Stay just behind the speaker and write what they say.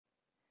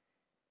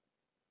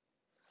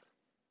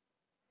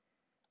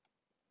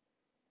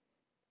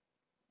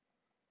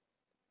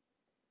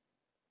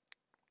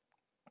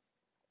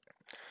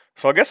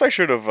So I guess I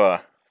should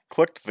have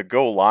clicked the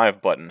go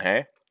live button,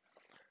 hey?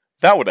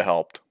 That would have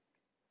helped.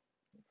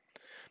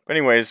 But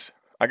anyways,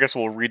 I guess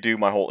we'll redo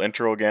my whole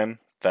intro again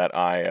that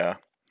I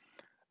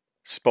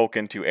spoke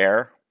into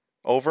air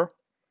over,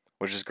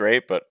 which is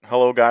great. But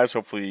hello, guys.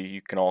 Hopefully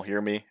you can all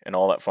hear me and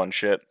all that fun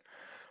shit.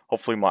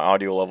 Hopefully my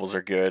audio levels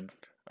are good.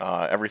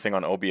 Everything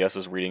on OBS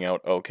is reading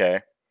out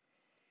okay.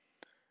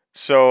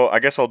 So I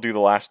guess I'll do the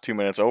last 2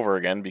 minutes over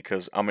again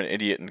because I'm an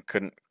idiot and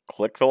couldn't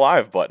click the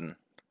live button.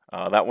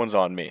 That one's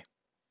on me.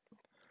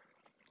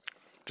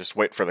 Just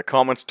wait for the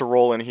comments to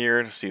roll in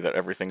here to see that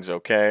everything's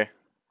okay.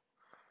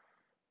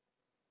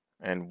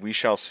 And we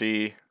shall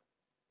see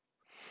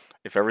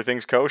if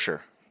everything's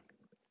kosher.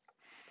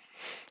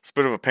 It's a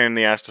bit of a pain in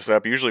the ass to set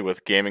up. Usually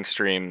with gaming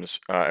streams,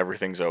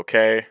 everything's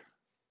okay.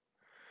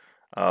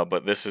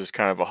 But this is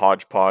kind of a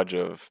hodgepodge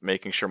of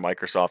making sure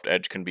Microsoft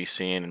Edge can be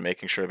seen and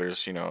making sure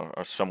there's,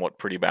 a somewhat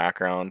pretty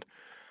background.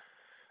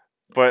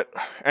 But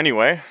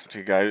anyway,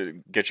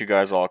 to get you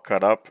guys all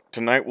caught up,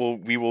 tonight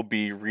we will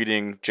be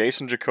reading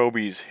Jason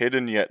Jacoby's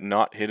Hidden Yet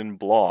Not Hidden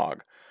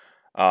blog.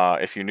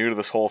 If you're new to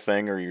this whole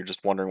thing or you're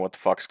just wondering what the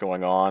fuck's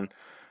going on,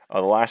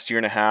 the last year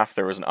and a half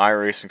there was an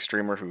iRacing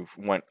streamer who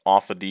went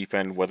off the deep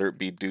end, whether it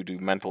be due to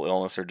mental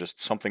illness or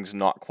just something's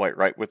not quite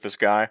right with this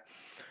guy.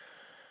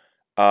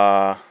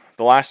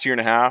 The last year and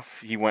a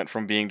half, he went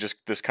from being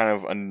just this kind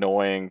of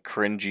annoying,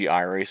 cringy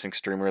iRacing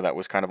streamer that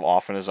was kind of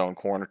off in his own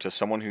corner to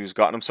someone who's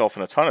gotten himself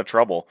in a ton of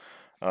trouble.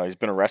 He's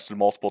been arrested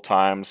multiple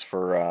times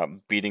for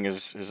beating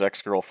his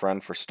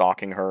ex-girlfriend, for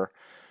stalking her.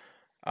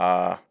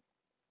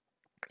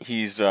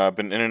 He's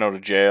been in and out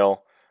of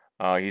jail.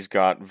 He's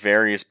got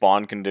various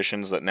bond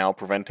conditions that now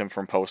prevent him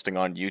from posting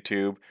on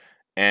YouTube.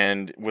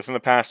 And within the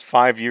past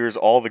 5 years,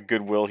 all the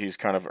goodwill he's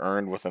kind of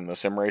earned within the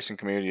sim racing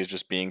community is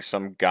just being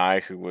some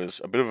guy who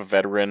was a bit of a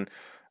veteran.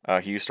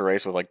 He used to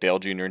race with like Dale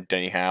Jr. and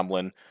Denny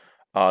Hamlin.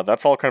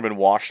 That's all kind of been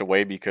washed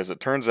away because it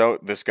turns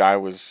out this guy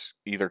was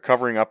either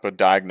covering up a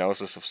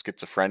diagnosis of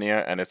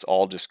schizophrenia and it's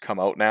all just come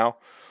out now,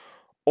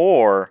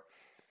 or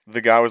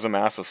the guy was a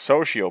massive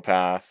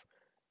sociopath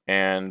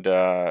and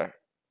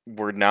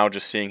we're now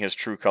just seeing his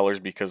true colors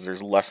because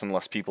there's less and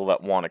less people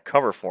that want to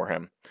cover for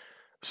him.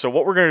 So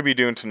what we're going to be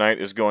doing tonight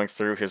is going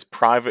through his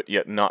private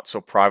yet not so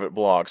private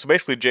blog. So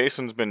basically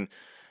Jason's been,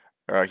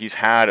 he's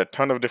had a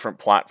ton of different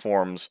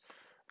platforms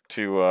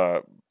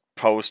to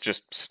post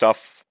just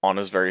stuff on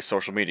his various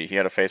social media. He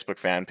had a Facebook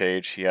fan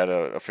page, he had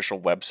an official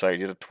website,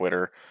 he had a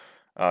Twitter,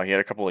 he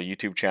had a couple of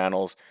YouTube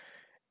channels.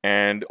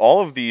 And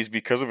all of these,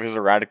 because of his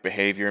erratic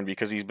behavior and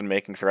because he's been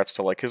making threats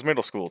to like his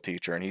middle school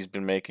teacher, and he's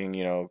been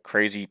making,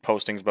 crazy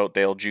postings about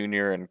Dale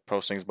Jr. and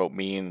postings about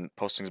me and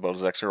postings about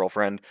his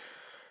ex-girlfriend,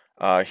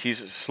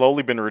 he's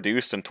slowly been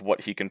reduced into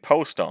what he can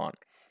post on.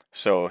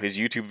 So his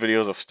YouTube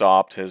videos have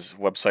stopped, his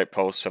website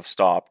posts have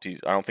stopped.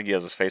 I don't think he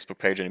has his Facebook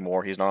page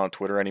anymore. He's not on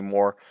Twitter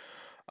anymore,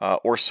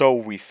 or so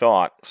we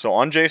thought. So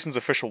on Jason's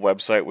official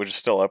website, which is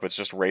still up, it's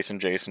just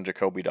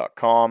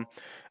racingJasonJacoby.com.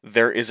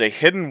 There is a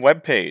hidden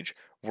web page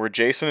where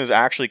Jason is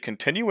actually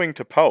continuing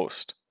to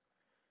post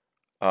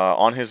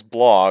on his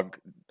blog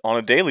on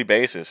a daily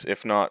basis,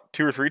 if not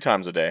 2 or 3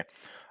 times a day.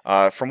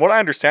 From what I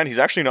understand, he's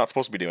actually not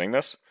supposed to be doing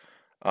this.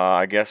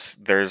 I guess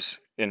there's,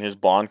 in his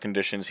bond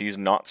conditions, he's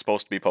not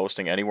supposed to be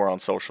posting anywhere on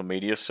social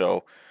media,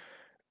 so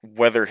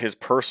whether his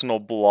personal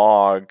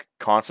blog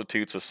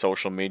constitutes as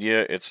social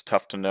media, it's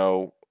tough to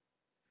know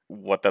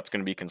what that's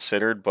going to be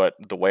considered, but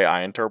the way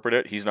I interpret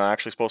it, he's not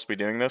actually supposed to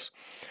be doing this.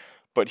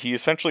 But he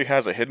essentially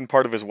has a hidden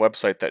part of his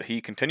website that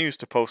he continues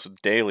to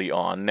post daily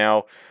on.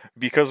 Now,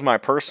 because my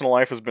personal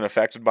life has been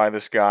affected by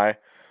this guy,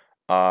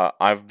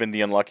 I've been the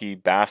unlucky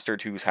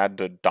bastard who's had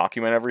to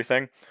document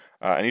everything.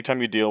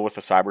 Anytime you deal with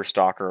a cyber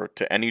stalker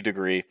to any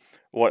degree,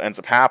 what ends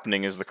up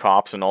happening is the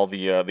cops and all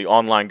the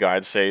online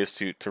guides say is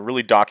to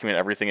really document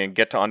everything and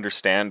get to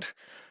understand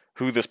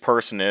who this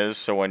person is,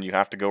 so when you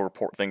have to go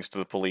report things to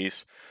the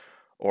police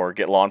or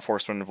get law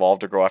enforcement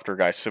involved or go after a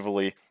guy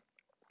civilly,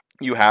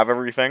 you have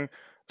everything.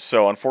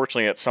 So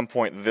unfortunately, at some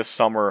point this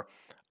summer,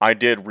 I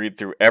did read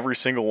through every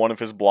single one of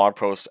his blog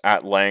posts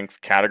at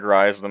length,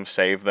 categorize them,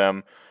 save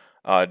them,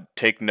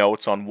 take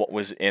notes on what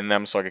was in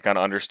them so I could kind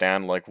of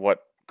understand like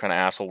what kind of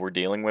asshole we're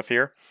dealing with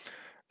here.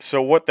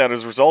 So what that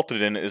has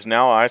resulted in is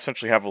now I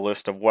essentially have a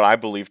list of what I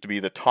believe to be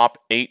the top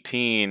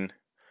 18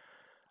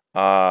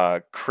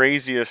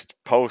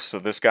 craziest posts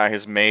that this guy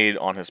has made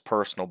on his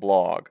personal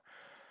blog.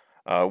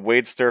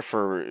 Wade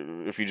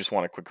Sturfer, if you just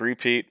want a quick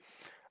repeat,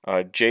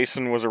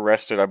 Jason was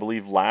arrested, I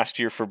believe, last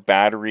year for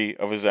battery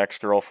of his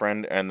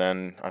ex-girlfriend, and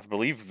then I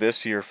believe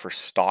this year for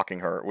stalking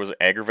her. It was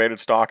aggravated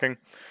stalking.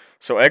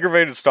 So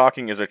aggravated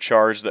stalking is a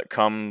charge that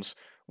comes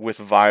with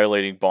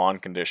violating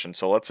bond conditions.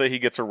 So let's say he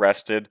gets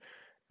arrested,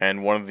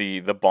 and one of the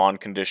bond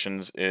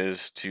conditions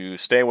is to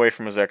stay away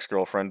from his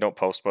ex-girlfriend, don't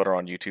post about her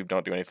on YouTube,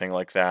 don't do anything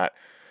like that.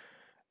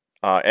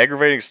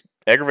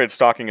 Aggravated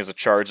stalking is a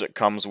charge that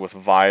comes with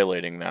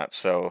violating that.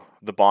 So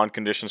the bond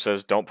condition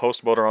says don't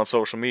post about her on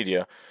social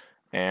media,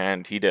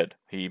 and he did.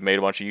 He made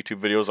a bunch of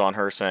YouTube videos on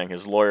her saying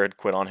his lawyer had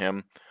quit on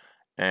him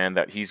and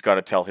that he's got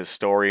to tell his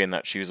story and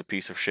that she was a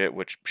piece of shit,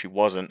 which she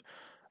wasn't.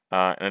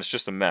 and it's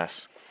just a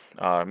mess.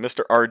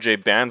 Mr.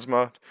 RJ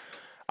Bansma,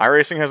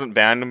 iRacing hasn't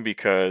banned him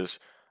because,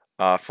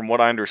 from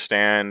what I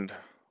understand,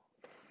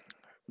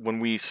 when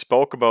we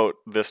spoke about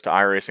this to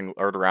iRacing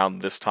or around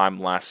this time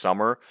last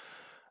summer,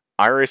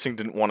 iRacing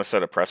didn't want to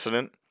set a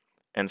precedent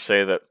and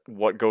say that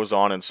what goes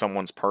on in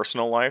someone's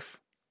personal life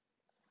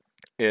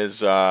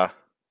is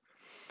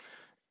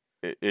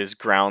is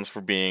grounds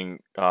for being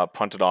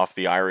punted off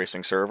the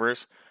iRacing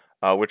servers,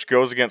 which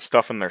goes against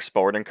stuff in their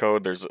sporting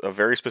code. There's a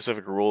very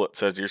specific rule that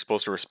says you're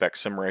supposed to respect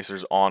sim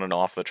racers on and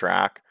off the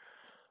track.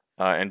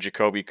 And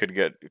Jacoby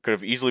could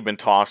have easily been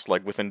tossed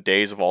like within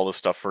days of all this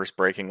stuff first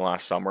breaking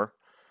last summer,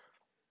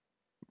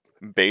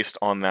 based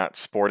on that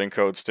sporting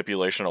code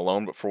stipulation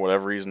alone. But for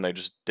whatever reason, they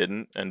just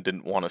didn't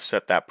want to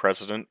set that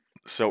precedent.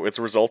 So it's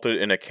resulted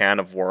in a can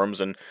of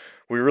worms, and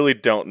we really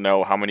don't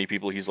know how many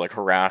people he's like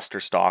harassed or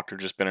stalked or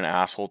just been an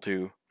asshole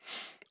to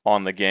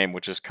on the game,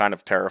 which is kind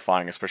of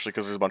terrifying, especially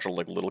because there's a bunch of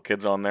like little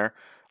kids on there.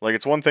 Like,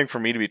 it's one thing for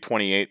me to be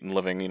 28 and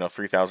living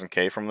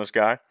 3000K from this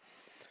guy.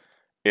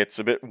 It's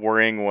a bit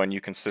worrying when you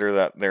consider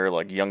that they're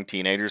like young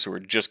teenagers who are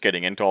just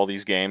getting into all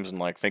these games and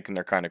like thinking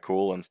they're kind of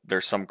cool, and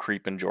there's some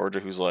creep in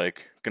Georgia who's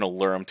like gonna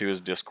lure him to his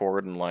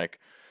Discord and like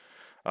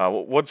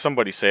what'd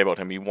somebody say about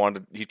him?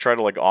 He tried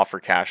to like offer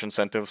cash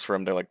incentives for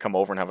him to like come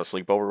over and have a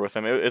sleepover with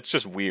him. It's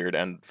just weird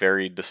and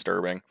very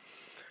disturbing.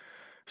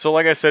 So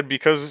like I said,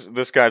 because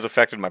this guy's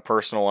affected my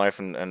personal life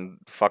and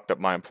fucked up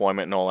my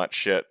employment and all that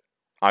shit,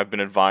 I've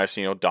been advised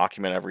to,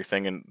 document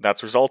everything, and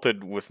that's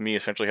resulted with me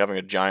essentially having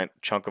a giant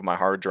chunk of my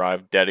hard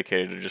drive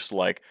dedicated to just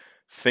like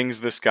things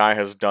this guy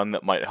has done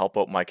that might help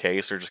out my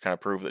case or just kind of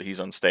prove that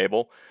he's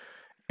unstable.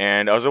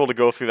 And I was able to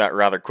go through that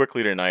rather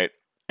quickly tonight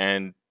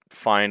and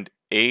find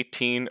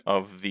 18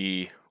 of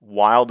the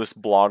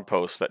wildest blog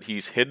posts that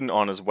he's hidden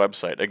on his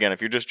website. Again, if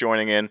you're just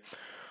joining in,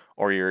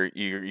 or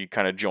you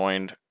kind of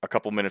joined a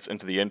couple minutes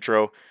into the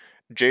intro,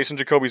 Jason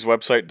Jacoby's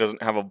website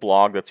doesn't have a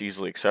blog that's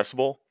easily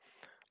accessible.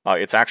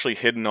 It's actually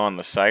hidden on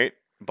the site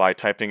by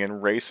typing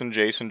in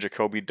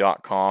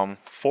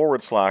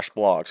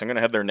raceandjasonjacoby.com/blogs. I'm going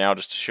to head there now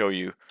just to show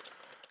you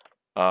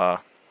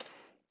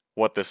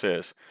what this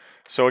is.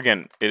 So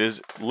again, it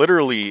is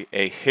literally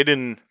a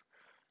hidden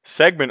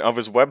segment of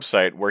his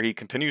website where he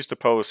continues to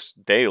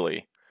post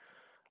daily,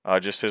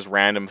 just his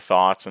random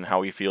thoughts and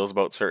how he feels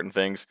about certain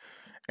things.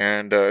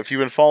 And if you've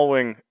been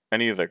following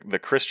any of the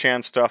Chris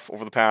Chan stuff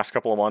over the past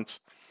couple of months,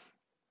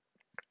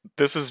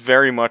 this is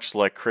very much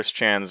like Chris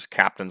Chan's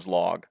captain's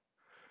log,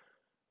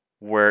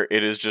 where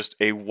it is just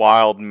a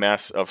wild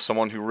mess of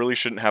someone who really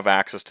shouldn't have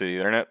access to the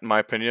internet, in my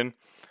opinion,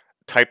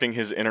 typing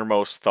his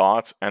innermost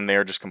thoughts, and they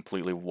are just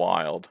completely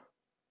wild.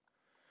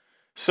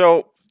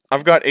 So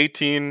I've got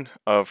 18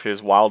 of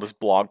his wildest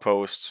blog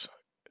posts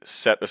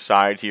set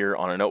aside here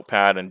on a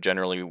notepad, and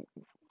generally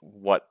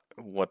what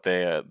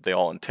they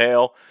all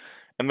entail,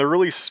 and they're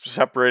really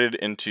separated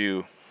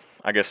into,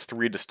 I guess,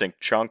 3 distinct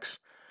chunks.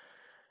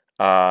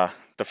 The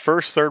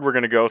first third we're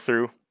going to go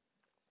through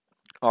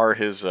are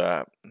his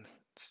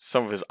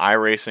some of his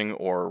iRacing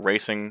or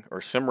racing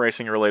or sim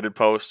racing related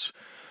posts.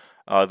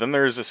 Then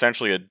there's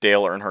essentially a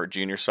Dale Earnhardt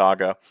Jr.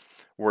 saga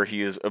where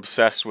he is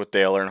obsessed with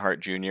Dale Earnhardt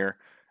Jr.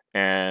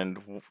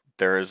 And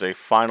there is a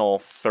final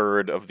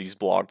third of these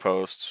blog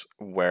posts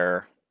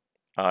where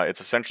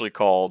it's essentially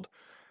called,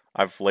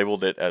 I've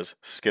labeled it as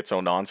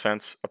schizo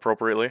nonsense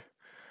appropriately.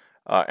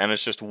 And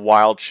it's just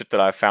wild shit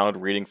that I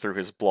found reading through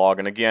his blog.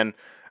 And again,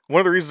 one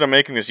of the reasons I'm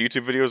making this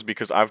YouTube video is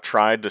because I've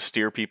tried to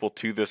steer people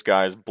to this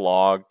guy's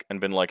blog and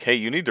been like, hey,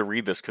 you need to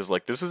read this because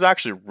like this is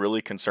actually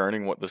really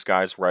concerning what this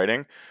guy's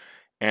writing.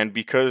 And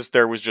because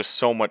there was just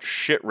so much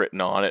shit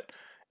written on it,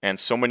 and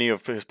so many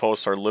of his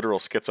posts are literal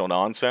schizo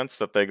nonsense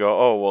that they go,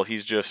 oh well,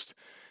 he's just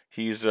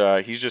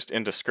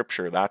into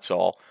scripture. That's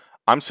all.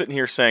 I'm sitting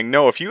here saying,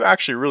 no, if you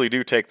actually really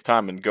do take the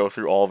time and go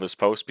through all of his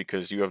posts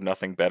because you have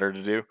nothing better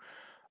to do,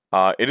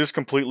 it is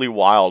completely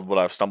wild what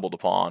I've stumbled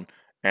upon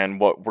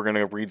and what we're going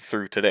to read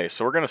through today.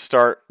 So we're going to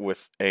start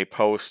with a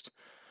post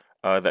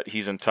that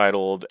he's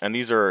entitled, and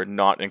these are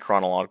not in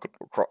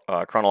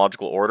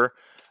chronological order.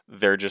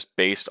 They're just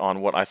based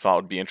on what I thought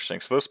would be interesting.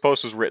 So this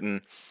post was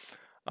written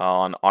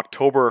on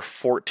October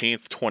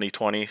 14th,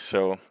 2020,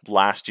 so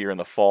last year in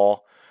the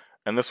fall.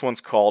 And this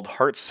one's called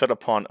Hearts Set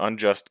Upon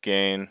Unjust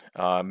Gain,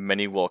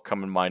 Many Will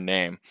Come in My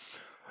Name.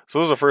 So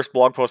this is the first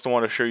blog post I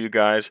want to show you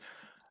guys.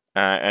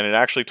 And it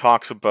actually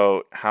talks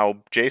about how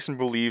Jason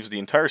believes the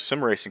entire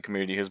sim racing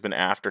community has been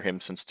after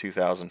him since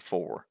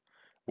 2004,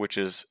 which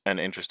is an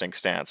interesting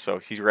stance. So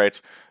he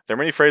writes, there are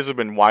many phrases that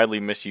have been widely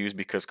misused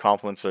because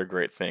compliments are a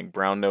great thing.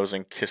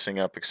 Brown-nosing, kissing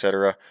up,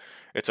 etc.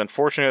 It's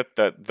unfortunate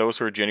that those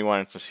who are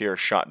genuine and sincere are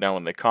shot down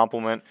when they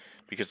compliment,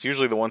 because it's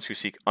usually the ones who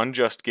seek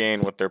unjust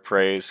gain with their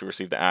praise who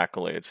receive the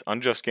accolades.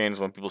 Unjust gain is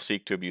when people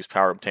seek to abuse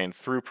power obtained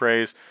through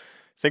praise.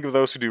 Think of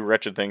those who do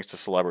wretched things to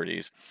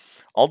celebrities.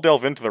 I'll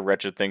delve into the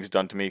wretched things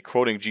done to me,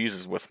 quoting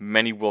Jesus with,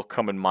 many will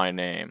come in my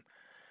name.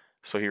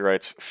 So he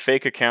writes,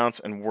 fake accounts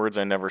and words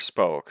I never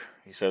spoke.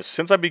 He says,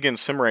 since I began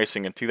sim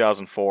racing in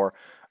 2004,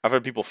 I've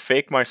had people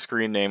fake my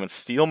screen name and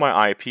steal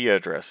my IP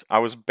address. I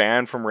was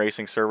banned from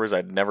racing servers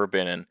I'd never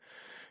been in.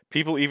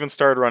 People even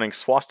started running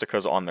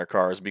swastikas on their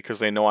cars because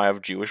they know I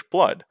have Jewish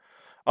blood.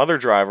 Other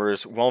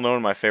drivers, well known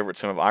in my favorite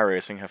sim of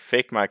iRacing, have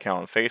faked my account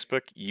on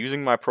Facebook,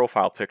 using my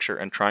profile picture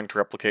and trying to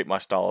replicate my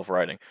style of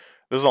riding.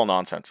 This is all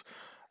nonsense.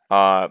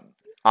 Uh,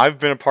 I've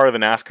been a part of the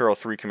NASCAR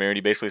 03 community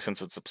basically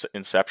since its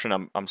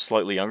inception. I'm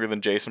slightly younger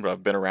than Jason, but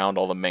I've been around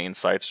all the main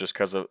sites just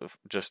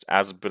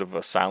as a bit of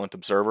a silent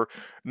observer.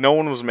 No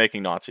one was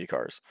making Nazi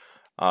cars.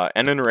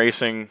 NN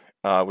Racing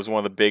was one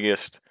of the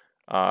biggest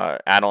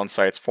add-on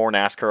sites for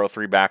NASCAR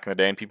 03 back in the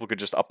day, and people could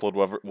just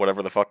upload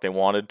whatever the fuck they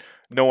wanted.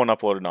 No one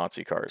uploaded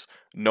Nazi cars.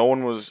 No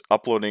one was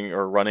uploading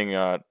or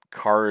running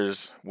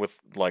cars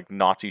with like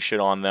Nazi shit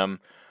on them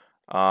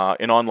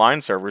in online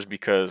servers,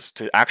 because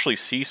to actually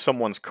see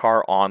someone's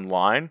car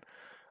online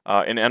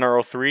in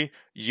NRO3,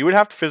 you would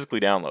have to physically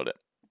download it.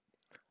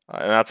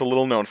 And that's a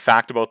little known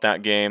fact about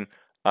that game.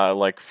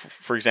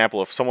 For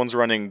example, if someone's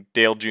running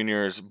Dale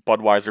Jr.'s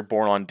Budweiser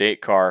Born on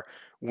Date car,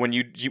 when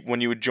you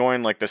would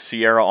join like the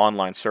Sierra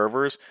online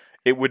servers,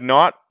 it would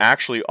not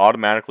actually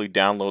automatically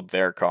download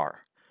their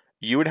car.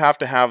 You would have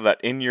to have that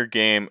in your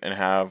game and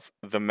have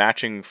the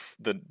matching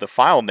the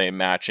file name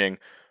matching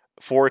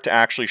for it to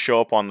actually show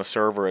up on the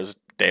server as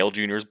Dale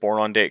Jr.'s Born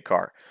on Date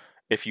car.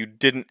 If you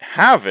didn't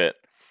have it,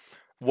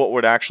 what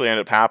would actually end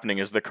up happening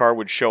is the car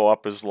would show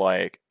up as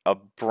like a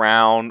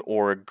brown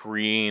or a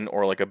green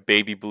or like a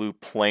baby blue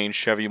plain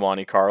Chevy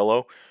Monte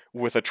Carlo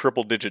with a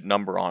triple digit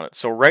number on it.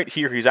 So right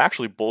here, he's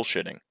actually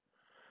bullshitting.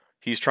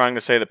 He's trying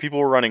to say that people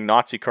were running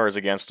Nazi cars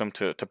against him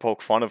to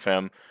poke fun of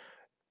him,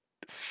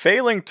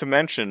 failing to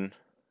mention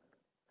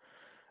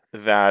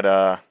that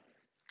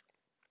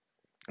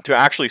to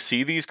actually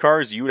see these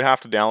cars, you would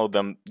have to download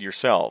them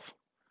yourself.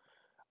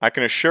 I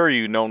can assure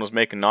you, no one was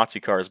making Nazi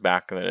cars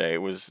back in the day.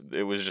 It was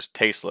just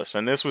tasteless.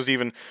 And this was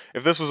even,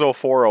 if this was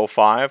 04,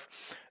 05,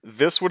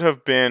 this would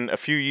have been a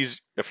few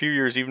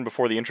years even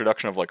before the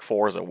introduction of like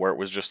Forza, where it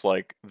was just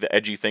like the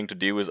edgy thing to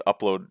do is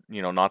upload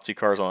Nazi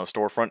cars on a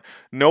storefront.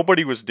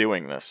 Nobody was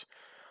doing this.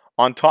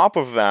 On top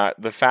of that,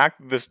 the fact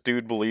that this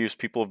dude believes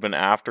people have been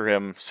after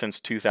him since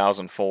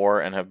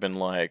 2004 and have been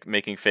like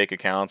making fake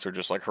accounts or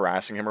just like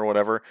harassing him or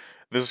whatever,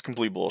 this is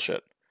complete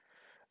bullshit.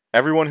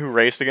 Everyone who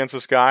raced against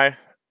this guy,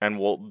 and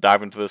we'll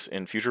dive into this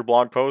in future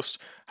blog posts,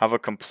 have a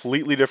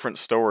completely different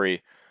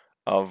story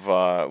of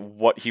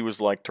what he was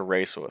like to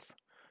race with.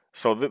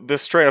 So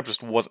this straight up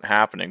just wasn't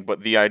happening.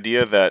 But the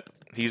idea that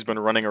he's been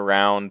running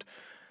around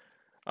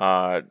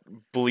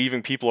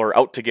believing people are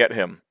out to get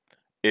him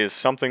is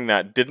something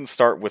that didn't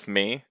start with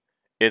me.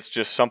 It's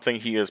just something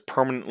he has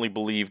permanently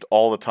believed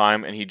all the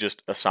time, and he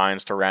just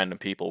assigns to random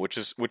people, which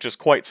is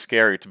quite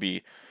scary to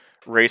be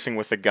racing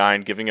with a guy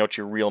and giving out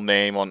your real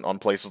name on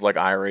places like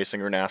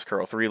iRacing or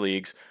NASCAR 03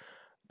 leagues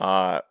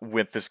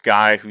with this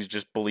guy who's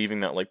just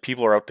believing that like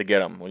people are out to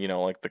get him,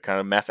 like the kind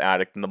of meth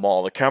addict in the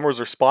mall. The cameras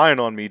are spying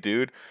on me,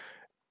 dude.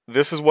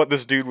 This is what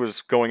this dude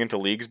was going into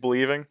leagues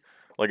believing,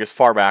 like as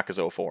far back as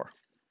 04.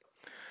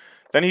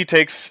 Then he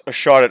takes a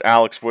shot at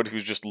Alex Wood,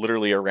 who's just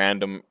literally a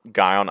random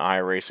guy on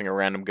iRacing, a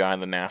random guy in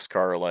the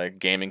NASCAR like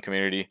gaming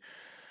community.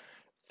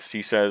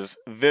 He says,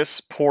 "This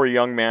poor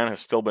young man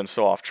has still been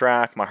so off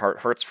track. My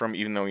heart hurts for him,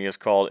 even though he has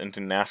called into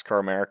NASCAR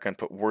America and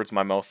put words in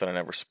my mouth that I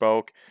never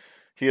spoke.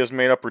 He has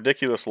made up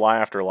ridiculous lie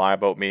after lie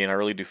about me, and I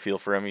really do feel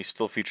for him. He's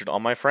still featured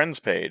on my friends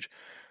page.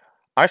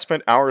 I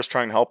spent hours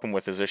trying to help him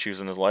with his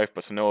issues in his life,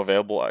 but to no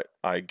avail.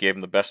 I gave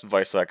him the best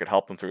advice that I could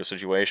help him through his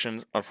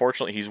situation.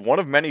 Unfortunately, he's one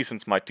of many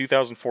since my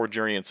 2004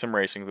 journey in sim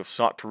racing who have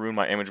sought to ruin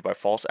my image by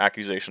false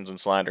accusations and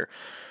slander."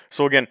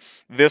 So again,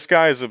 this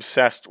guy is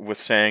obsessed with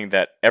saying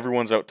that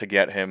everyone's out to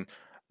get him.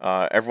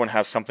 Everyone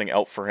has something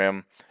out for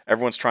him.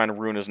 Everyone's trying to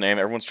ruin his name.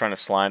 Everyone's trying to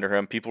slander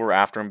him. People are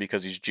after him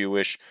because he's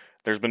Jewish.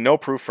 There's been no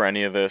proof for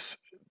any of this.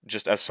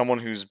 Just as someone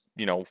who's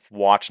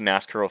watched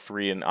NASCAR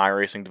 03 and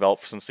iRacing develop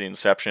since the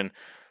inception,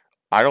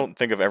 I don't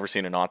think I've ever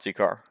seen a Nazi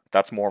car.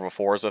 That's more of a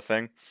Forza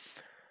thing.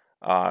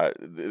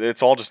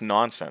 It's all just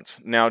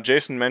nonsense. Now,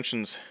 Jason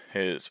mentions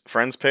his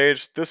friends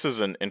page. This is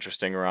an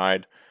interesting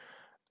ride.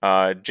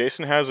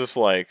 Jason has this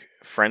like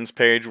friends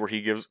page where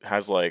he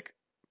has like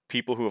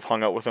people who have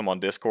hung out with him on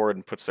Discord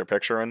and puts their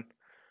picture in,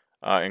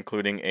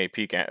 including a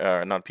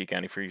not a Peak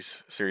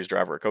Antifreeze series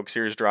driver, a Coke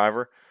series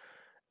driver.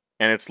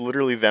 And it's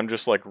literally them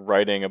just like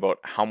writing about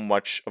how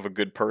much of a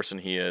good person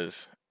he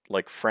is,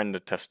 like friend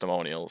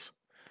testimonials.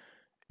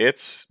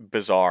 It's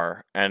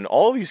bizarre. And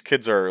all these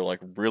kids are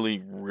like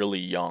really, really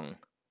young,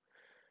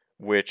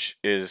 which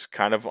is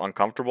kind of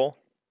uncomfortable.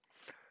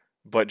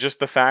 But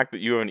just the fact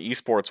that you have an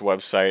esports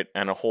website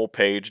and a whole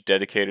page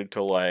dedicated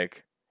to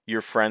like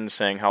your friends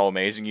saying how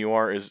amazing you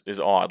are is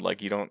odd.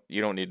 Like you don't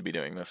need to be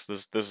doing this.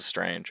 This is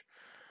strange.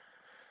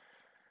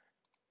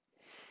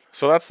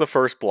 So that's the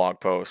first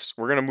blog post.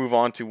 We're going to move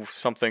on to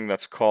something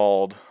that's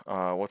called,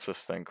 what's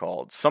this thing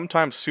called?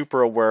 Sometimes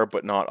super aware,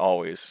 but not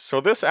always.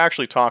 So this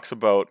actually talks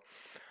about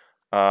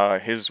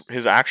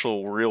his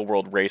actual real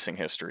world racing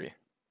history,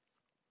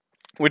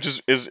 which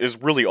is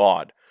really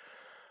odd,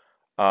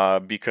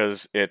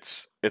 because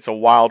it's a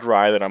wild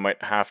ride that I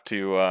might have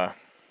to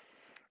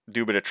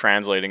do a bit of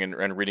translating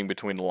and reading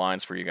between the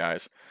lines for you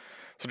guys.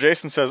 So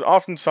Jason says,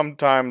 often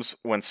sometimes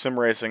when sim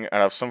racing, I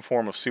have some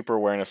form of super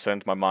awareness set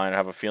into my mind. I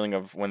have a feeling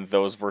of when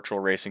those virtual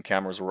racing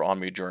cameras were on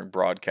me during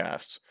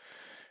broadcasts.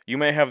 You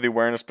may have the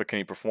awareness, but can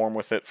you perform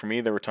with it? For me,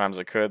 there were times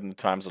I could and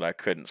times that I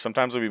couldn't.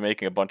 Sometimes I'd be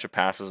making a bunch of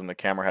passes and the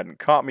camera hadn't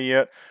caught me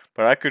yet,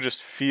 but I could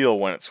just feel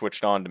when it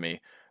switched on to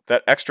me.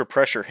 That extra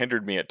pressure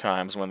hindered me at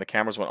times. When the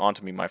cameras went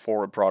onto me, my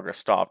forward progress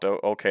stopped. Oh,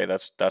 okay,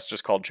 that's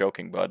just called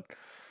joking, bud.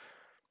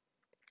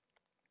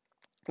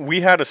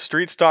 We had a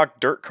street stock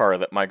dirt car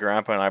that my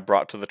grandpa and I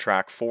brought to the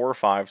track 4 or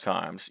 5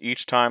 times.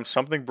 Each time,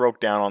 something broke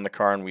down on the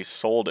car and we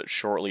sold it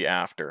shortly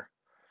after.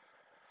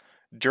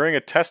 During a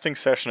testing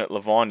session at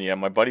Livonia,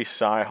 my buddy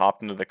Cy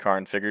hopped into the car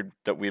and figured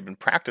that we had been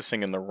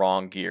practicing in the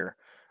wrong gear.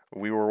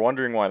 We were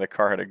wondering why the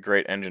car had a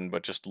great engine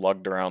but just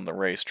lugged around the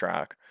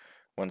racetrack.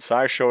 When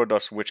Cy showed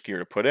us which gear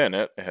to put in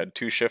it, it had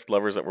 2 shift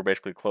levers that were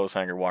basically clothes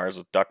hanger wires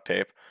with duct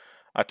tape.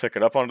 I took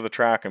it up onto the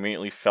track and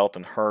immediately felt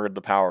and heard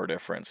the power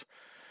difference.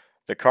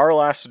 The car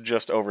lasted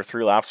just over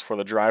 3 laps before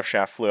the drive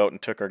shaft flew out and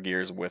took our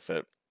gears with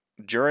it.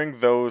 During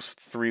those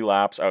 3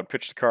 laps, I would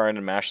pitch the car in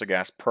and mash the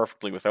gas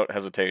perfectly without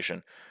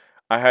hesitation.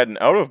 I had an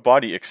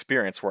out-of-body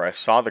experience where I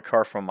saw the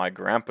car from my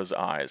grandpa's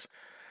eyes.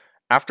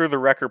 After the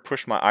wrecker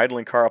pushed my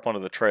idling car up onto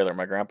the trailer,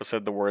 my grandpa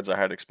said the words I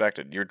had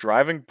expected. Your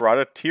driving brought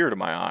a tear to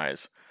my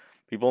eyes.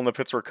 People in the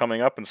pits were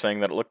coming up and saying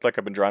that it looked like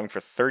I'd been driving for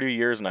 30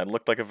 years and I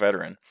looked like a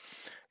veteran.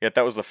 Yet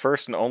that was the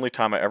first and only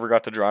time I ever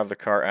got to drive the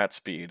car at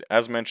speed.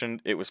 As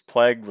mentioned, it was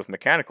plagued with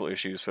mechanical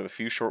issues for the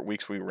few short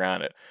weeks we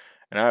ran it,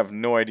 and I have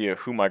no idea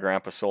who my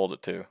grandpa sold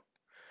it to.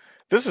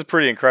 This is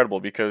pretty incredible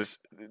because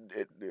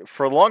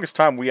for the longest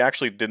time we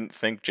actually didn't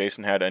think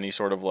Jason had any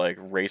sort of like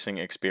racing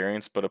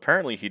experience, but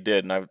apparently he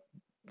did, and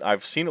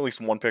I've seen at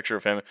least one picture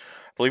of him. I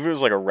believe it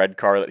was like a red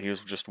car that he was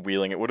just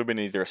wheeling. It would have been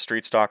either a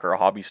street stock or a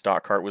hobby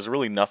stock car. It was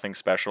really nothing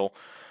special.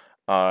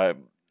 Uh,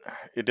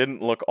 it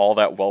didn't look all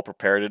that well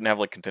prepared. It didn't have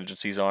like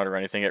contingencies on it or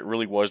anything. It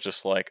really was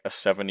just like a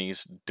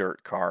 70s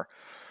dirt car.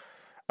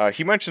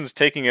 He mentions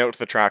taking it out to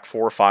the track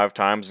 4 or 5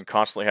 times and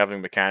constantly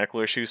having mechanical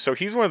issues. So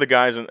he's one of the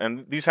guys,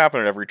 and these happen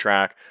at every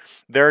track.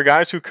 There are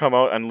guys who come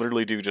out and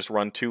literally do just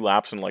run 2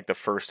 laps in like the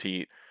first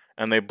heat,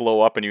 and they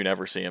blow up and you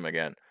never see him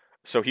again.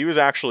 So he was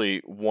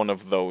actually one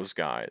of those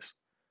guys.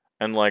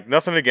 And like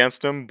nothing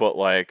against him, but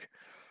like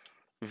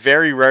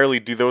very rarely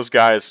do those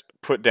guys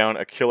put down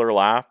a killer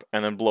lap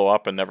and then blow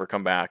up and never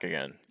come back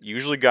again.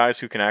 Usually guys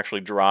who can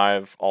actually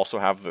drive also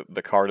have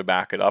the car to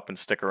back it up and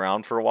stick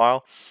around for a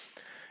while.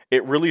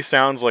 It really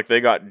sounds like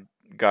they got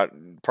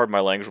pardon my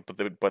language,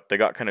 but they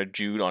got kind of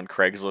Jewed on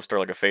Craigslist or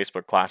like a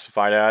Facebook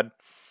classified ad,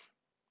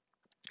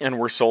 and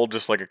were sold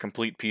just like a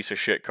complete piece of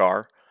shit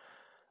car.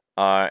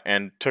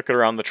 And took it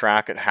around the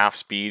track at half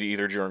speed,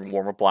 either during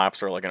warm up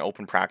laps or like an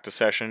open practice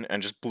session,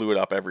 and just blew it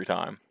up every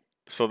time.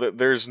 So that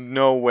there's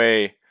no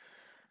way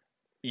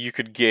you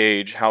could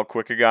gauge how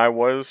quick a guy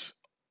was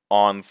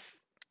on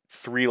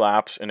 3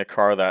 laps in a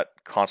car that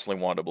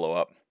constantly wanted to blow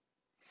up.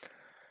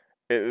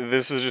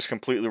 This is just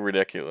completely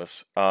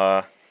ridiculous.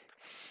 The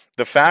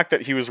fact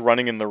that he was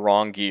running in the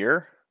wrong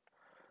gear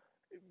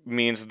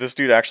means this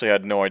dude actually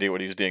had no idea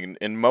what he was doing.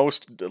 In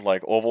most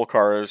like oval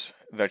cars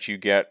that you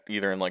get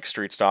either in like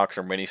street stocks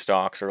or mini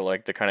stocks or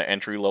like the kind of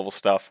entry level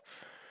stuff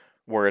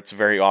where it's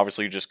very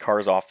obviously just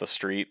cars off the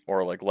street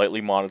or like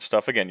lightly modded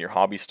stuff, again, your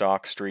hobby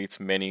stock, streets,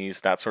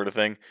 minis, that sort of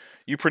thing,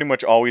 you pretty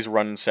much always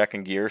run in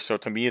second gear. So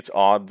to me, it's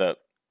odd that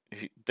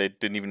they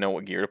didn't even know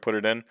what gear to put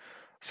it in.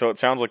 So it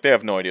sounds like they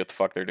have no idea what the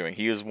fuck they're doing.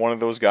 He is one of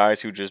those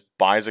guys who just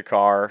buys a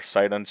car,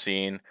 sight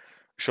unseen,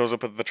 shows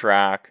up at the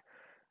track,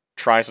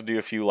 tries to do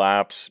a few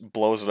laps,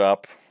 blows it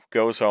up,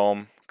 goes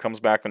home, comes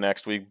back the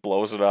next week,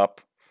 blows it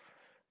up,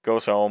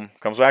 goes home,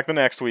 comes back the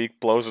next week,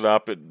 blows it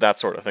up, that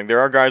sort of thing.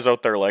 There are guys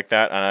out there like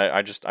that,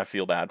 and I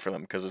feel bad for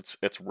them because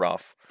it's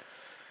rough.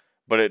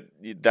 But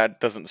that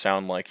doesn't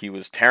sound like he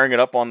was tearing it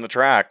up on the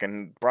track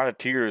and brought a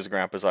tear to his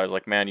grandpa's eyes.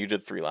 Like, man, you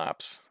did 3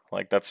 laps.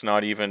 Like, that's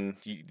not even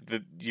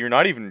you're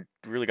not even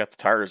really got the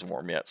tires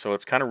warm yet. So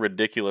it's kind of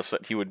ridiculous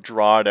that he would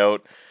draw it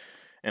out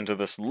into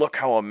this "look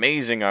how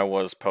amazing I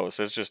was" post.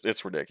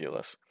 It's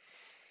ridiculous.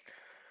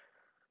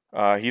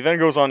 He then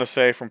goes on to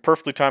say, from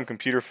perfectly timed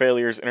computer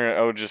failures, internet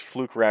outages,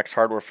 fluke wrecks,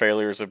 hardware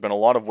failures, there have been a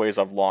lot of ways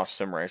I've lost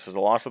sim races. The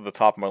loss at the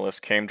top of my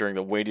list came during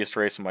the weightiest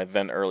race in my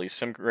then early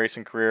sim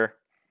racing career.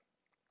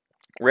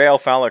 Ray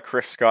Alfala,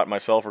 Chris Scott, and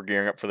myself were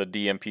gearing up for the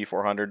DMP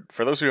 400.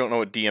 For those who don't know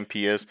what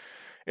DMP is,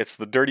 it's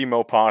the Dirty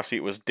Mo Posse.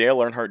 It was Dale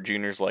Earnhardt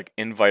Jr.'s like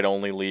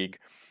invite-only league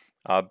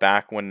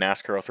back when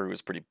NASCAR 03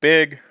 was pretty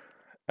big.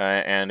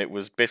 And it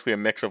was basically a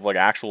mix of like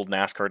actual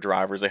NASCAR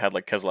drivers. They had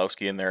like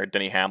Keselowski in there,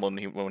 Denny Hamlin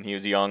when he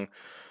was young,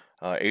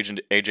 Agent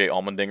AJ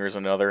Allmendinger's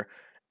another,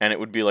 and it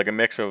would be like a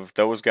mix of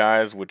those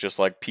guys with just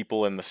like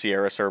people in the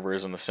Sierra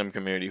servers and the sim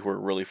community who are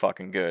really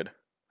fucking good.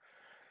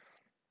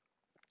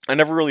 I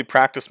never really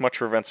practiced much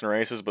for events and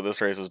races, but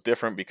this race was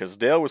different because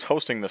Dale was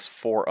hosting this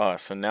for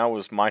us, and now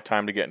was my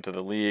time to get into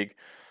the league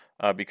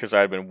because I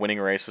had been winning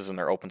races in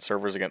their open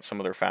servers against some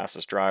of their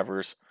fastest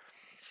drivers.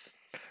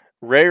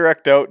 Ray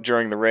wrecked out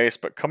during the race,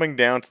 but coming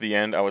down to the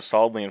end, I was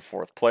solidly in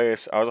fourth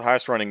place. I was the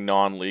highest running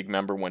non-league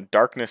member when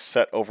darkness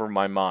set over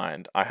my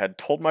mind. I had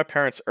told my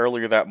parents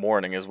earlier that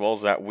morning, as well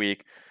as that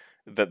week,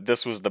 that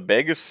this was the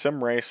biggest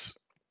sim race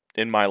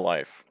in my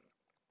life.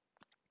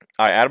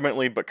 I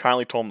adamantly but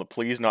kindly told them to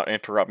please not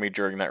interrupt me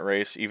during that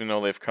race, even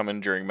though they've come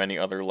in during many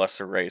other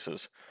lesser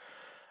races.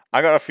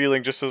 I got a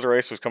feeling just as the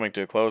race was coming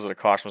to a close that a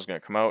caution was going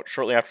to come out.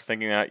 Shortly after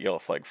thinking that, yellow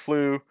flag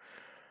flew.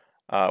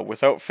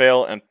 Without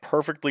fail and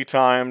perfectly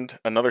timed,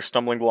 another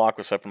stumbling block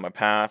was set in my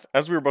path.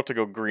 As we were about to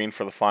go green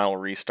for the final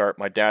restart,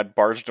 my dad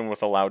barged in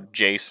with a loud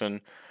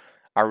Jason.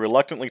 I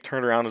reluctantly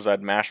turned around as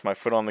I'd mashed my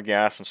foot on the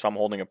gas and saw him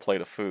holding a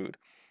plate of food.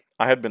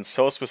 I had been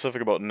so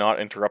specific about not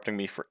interrupting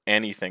me for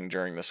anything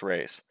during this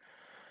race.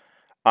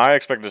 I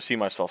expected to see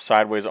myself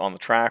sideways on the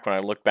track when I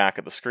looked back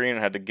at the screen and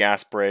had to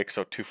gas brake,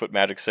 so 2-foot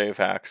magic save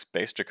hacks,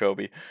 base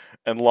Jacoby,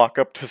 and lock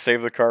up to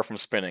save the car from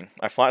spinning.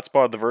 I flat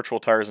spotted the virtual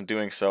tires in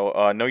doing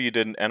so. No, you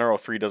didn't.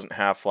 NRO3 doesn't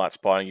have flat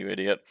spotting, you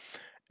idiot.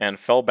 And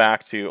fell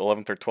back to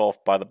 11th or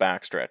 12th by the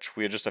backstretch.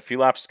 We had just a few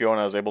laps to go, and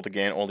I was able to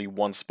gain only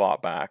one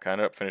spot back. I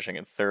ended up finishing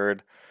in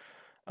third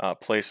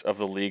place of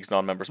the league's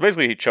non-members.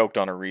 Basically, he choked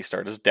on a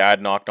restart. His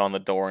dad knocked on the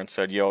door and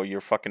said, "Yo,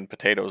 your fucking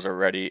potatoes are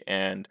ready,"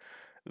 and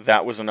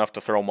that was enough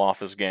to throw him off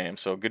his game.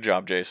 So good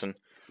job, Jason.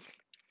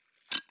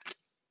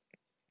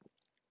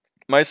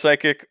 My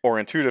psychic or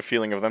intuitive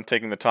feeling of them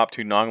taking the top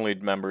two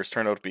non-lead members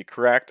turned out to be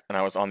correct, and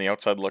I was on the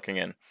outside looking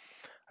in.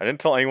 I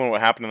didn't tell anyone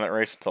what happened in that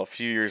race until a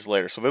few years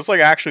later. So this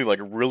actually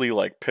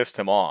really pissed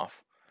him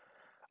off.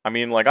 I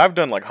mean, I've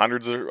done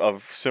hundreds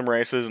of sim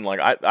races, and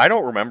I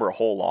don't remember a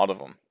whole lot of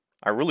them.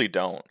 I really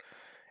don't.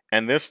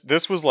 And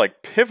this was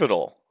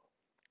pivotal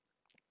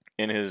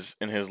in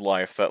his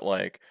life,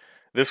 that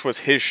this was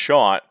his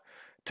shot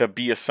to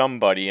be a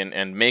somebody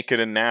and make it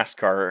in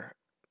NASCAR,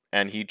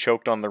 and he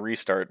choked on the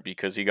restart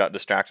because he got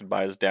distracted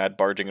by his dad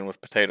barging in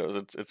with potatoes.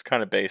 It's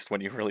kind of based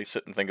when you really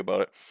sit and think about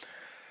it.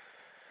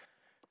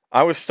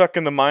 I was stuck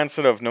in the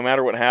mindset of no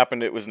matter what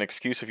happened, it was an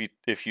excuse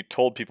if you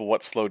told people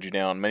what slowed you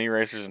down. Many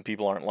racers and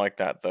people aren't like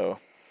that, though.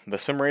 The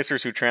sim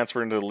racers who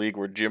transferred into the league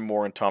were Jim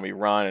Moore and Tommy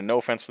Ryan, and no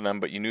offense to them,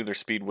 but you knew their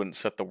speed wouldn't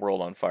set the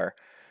world on fire.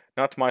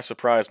 Not to my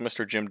surprise,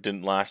 Mr. Jim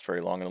didn't last very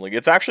long in the league.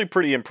 It's actually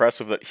pretty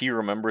impressive that he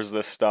remembers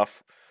this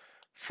stuff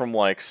from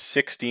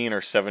 16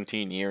 or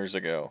 17 years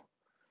ago.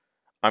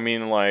 I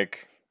mean,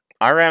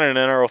 I ran an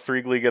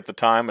NRL3 league at the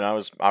time, and I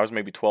was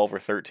maybe 12 or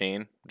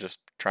 13, just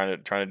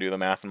trying to do the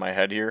math in my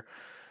head here.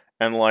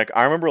 And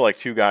I remember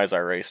two guys I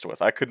raced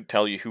with. I couldn't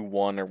tell you who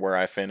won or where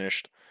I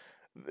finished.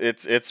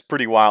 It's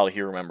pretty wild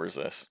he remembers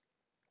this.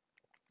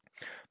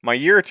 My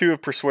year or two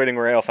of persuading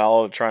Ray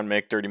Alfalo to try and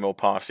make Dirty Mo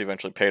Posse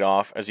eventually paid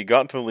off, as he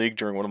got into the league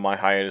during one of my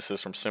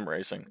hiatuses from sim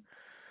racing.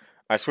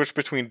 I switched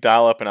between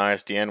dial-up and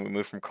ISDN. We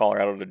moved from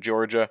Colorado to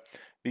Georgia.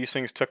 These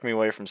things took me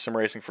away from sim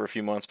racing for a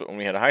few months, but when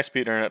we had a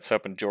high-speed internet set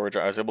up in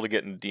Georgia, I was able to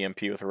get into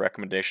DMP with a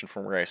recommendation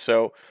from Ray.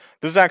 So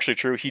this is actually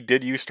true. He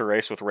did used to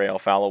race with Ray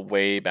Alfalo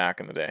way back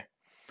in the day.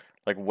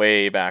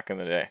 Way back in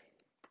the day.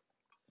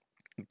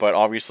 But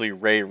obviously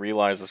Ray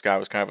realized this guy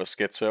was kind of a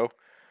schizo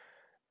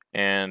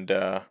and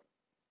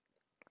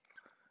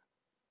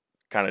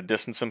kind of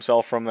distanced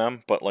himself from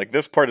them. But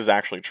this part is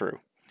actually true.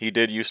 He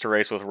did used to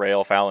race with Ray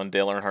Alfalo and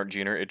Dale Earnhardt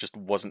Jr. It just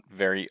wasn't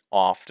very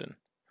often.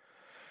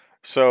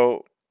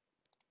 So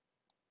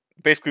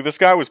basically, this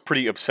guy was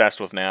pretty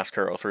obsessed with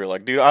NASCAR 03.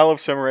 Dude, I love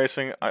sim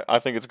racing. I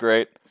think it's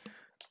great.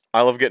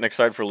 I love getting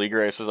excited for league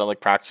races. I like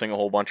practicing a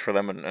whole bunch for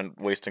them and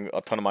wasting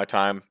a ton of my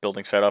time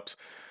building setups.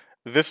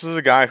 This is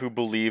a guy who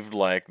believed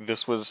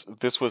this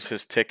was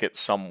his ticket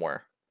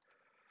somewhere.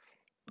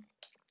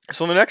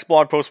 So in the next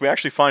blog post, we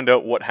actually find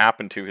out what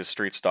happened to his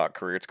street stock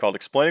career. It's called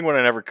Explaining What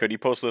I Never Could. He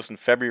posted this in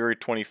February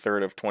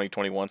 23rd of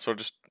 2021, so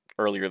just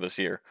earlier this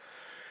year.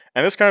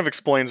 And this kind of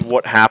explains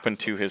what happened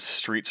to his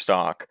street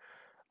stock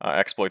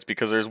exploits,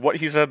 because there's what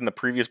he said in the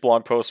previous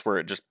blog post where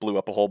it just blew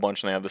up a whole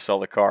bunch and they had to sell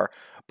the car.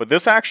 But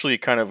this actually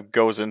kind of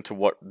goes into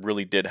what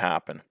really did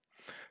happen.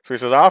 So he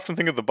says, I often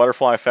think of the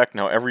butterfly effect and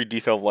how every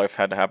detail of life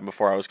had to happen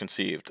before I was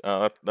conceived.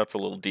 That's a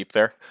little deep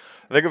there.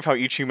 I think of how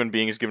each human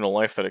being is given a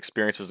life that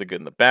experiences the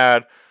good and the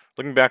bad.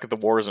 Looking back at the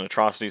wars and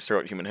atrocities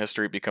throughout human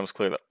history, it becomes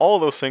clear that all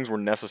of those things were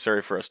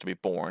necessary for us to be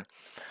born.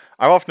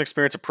 I've often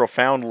experienced a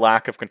profound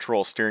lack of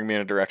control steering me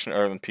in a direction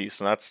other than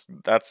peace, and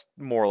that's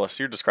more or less,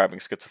 you're describing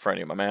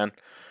schizophrenia, my man.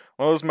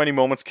 One of those many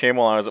moments came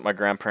while I was at my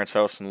grandparents'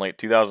 house in late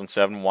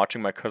 2007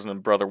 watching my cousin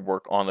and brother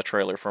work on the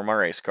trailer for my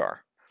race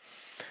car.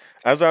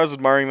 As I was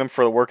admiring them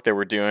for the work they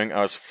were doing,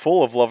 I was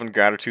full of love and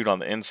gratitude on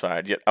the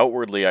inside, yet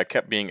outwardly I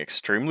kept being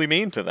extremely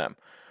mean to them.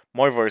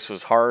 My voice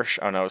was harsh,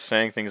 and I was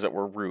saying things that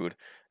were rude.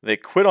 They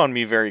quit on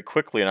me very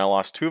quickly, and I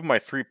lost 2 of my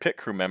 3 pit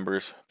crew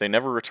members. They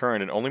never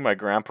returned, and only my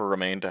grandpa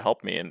remained to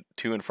help me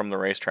to and from the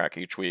racetrack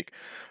each week.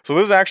 So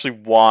this is actually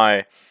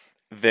why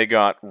they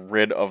got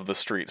rid of the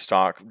street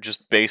stock,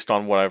 just based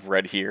on what I've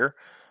read here.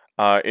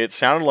 It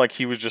sounded like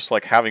he was just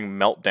having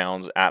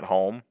meltdowns at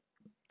home,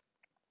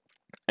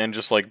 and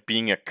just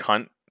being a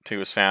cunt to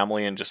his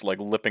family, and just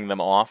lipping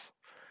them off,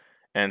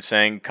 and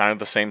saying kind of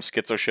the same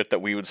schizo shit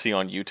that we would see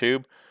on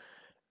YouTube.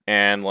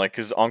 and like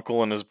his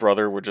uncle and his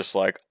brother were just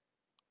like,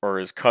 or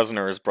his cousin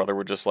or his brother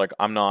were just like,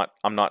 I'm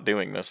not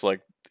doing this. Like,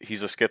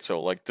 he's a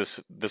schizo. Like, this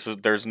is,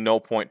 there's no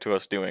point to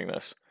us doing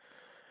this.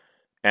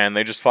 And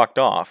they just fucked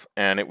off,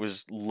 and it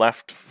was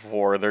left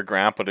for their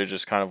grandpa to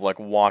just kind of like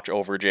watch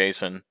over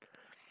Jason.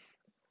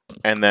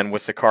 And then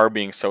with the car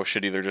being so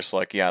shitty, they're just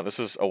like, yeah, this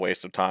is a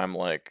waste of time.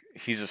 Like,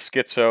 he's a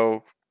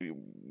schizo.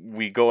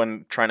 We go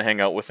and trying to hang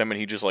out with him, and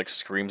he just like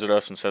screams at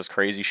us and says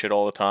crazy shit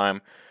all the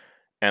time.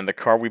 And the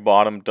car we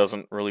bought him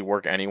doesn't really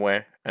work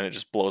anyway, and it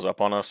just blows up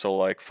on us. So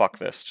like, fuck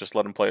this. Just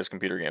let him play his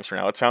computer games for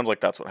now. It sounds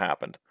like that's what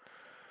happened.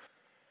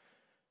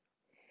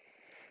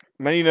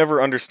 Many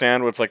never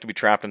understand what it's like to be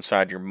trapped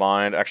inside your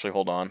mind. Actually,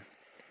 hold on.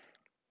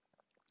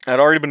 I had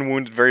already been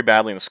wounded very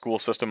badly in the school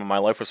system, and my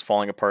life was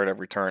falling apart at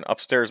every turn.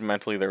 Upstairs,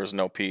 mentally, there was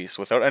no peace.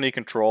 Without any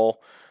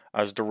control, I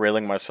was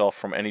derailing myself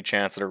from any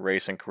chance at a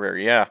racing career.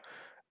 Yeah,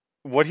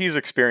 what he's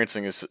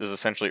experiencing is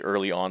essentially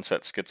early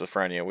onset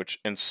schizophrenia, which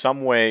in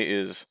some way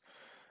is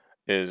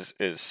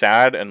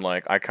sad, and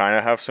like I kind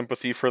of have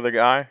sympathy for the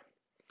guy,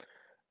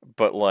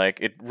 but like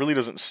it really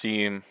doesn't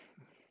seem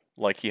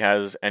like he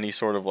has any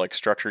sort of like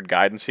structured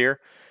guidance here.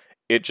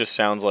 It just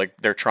sounds like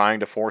they're trying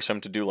to force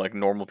him to do like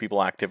normal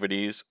people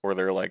activities, or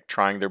they're like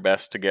trying their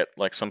best to get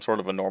like some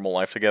sort of a normal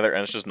life together,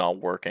 and it's just not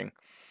working.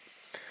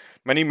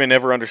 Many may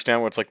never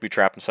understand what it's like to be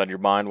trapped inside your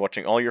mind,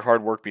 watching all your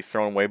hard work be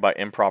thrown away by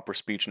improper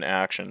speech and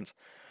actions.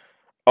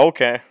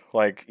 Okay,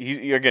 like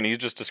he's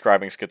just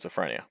describing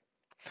schizophrenia.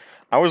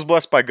 I was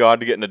blessed by God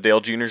to get into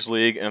Dale Juniors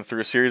League, and through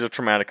a series of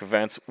traumatic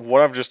events,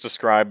 what I've just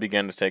described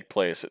began to take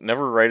place. It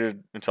never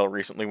righted until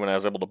recently when I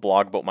was able to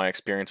blog about my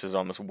experiences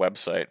on this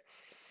website.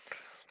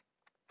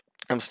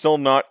 I'm still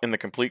not in the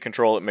complete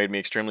control that made me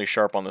extremely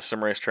sharp on the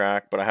sim race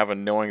track, but I have a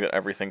knowing that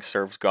everything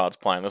serves God's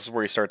plan. This is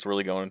where he starts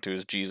really going into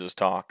his Jesus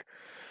talk.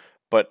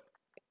 But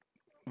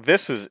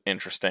this is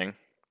interesting.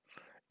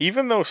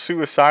 Even though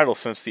suicidal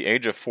since the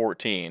age of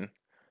 14,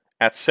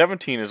 at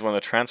 17 is when the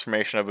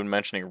transformation I've been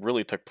mentioning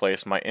really took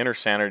place. My inner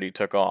sanity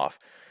took off.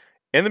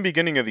 In the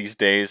beginning of these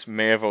days,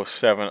 May of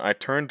 '07, I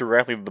turned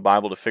directly to the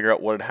Bible to figure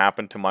out what had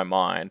happened to my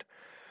mind.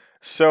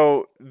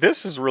 So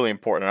this is really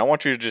important. I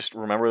want you to just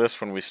remember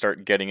this when we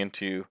start getting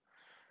into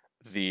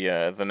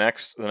the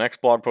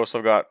next blog post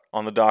I've got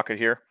on the docket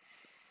here.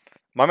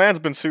 My man's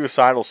been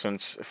suicidal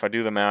since, if I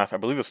do the math, I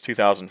believe it's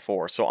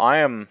 2004. So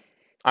I'm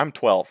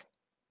 12,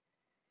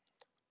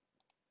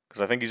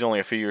 because I think he's only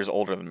a few years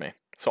older than me.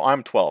 So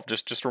I'm 12.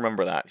 Just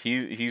remember that.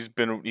 He's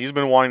been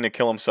wanting to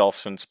kill himself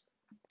since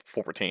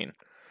 14.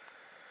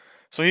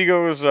 So he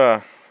goes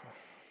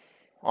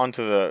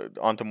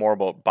onto more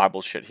about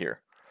Bible shit here.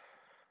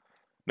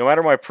 No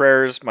matter my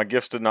prayers, my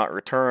gifts did not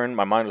return.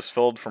 My mind was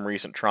filled from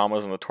recent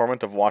traumas and the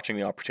torment of watching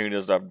the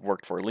opportunities that I've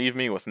worked for leave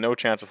me with no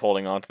chance of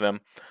holding on to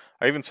them.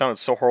 I even sounded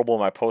so horrible in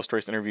my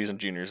post-race interviews in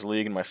Juniors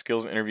League, and my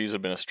skills in interviews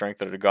have been a strength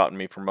that had gotten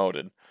me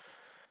promoted.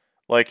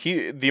 Like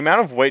the amount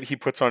of weight he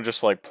puts on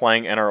just like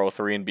playing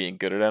NRO3 and being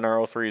good at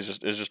NRO3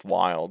 is just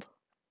wild.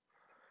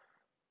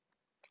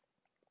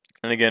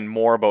 And again,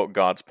 more about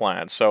God's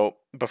plan. So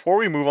before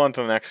we move on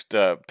to the next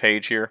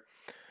page here,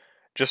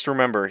 just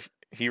remember,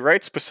 he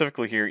writes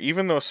specifically here,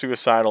 even though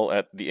suicidal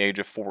at the age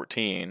of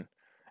 14,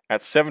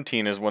 at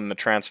 17 is when the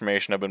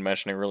transformation I've been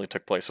mentioning really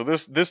took place. So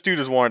this dude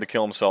has wanted to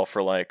kill himself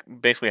for like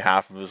basically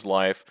half of his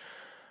life.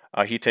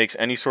 He takes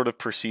any sort of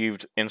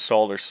perceived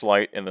insult or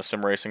slight in the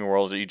sim racing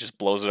world, he just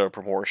blows it out of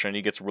proportion.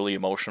 He gets really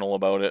emotional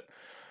about it.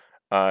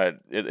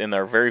 In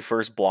our very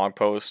first blog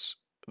posts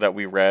that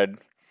we read,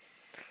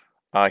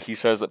 he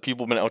says that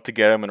people have been out to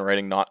get him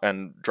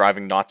and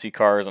driving Nazi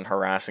cars and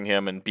harassing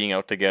him and being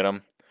out to get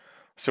him.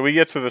 So we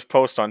get to this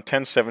post on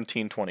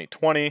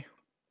 10/17/2020.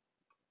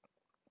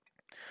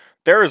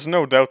 There is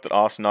no doubt that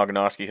Austin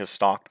Ogonowski has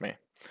stalked me.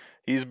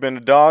 He's been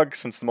a dog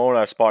since the moment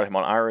I spotted him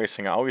on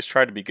iRacing. I always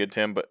tried to be good to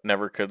him, but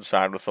never could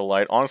side with the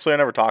light. Honestly, I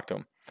never talked to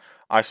him.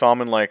 I saw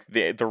him in like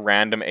the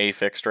random A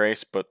fixed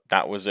race, but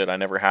that was it. I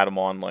never had him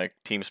on like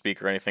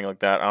TeamSpeak or anything like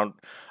that. I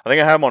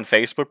think I had him on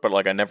Facebook, but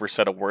like I never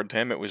said a word to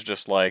him. It was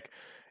just like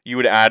you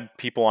would add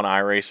people on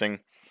iRacing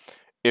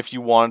if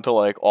you wanted to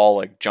like all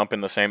like jump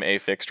in the same A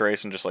fixed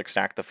race and just like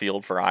stack the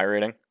field for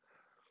iRating.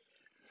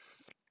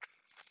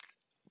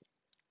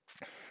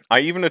 I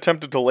even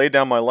attempted to lay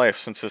down my life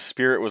since his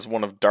spirit was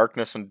one of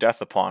darkness and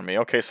death upon me.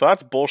 Okay, so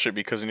that's bullshit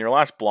because in your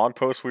last blog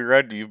post we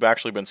read, you've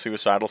actually been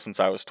suicidal since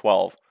I was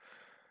 12.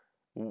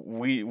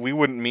 We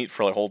wouldn't meet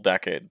for a whole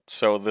decade.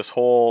 So this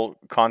whole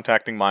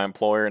contacting my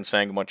employer and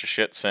saying a bunch of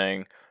shit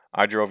saying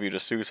I drove you to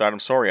suicide, I'm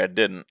sorry I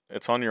didn't.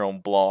 It's on your own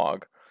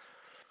blog.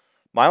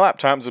 My lap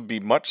times would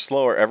be much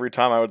slower every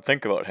time I would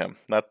think about him.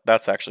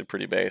 That's actually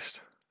pretty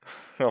based.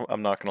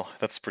 I'm not gonna lie,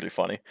 that's pretty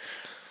funny.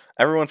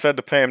 Everyone said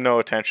to pay him no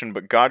attention,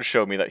 but God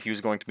showed me that he was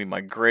going to be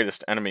my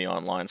greatest enemy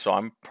online, so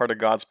I'm part of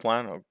God's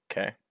plan?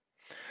 Okay.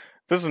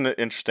 This is an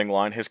interesting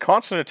line. His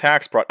constant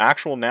attacks brought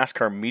actual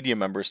NASCAR media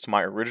members to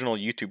my original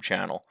YouTube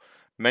channel,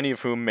 many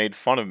of whom made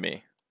fun of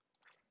me.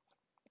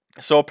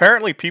 So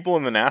apparently people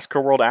in the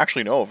NASCAR world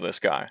actually know of this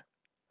guy.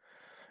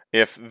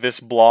 If this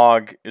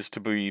blog is to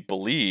be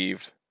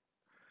believed,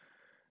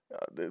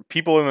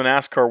 People in the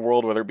NASCAR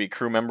world, whether it be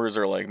crew members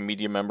or like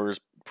media members,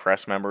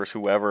 press members,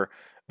 whoever,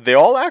 they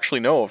all actually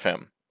know of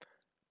him.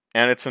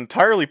 And it's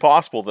entirely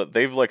possible that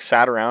they've like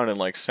sat around and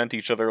like sent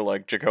each other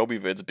like Jacoby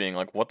vids being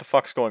like, what the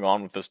fuck's going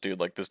on with this dude?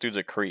 Like, this dude's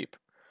a creep.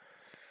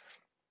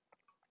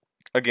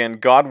 Again,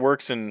 God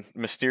works in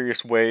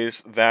mysterious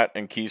ways. That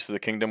and Keys to the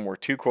Kingdom were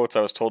two quotes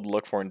I was told to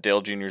look for in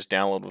Dale Jr.'s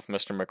download with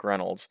Mr.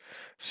 McReynolds.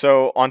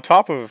 So, on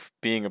top of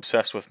being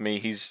obsessed with me,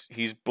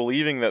 he's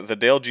believing that the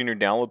Dale Jr.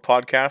 download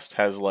podcast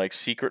has like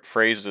secret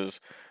phrases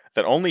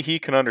that only he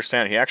can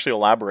understand. He actually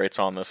elaborates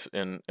on this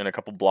in a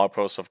couple blog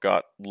posts I've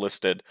got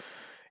listed.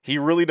 He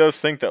really does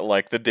think that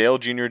like the Dale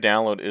Jr.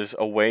 download is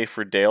a way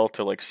for Dale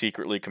to like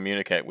secretly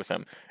communicate with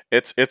him.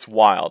 It's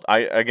wild.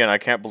 I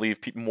can't believe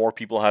more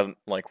people haven't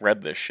like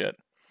read this shit.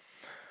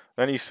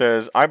 Then he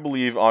says, "I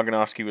believe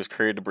Ogonoski was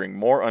created to bring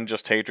more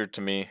unjust hatred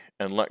to me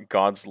and let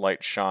God's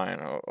light shine."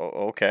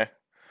 Okay.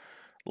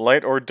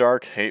 Light or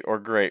dark, hate or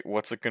great,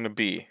 what's it going to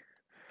be?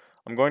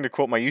 I'm going to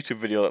quote my YouTube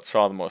video that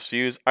saw the most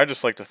views. I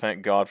just like to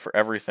thank God for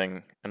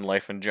everything and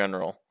life in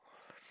general.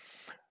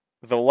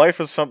 Though life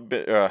has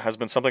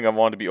been something I've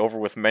wanted to be over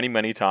with many,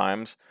 many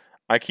times,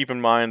 I keep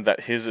in mind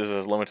that his is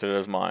as limited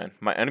as mine.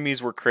 My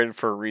enemies were created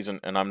for a reason,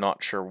 and I'm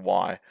not sure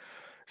why.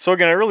 So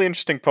again, a really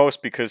interesting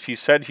post because he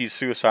said he's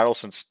suicidal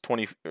since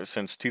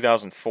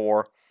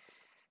 2004,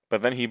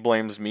 but then he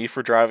blames me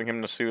for driving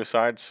him to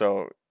suicide.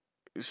 So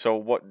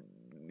what?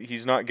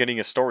 He's not getting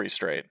his story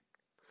straight.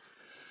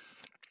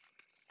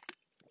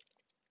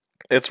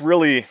 It's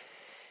really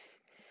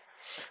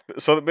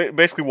so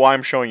basically why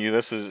I'm showing you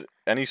this is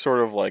any sort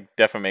of like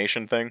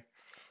defamation thing.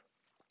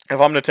 If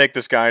I'm going to take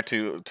this guy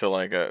to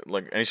like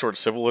any sort of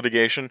civil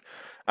litigation,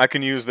 I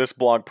can use this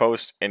blog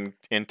post in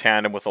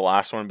tandem with the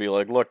last one and be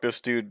like, look, this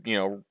dude,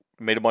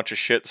 made a bunch of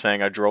shit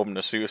saying I drove him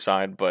to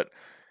suicide, but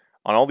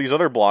on all these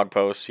other blog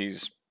posts,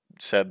 he's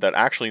said that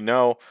actually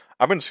no,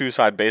 I've been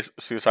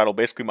suicidal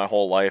basically my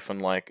whole life,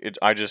 and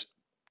I just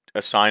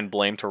assign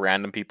blame to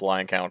random people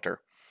I encounter.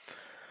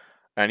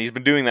 And he's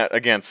been doing that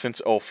again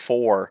since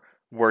 '04,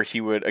 where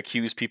he would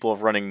accuse people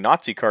of running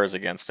Nazi cars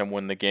against him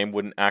when the game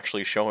wouldn't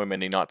actually show him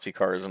any Nazi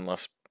cars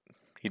unless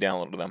he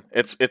downloaded them.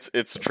 It's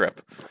a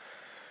trip.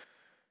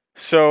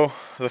 So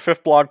the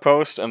fifth blog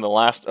post and the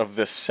last of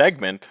this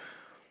segment,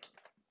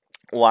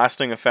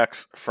 lasting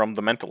effects from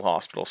the mental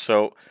hospital.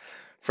 So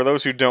for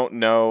those who don't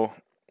know,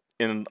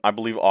 in I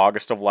believe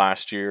August of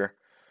last year,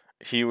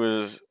 he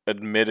was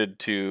admitted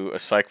to a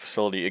psych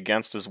facility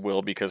against his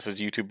will because his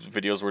YouTube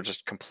videos were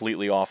just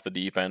completely off the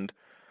deep end.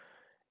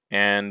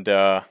 And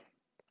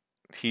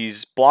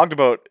he's blogged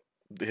about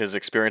his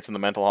experience in the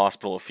mental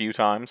hospital a few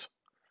times,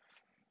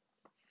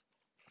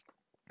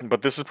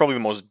 but this is probably the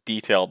most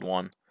detailed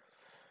one.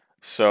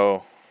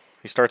 So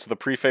he starts with a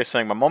preface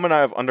saying, "My mom and I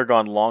have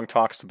undergone long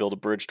talks to build a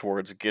bridge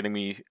towards getting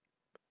me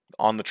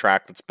on the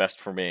track that's best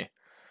for me.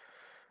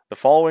 The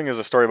following is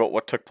a story about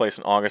what took place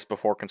in August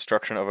before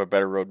construction of a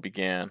better road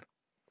began.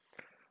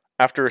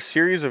 After a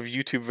series of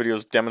YouTube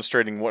videos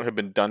demonstrating what had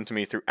been done to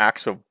me through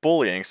acts of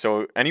bullying,"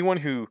 so anyone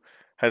who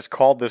has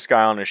called this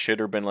guy on his shit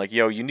or been like,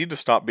 yo, you need to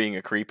stop being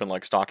a creep and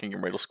like stalking your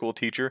middle school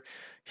teacher,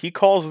 he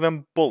calls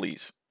them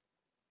bullies.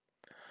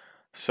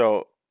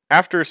 So,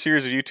 after a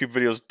series of YouTube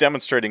videos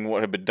demonstrating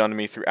what had been done to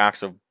me through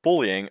acts of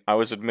bullying, I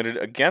was admitted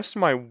against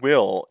my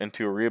will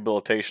into a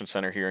rehabilitation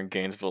center here in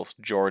Gainesville,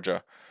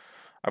 Georgia.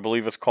 I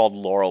believe it's called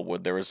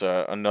Laurelwood. There was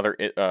another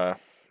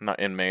not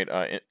inmate,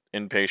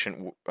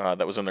 inpatient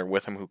that was in there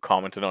with him who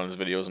commented on his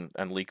videos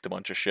and leaked a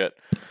bunch of shit.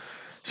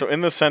 So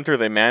in the center,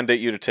 they mandate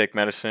you to take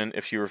medicine.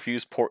 If you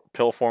refuse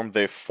pill form,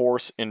 they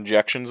force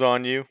injections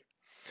on you.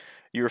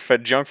 You are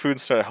fed junk food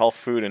instead of health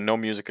food, and no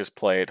music is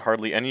played.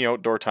 Hardly any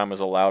outdoor time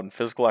is allowed, and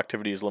physical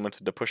activity is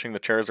limited to pushing the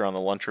chairs around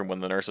the lunchroom when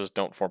the nurses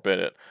don't forbid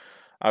it.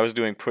 I was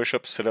doing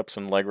push-ups, sit-ups,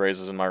 and leg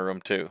raises in my room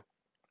too.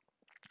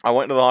 I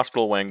went to the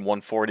hospital weighing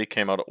 140,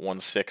 came out at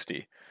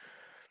 160.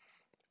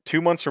 2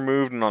 months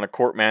removed and on a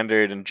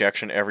court-mandated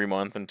injection every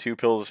month and 2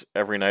 pills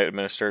every night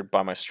administered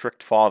by my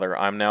strict father,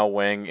 I'm now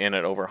weighing in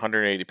at over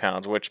 180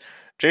 pounds, which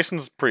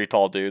Jason's a pretty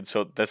tall dude,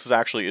 so this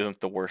actually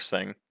isn't the worst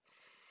thing.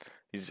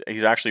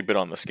 He's actually a bit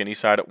on the skinny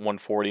side at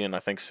 140 and I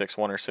think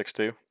 6'1 or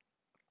 6'2.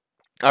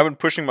 I've been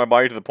pushing my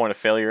body to the point of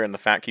failure and the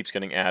fat keeps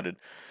getting added.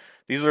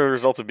 These are the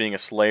results of being a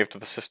slave to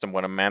the system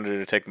when I'm mandated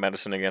to take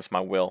medicine against my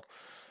will.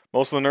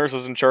 Most of the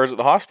nurses in charge at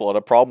the hospital had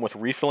a problem with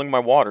refilling my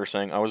water,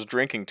 saying I was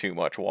drinking too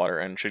much water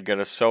and should get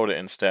a soda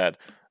instead.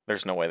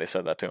 There's no way they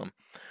said that to him.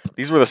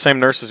 These were the same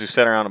nurses who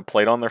sat around and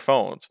played on their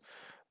phones.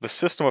 The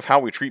system of how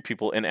we treat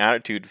people in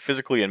attitude,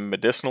 physically and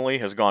medicinally,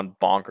 has gone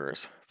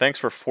bonkers. Thanks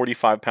for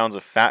 45 pounds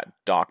of fat,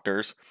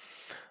 doctors.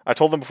 I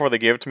told them before they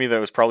gave it to me that it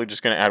was probably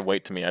just going to add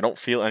weight to me. I don't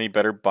feel any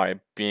better by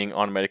being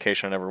on a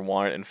medication I never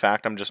wanted. In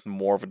fact, I'm just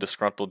more of a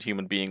disgruntled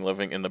human being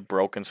living in the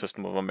broken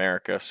system of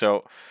America.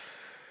 So,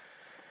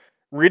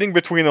 reading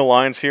between the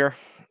lines here,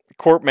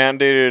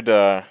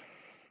 court-mandated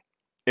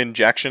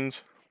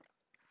injections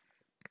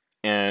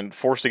and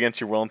forced against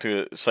your will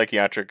into a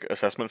psychiatric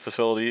assessment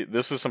facility.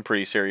 This is some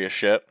pretty serious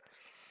shit.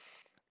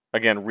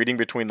 Again, reading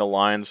between the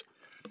lines,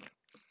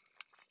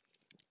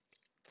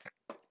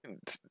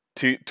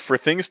 for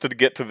things to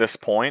get to this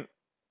point,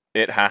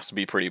 it has to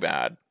be pretty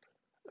bad.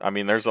 I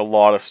mean, there's a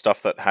lot of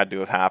stuff that had to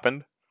have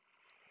happened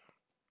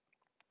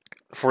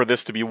for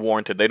this to be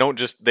warranted. They don't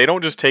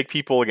just take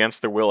people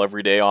against their will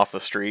every day off the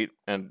street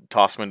and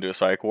toss them into a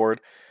psych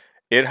ward.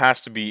 It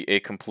has to be a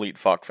complete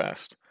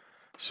fuckfest.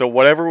 So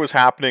whatever was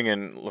happening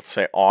in, let's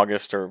say,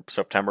 August or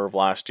September of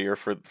last year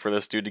for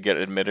this dude to get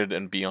admitted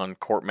and be on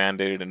court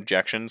mandated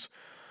injections,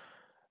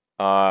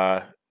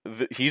 uh,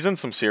 he's in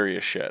some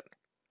serious shit.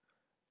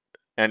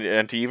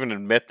 And to even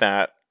admit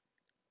that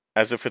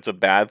as if it's a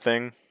bad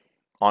thing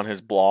on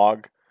his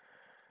blog,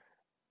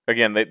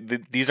 again,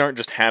 these aren't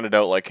just handed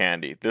out like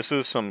candy. This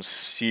is some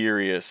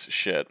serious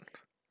shit.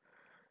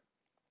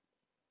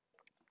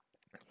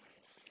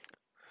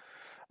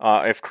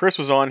 If Chris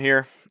was on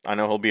here, I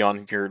know he'll be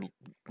on here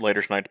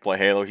later tonight to play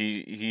Halo.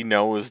 He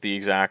knows the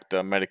exact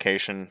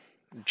medication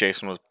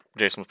Jason was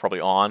probably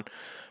on,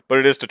 but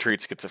it is to treat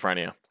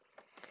schizophrenia,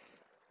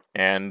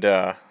 and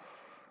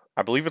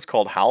I believe it's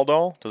called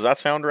Haldol. Does that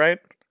sound right?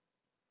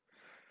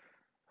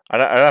 I'd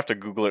have to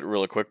Google it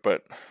really quick,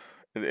 but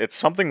it's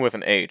something with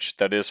an H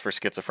that is for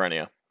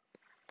schizophrenia,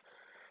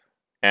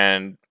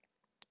 and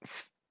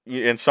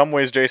in some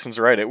ways, Jason's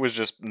right. It was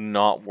just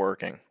not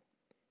working.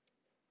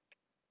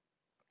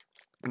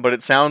 But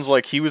it sounds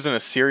like he was in a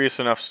serious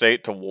enough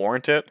state to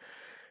warrant it,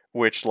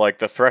 which like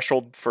the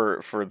threshold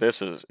for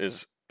this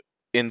is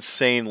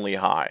insanely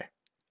high.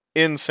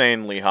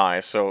 Insanely high.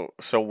 So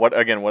what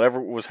again, whatever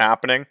was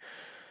happening,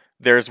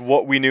 there's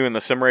what we knew in the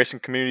sim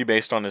racing community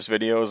based on his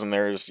videos, and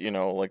there's,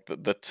 like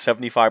the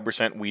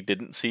 75% we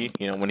didn't see,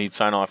 when he'd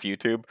sign off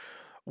YouTube.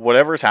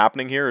 Whatever's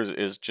happening here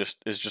is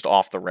just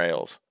off the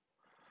rails.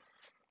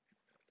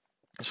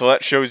 So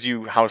that shows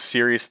you how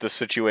serious the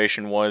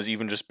situation was,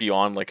 even just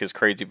beyond like his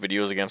crazy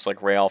videos against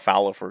like Ray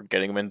Alfalo for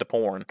getting him into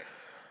porn.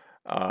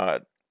 Uh,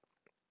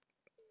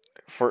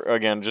 for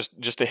again,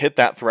 just to hit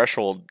that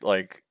threshold,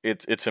 like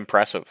it's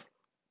impressive.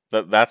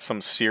 That's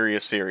some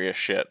serious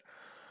shit.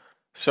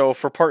 So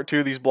for part 2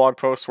 of these blog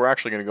posts, we're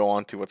actually going to go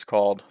on to what's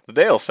called the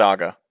Dale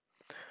Saga.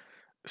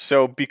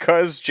 So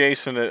because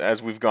Jason,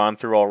 as we've gone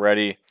through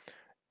already,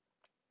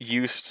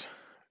 used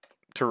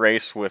to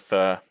race with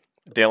Dale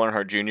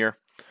Earnhardt Jr.,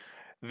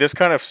 this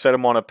kind of set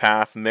him on a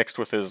path mixed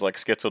with his like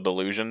schizo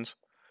delusions,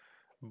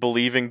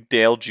 believing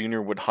Dale Jr.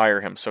 would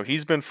hire him. So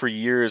he's been for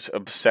years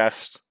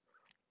obsessed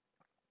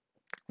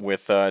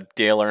with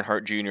Dale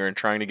Earnhardt Jr. and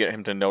trying to get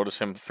him to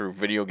notice him through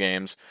video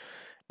games.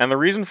 And the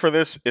reason for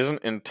this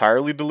isn't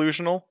entirely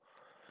delusional.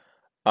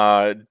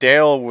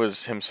 Dale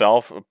was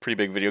himself a pretty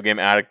big video game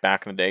addict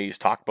back in the day. He's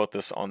talked about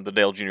this on the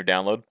Dale Jr.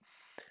 Download.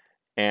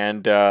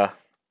 And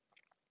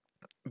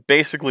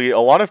basically, a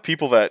lot of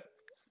people that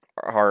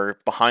are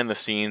behind the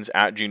scenes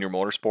at Junior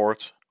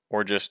Motorsports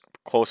or just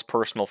close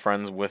personal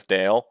friends with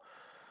Dale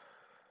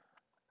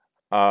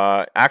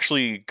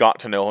actually got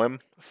to know him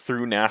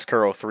through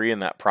NASCAR 03 in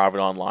that private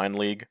online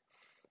league.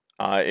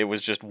 It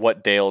was just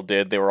what Dale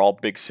did. They were all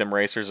big sim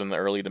racers in the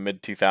early to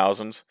mid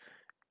 2000s.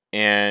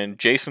 And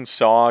Jason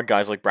saw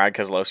guys like Brad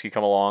Keselowski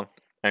come along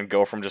and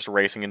go from just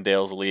racing in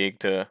Dale's league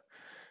to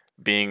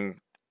being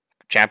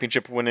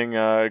championship winning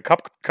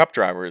cup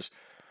drivers.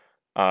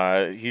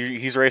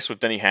 He's raced with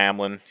Denny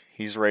Hamlin.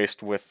 He's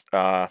raced with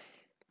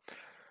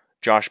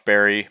Josh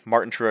Berry,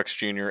 Martin Truex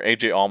Jr.,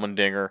 AJ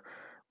Allmendinger.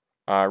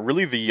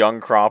 Really the young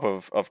crop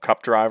of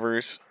cup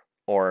drivers,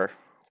 or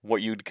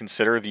what you'd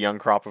consider the young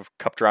crop of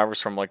cup drivers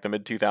from like the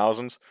mid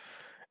 2000s.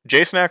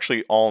 Jason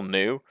actually all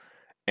knew,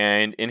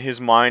 and in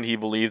his mind he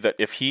believed that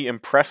if he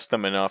impressed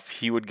them enough,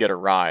 he would get a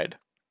ride.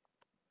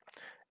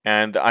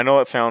 And I know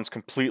that sounds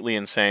completely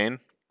insane,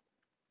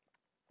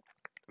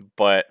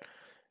 but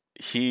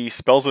he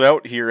spells it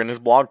out here in his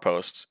blog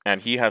posts,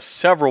 and he has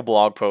several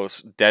blog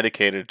posts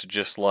dedicated to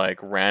just like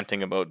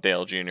ranting about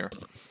Dale Jr.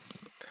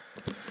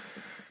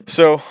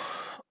 So,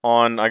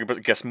 on, I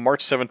guess,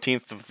 March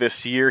 17th of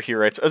this year, he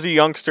writes, as a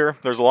youngster,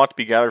 there's a lot to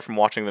be gathered from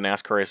watching the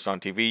NASCAR races on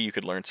TV. You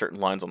could learn certain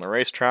lines on the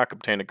racetrack,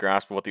 obtain a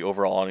grasp of what the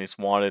overall audience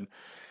wanted,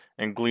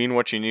 and glean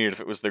what you needed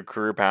if it was the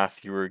career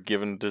path you were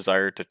given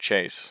desire to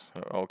chase.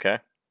 Okay.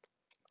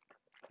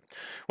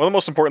 One of the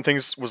most important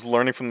things was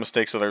learning from the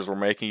mistakes others were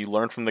making. You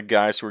learned from the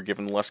guys who were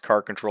given less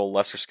car control,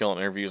 lesser skill in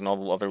interviews, and all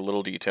the other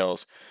little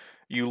details.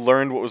 You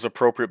learned what was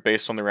appropriate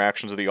based on the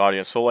reactions of the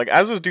audience. So, like,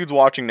 as this dude's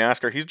watching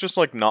NASCAR, he's just,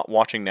 like, not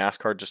watching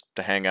NASCAR just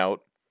to hang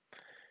out.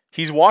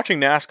 He's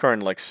watching NASCAR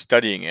and, like,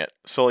 studying it.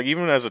 So, like,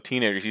 even as a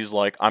teenager, he's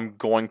like, I'm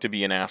going to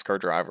be a NASCAR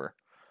driver.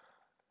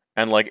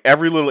 And, like,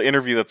 every little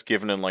interview that's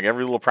given and, like,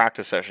 every little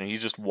practice session,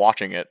 he's just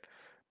watching it,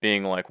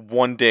 being like,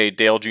 one day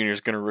Dale Jr.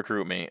 is going to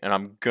recruit me, and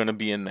I'm going to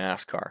be in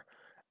NASCAR.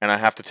 And I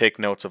have to take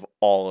notes of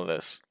all of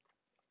this.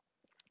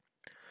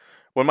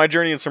 When my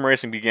journey in sim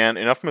racing began,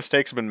 enough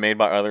mistakes had been made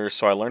by others,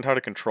 so I learned how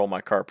to control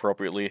my car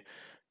appropriately.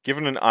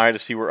 Given an eye to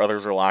see where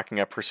others were lacking,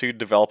 I pursued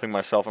developing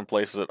myself in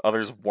places that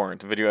others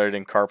weren't. Video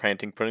editing, car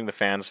painting, putting the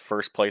fans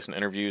first place in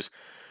interviews.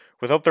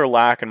 Without their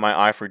lack and my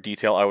eye for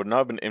detail, I would not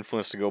have been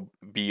influenced to go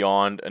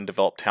beyond and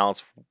develop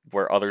talents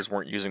where others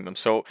weren't using them.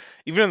 So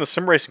even in the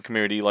sim racing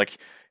community, like,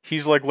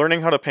 He's like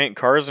learning how to paint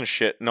cars and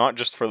shit, not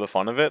just for the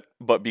fun of it,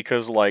 but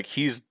because like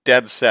he's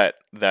dead set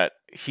that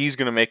he's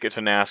gonna make it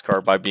to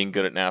NASCAR by being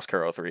good at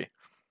NASCAR '03,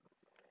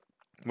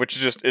 which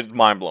is just it's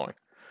mind blowing.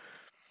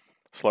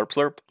 Slurp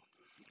slurp.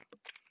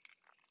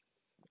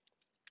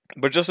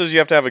 But just as you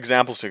have to have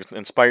examples to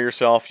inspire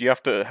yourself, you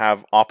have to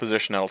have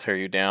opposition that'll tear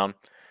you down.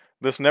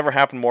 This never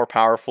happened more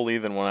powerfully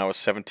than when I was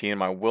 17.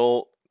 My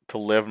will to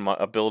live and my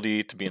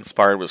ability to be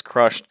inspired was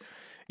crushed.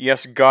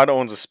 Yes, God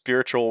owns a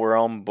spiritual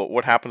realm, but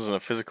what happens in the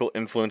physical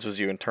influences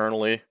you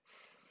internally.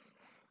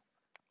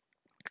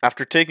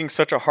 After taking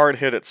such a hard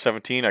hit at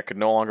 17, I could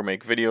no longer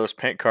make videos,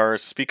 paint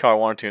cars, speak how I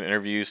wanted to in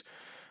interviews.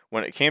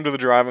 When it came to the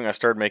driving, I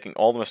started making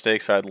all the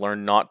mistakes I had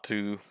learned not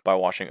to by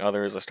watching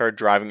others. I started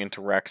driving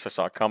into wrecks I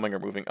saw coming or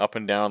moving up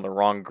and down the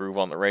wrong groove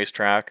on the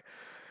racetrack.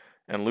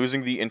 And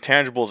losing the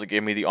intangibles, it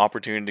gave me the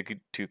opportunity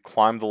to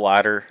climb the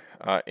ladder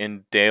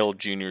in Dale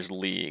Jr.'s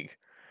league.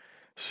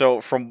 So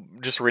from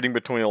just reading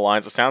between the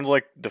lines, it sounds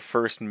like the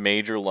first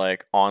major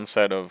like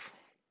onset of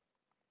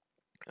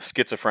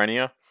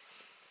schizophrenia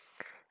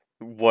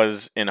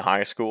was in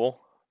high school.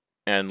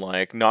 And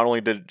like not only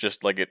did it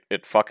just like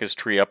it fuck his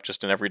tree up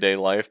just in everyday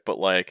life, but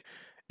like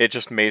it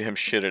just made him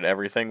shit at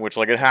everything, which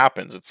like it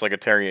happens. It's like a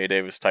Terry A.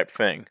 Davis type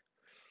thing.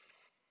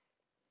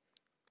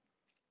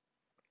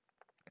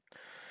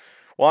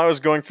 While I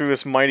was going through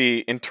this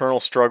mighty internal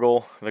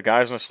struggle, the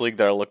guys in this league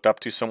that I looked up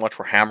to so much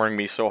were hammering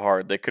me so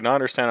hard. They could not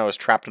understand I was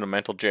trapped in a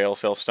mental jail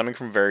cell stemming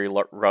from very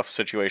rough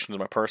situations in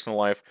my personal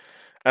life.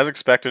 As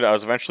expected, I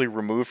was eventually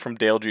removed from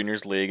Dale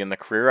Jr.'s league, and the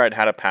career I'd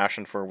had a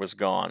passion for was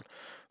gone.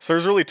 So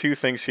there's really two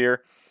things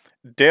here.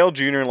 Dale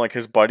Jr. and like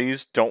his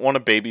buddies don't want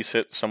to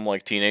babysit some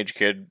like teenage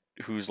kid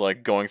who's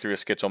like going through a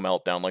schizo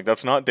meltdown. Like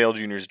that's not Dale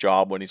Jr.'s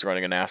job when he's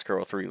running a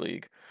NASCAR '03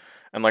 league.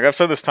 And like I've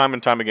said this time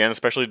and time again,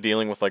 especially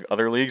dealing with like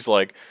other leagues,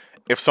 like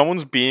if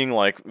someone's being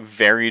like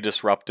very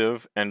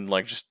disruptive and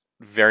like just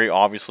very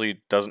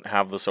obviously doesn't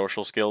have the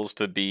social skills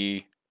to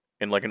be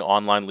in like an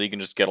online league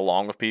and just get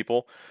along with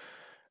people,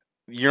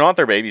 you're not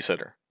their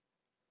babysitter.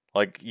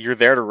 Like you're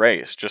there to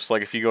race. Just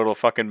like if you go to a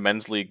fucking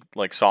men's league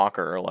like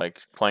soccer or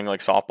like playing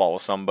like softball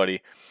with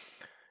somebody,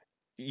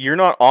 you're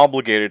not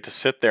obligated to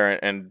sit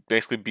there and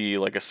basically be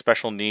like a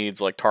special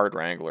needs like tard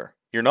wrangler.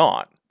 You're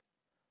not.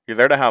 You're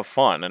there to have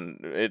fun, and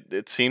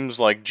it seems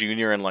like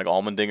Junior and like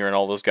Almendinger and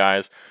all those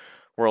guys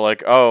were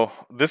like, oh,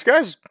 this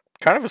guy's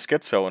kind of a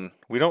schizo, and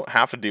we don't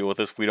have to deal with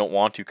this if we don't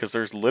want to, because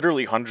there's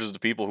literally hundreds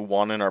of people who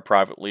want in our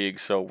private league,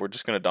 so we're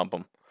just gonna dump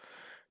them.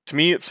 To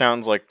me, it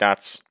sounds like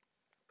that's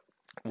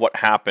what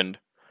happened.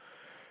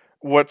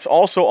 What's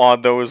also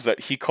odd though is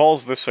that he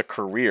calls this a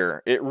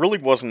career. It really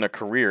wasn't a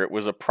career. It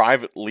was a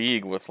private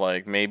league with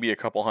like maybe a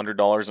couple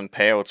 $100s in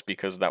payouts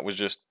because that was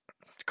just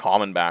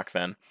common back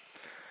then.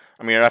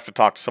 I mean, I'd have to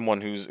talk to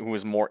someone who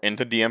was more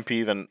into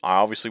DMP than I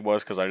obviously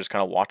was because I just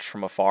kind of watched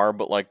from afar.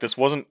 But like, this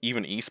wasn't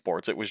even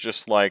esports. It was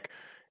just like,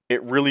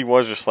 it really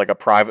was just like a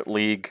private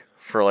league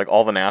for like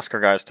all the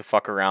NASCAR guys to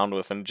fuck around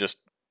with and just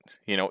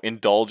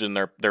indulge in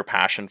their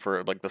passion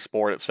for like the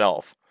sport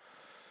itself.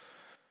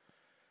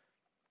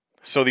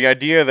 So the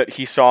idea that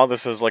he saw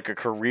this as like a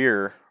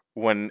career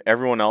when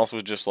everyone else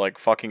was just like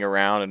fucking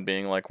around and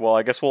being like, well,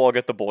 I guess we'll all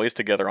get the boys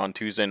together on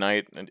Tuesday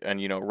night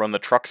and run the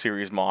truck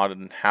series mod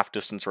and half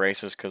distance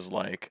races because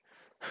like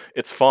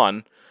it's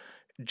fun.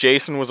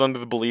 Jason was under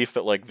the belief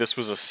that like this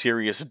was a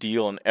serious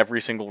deal and every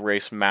single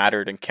race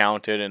mattered and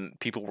counted and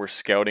people were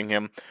scouting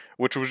him,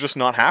 which was just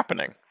not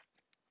happening.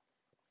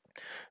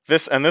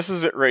 This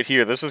is it right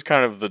here. This is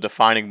kind of the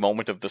defining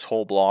moment of this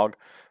whole blog.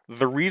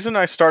 The reason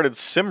I started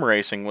sim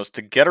racing was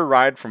to get a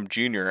ride from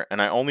Junior,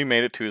 and I only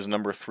made it to his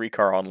number 3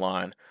 car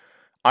online.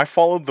 I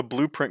followed the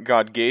blueprint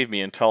God gave me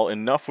until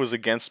enough was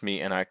against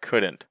me and I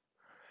couldn't.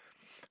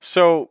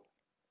 So,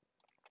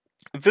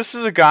 this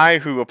is a guy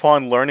who,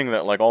 upon learning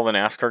that like all the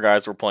NASCAR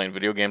guys were playing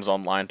video games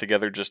online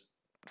together just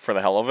for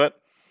the hell of it,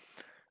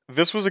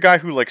 this was a guy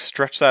who like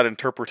stretched that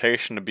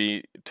interpretation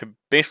to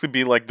basically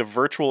be like the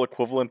virtual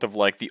equivalent of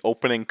like the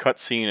opening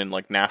cutscene in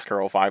like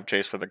NASCAR '05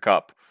 Chase for the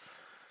Cup.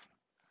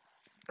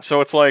 So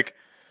it's like,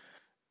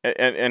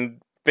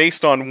 and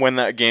based on when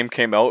that game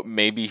came out,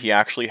 maybe he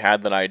actually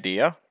had that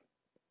idea.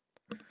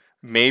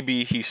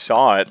 Maybe he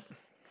saw it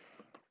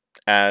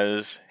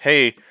as,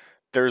 hey,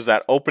 there's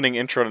that opening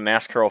intro to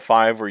NASCAR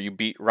 '05 where you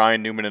beat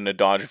Ryan Newman in a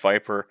Dodge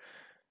Viper,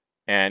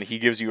 and he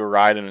gives you a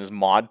ride in his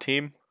mod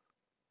team.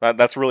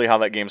 That's really how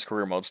that game's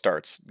career mode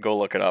starts. Go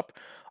look it up.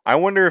 I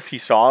wonder if he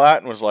saw that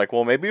and was like,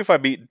 well, maybe if I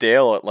beat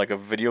Dale at like a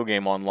video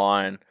game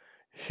online,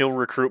 he'll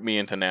recruit me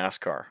into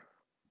NASCAR.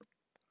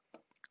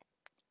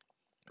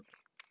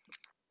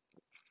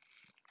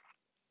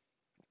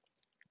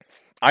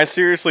 I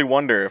seriously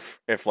wonder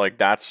if like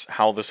that's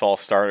how this all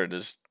started,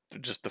 is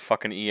just the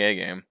fucking EA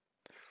game.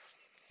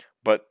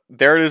 But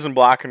there it is in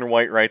black and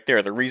white right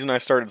there. The reason I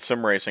started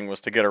sim racing was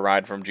to get a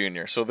ride from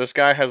Junior. So this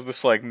guy has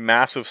this like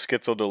massive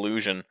schizo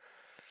delusion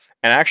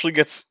and actually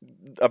gets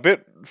a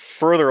bit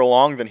further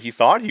along than he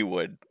thought he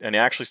would. And he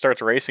actually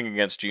starts racing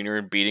against Junior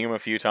and beating him a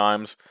few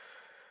times.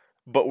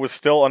 but was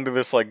still under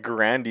this like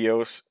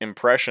grandiose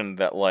impression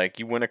that like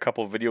you win a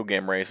couple video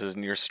game races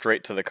and you're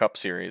straight to the Cup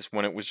Series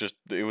when it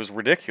was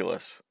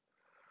ridiculous.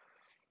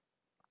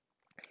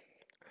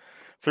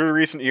 Through the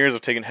recent years,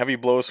 I've taken heavy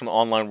blows from the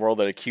online world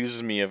that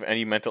accuses me of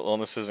any mental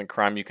illnesses and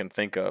crime you can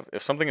think of.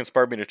 If something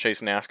inspired me to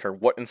chase NASCAR,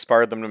 what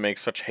inspired them to make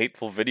such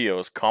hateful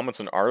videos, comments,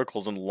 and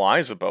articles and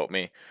lies about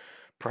me?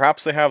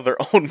 Perhaps they have their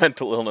own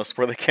mental illness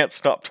where they can't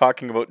stop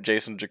talking about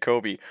Jason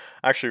Jacoby.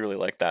 I actually really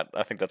like that.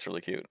 I think that's really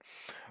cute.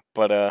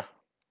 But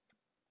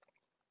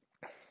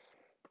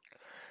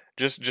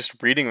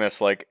just reading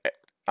this, like,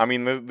 I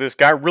mean, this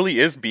guy really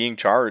is being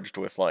charged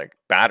with like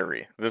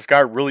battery. This guy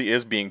really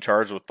is being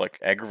charged with like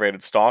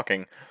aggravated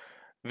stalking.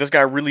 This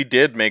guy really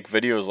did make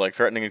videos like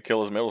threatening to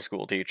kill his middle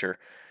school teacher,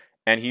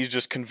 and he's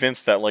just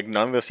convinced that like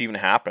none of this even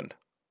happened,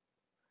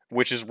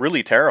 which is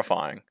really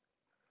terrifying.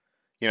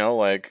 You know,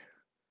 like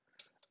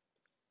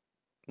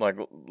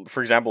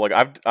for example,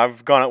 like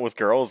I've gone out with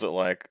girls that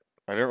like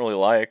I didn't really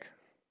like,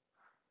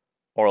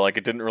 or like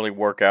it didn't really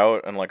work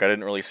out, and like I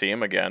didn't really see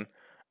him again,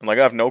 and like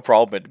I have no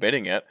problem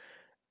admitting it.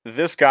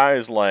 This guy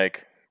is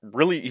like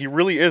he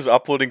really is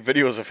uploading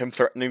videos of him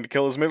threatening to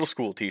kill his middle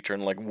school teacher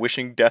and like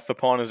wishing death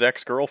upon his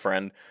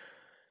ex-girlfriend.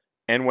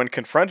 And when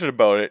confronted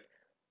about it,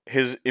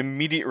 his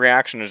immediate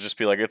reaction is just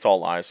be like, "It's all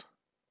lies."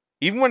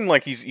 Even when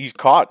like he's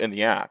caught in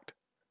the act.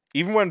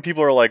 Even when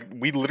people are like,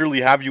 "We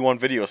literally have you on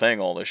video saying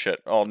all this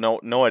shit." Oh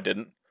no, I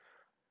didn't.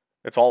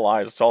 It's all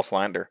lies. It's all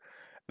slander.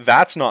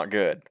 That's not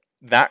good.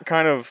 That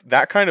kind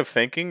of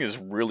thinking is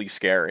really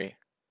scary,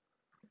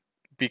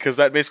 because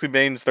that basically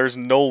means there's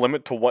no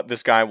limit to what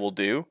this guy will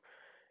do,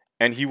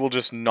 and he will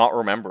just not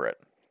remember it.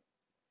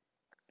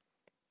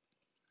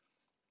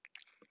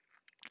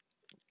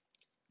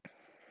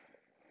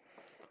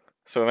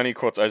 So then he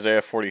quotes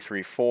Isaiah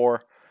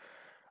 43:4.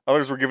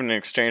 Others were given in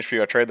exchange for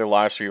you. I trade their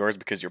lives for yours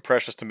because you're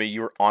precious to me.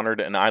 You are honored,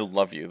 and I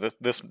love you.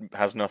 This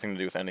has nothing to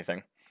do with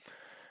anything.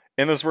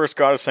 In this verse,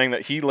 God is saying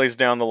that He lays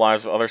down the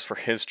lives of others for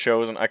His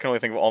chosen. I can only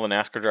think of all the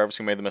NASCAR drivers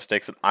who made the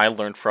mistakes that I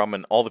learned from,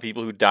 and all the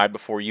people who died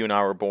before you and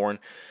I were born.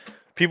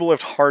 People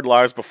lived hard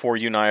lives before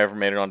you and I ever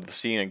made it onto the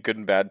scene, and good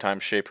and bad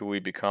times shape who we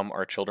become,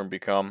 our children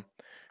become.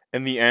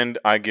 In the end,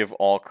 I give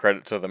all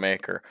credit to the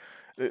Maker.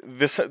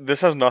 This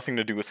has nothing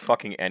to do with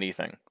fucking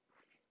anything.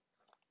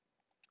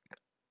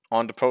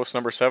 On to post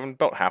number 7,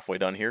 about halfway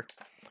done here.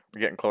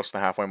 We're getting close to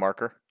the halfway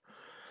marker.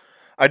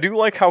 I do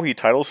like how he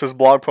titles his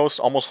blog posts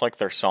almost like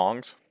they're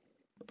songs.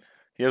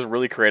 He has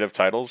really creative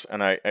titles,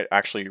 and I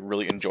actually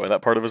really enjoy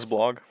that part of his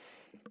blog.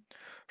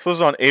 So this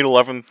is on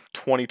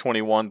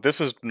 8/11/2021.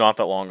 This is not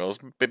that long ago. It was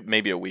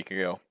maybe a week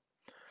ago.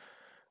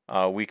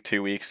 Week,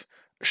 2 weeks.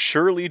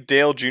 Surely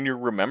Dale Jr.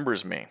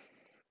 remembers me.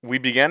 We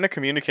began to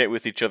communicate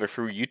with each other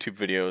through YouTube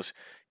videos,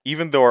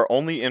 even though our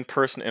only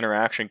in-person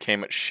interaction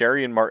came at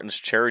Sherry and Martin's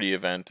charity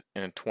event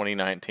in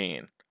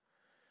 2019.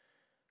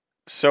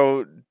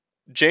 So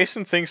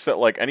Jason thinks that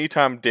like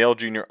anytime Dale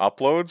Jr.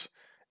 uploads,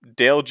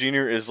 Dale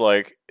Jr. is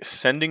like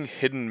sending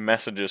hidden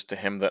messages to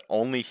him that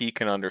only he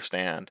can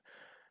understand.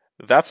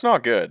 That's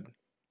not good.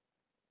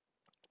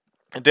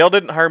 Dale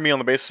didn't hire me on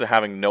the basis of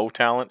having no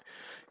talent.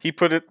 He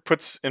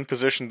puts in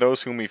position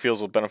those whom he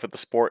feels will benefit the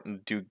sport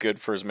and do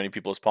good for as many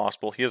people as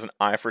possible. He has an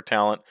eye for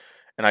talent,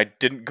 and I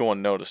didn't go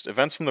unnoticed.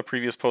 Events from the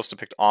previous post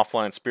depict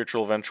offline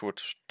spiritual events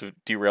which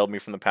derailed me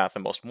from the path I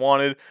most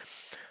wanted,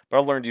 but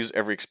I've learned to use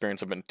every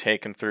experience I've been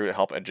taken through to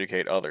help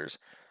educate others.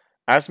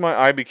 As my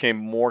eye became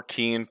more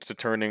keen to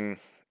tuning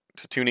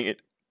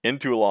it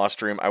into a lost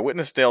dream, I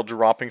witnessed Dale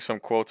dropping some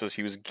quotes as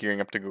he was gearing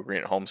up to go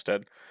green at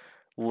Homestead.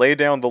 Lay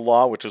down the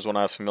law, which was one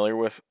I was familiar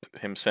with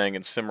him saying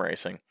in sim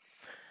racing.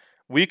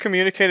 We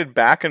communicated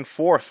back and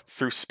forth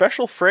through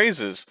special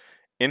phrases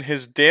in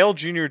his Dale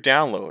Jr.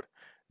 download,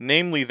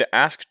 namely the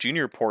Ask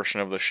Junior portion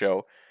of the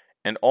show,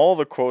 and all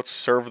the quotes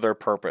serve their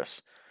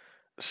purpose.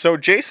 So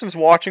Jason's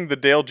watching the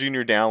Dale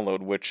Jr.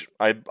 download, which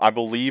I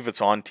believe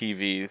it's on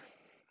TV.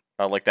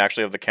 Like they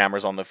actually have the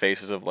cameras on the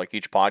faces of like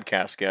each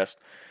podcast guest,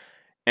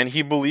 and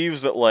he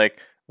believes that like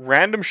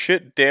random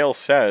shit Dale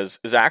says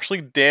is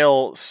actually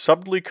Dale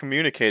subtly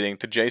communicating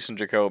to Jason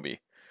Jacoby.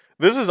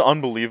 This is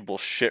unbelievable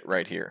shit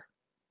right here.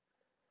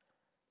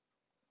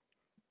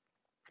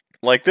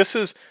 Like this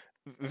is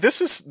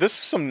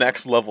some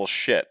next level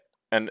shit.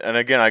 And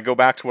again, I go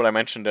back to what I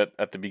mentioned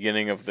at the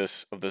beginning of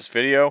this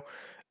video.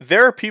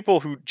 There are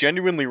people who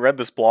genuinely read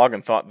this blog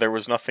and thought there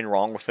was nothing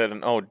wrong with it,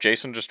 and oh,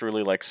 Jason just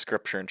really likes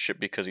scripture and shit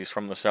because he's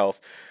from the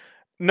South.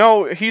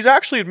 No, he's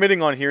actually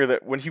admitting on here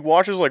that when he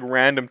watches like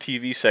random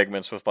TV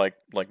segments with like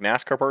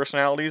NASCAR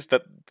personalities,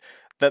 that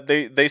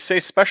they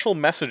say special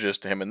messages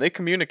to him and they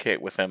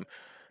communicate with him.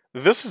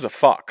 This is a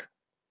fuck.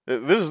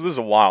 This is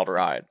a wild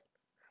ride.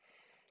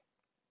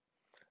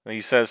 And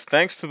he says,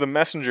 thanks to the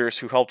messengers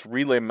who helped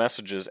relay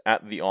messages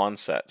at the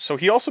onset. So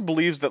he also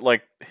believes that,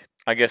 like,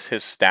 I guess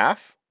his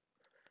staff,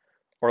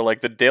 or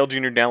like the Dale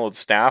Jr. Download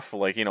staff,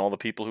 like, you know, all the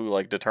people who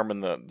like determine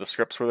the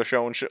scripts for the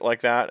show and shit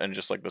like that, and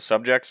just like the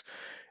subjects,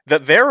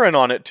 that they're in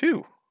on it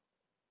too.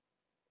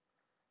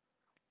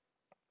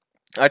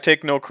 I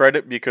take no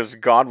credit because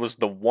God was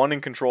the one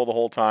in control the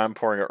whole time,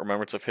 pouring out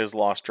remembrance of his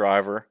lost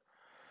driver.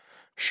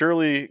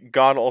 Surely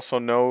God also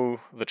knows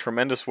the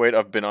tremendous weight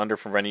I've been under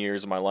for many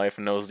years of my life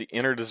and knows the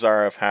inner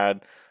desire I've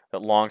had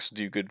that longs to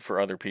do good for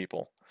other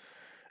people.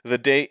 The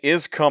day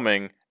is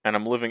coming, and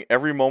I'm living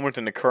every moment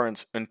in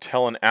occurrence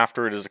until and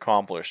after it is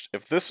accomplished.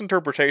 If this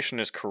interpretation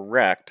is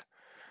correct,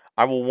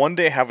 I will one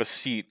day have a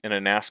seat in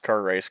a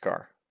NASCAR race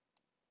car.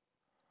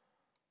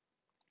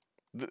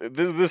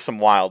 This is some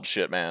wild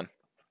shit, man.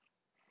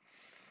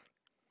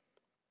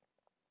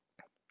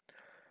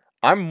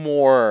 I'm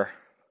more.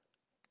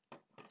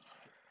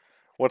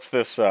 What's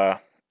this?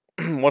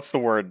 What's the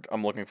word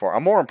I'm looking for?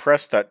 I'm more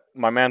impressed that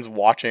my man's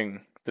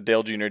watching the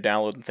Dale Jr.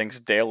 download and thinks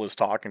Dale is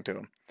talking to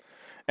him.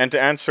 And to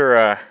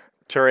answer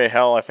Terry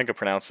Hell, I think I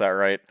pronounced that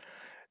right.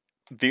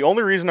 The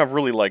only reason I've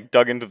really like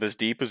dug into this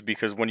deep is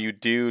because when you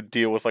do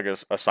deal with like a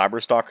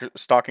cyber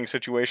stalking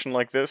situation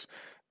like this,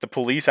 the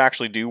police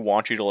actually do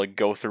want you to like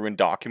go through and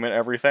document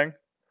everything.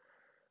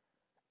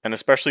 And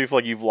especially if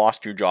like you've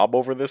lost your job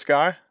over this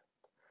guy,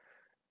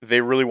 they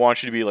really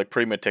want you to be like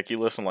pretty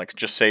meticulous and like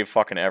just save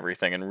fucking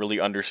everything and really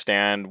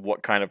understand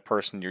what kind of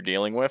person you're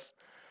dealing with.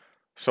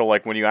 So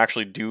like when you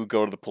actually do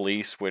go to the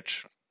police,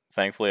 which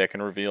thankfully I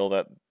can reveal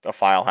that a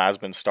file has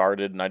been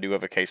started and I do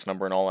have a case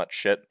number and all that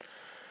shit.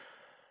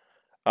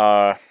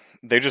 Uh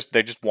they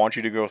just want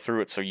you to go through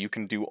it so you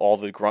can do all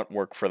the grunt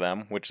work for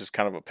them, which is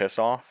kind of a piss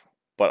off.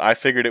 But I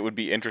figured it would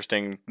be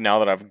interesting now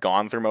that I've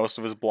gone through most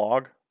of his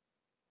blog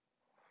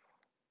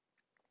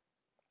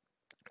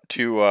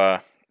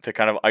to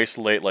kind of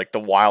isolate like the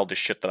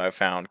wildest shit that I've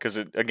found, because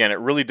it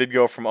really did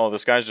go from, oh,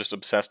 this guy's just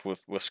obsessed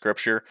with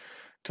scripture,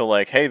 to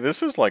like, hey,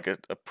 this is like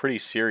a pretty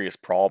serious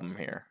problem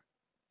here.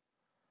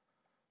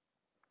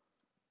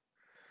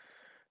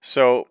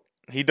 So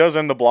he does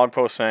end the blog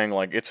post saying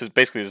like it's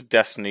basically his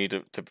destiny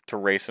to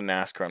race in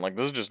NASCAR, and like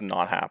this is just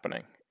not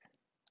happening.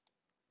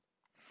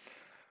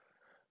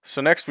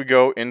 So next we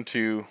go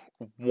into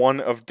one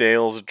of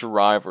Dale's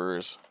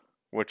drivers,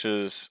 which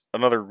is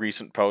another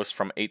recent post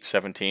from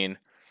 817.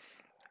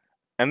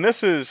 And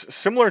this is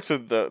similar to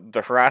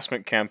the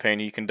harassment campaign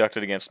he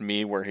conducted against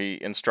me, where he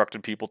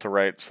instructed people to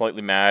write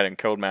Slightly Mad and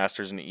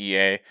Codemasters and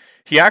EA.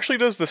 He actually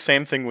does the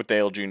same thing with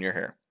Dale Jr.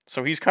 here.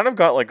 So he's kind of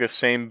got like the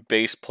same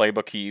base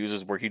playbook he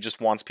uses, where he just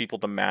wants people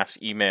to mass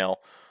email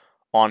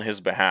on his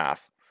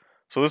behalf.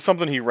 So this is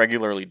something he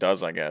regularly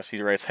does, I guess.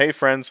 He writes, "Hey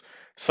friends,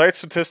 site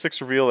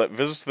statistics reveal that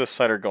visits to this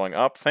site are going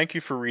up. Thank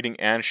you for reading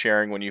and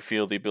sharing when you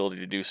feel the ability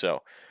to do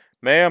so.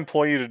 May I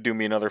implore you to do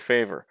me another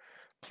favor?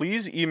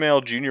 Please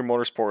email Junior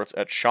Motorsports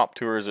at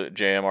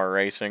shoptours@JMR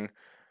Racing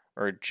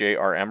or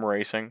JRM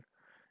Racing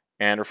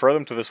and refer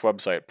them to this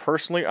website.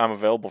 Personally, I'm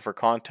available for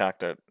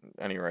contact at,"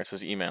 and he writes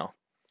his email.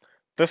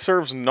 "This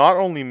serves not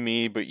only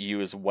me, but you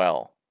as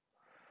well.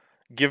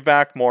 Give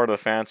back more to the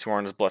fans who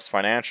aren't as blessed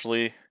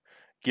financially.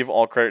 Give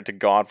all credit to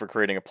God for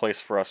creating a place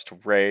for us to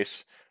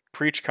race.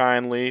 Preach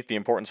kindly the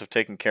importance of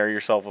taking care of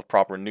yourself with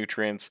proper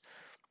nutrients.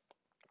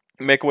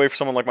 Make a way for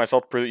someone like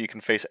myself to prove that you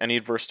can face any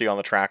adversity on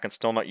the track and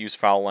still not use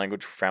foul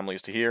language for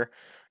families to hear.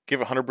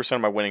 Give 100%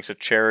 of my winnings to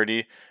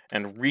charity,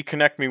 and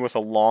reconnect me with a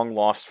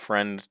long-lost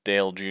friend,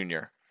 Dale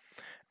Jr.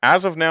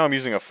 As of now, I'm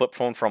using a flip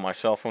phone for all my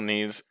cell phone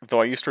needs.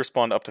 Though I used to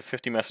respond to up to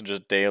 50 messages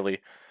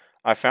daily,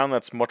 I found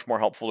that's much more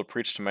helpful to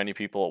preach to many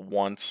people at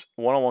once.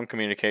 One-on-one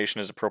communication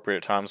is appropriate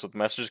at times, but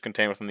messages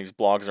contained within these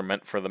blogs are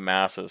meant for the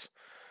masses.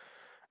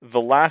 The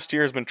last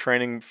year has been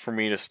training for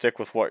me to stick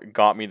with what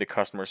got me the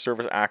customer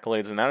service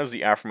accolades, and that is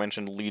the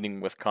aforementioned leading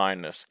with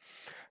kindness."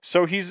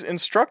 So he's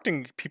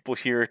instructing people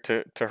here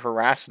to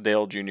harass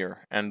Dale Jr.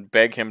 and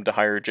beg him to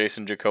hire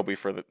Jason Jacoby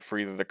for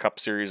either the Cup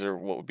Series or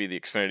what would be the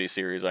Xfinity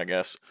Series, I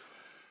guess.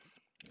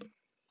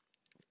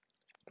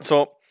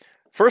 So,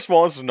 first of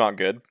all, this is not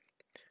good.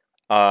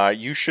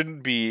 You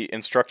shouldn't be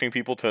instructing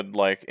people to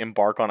like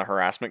embark on a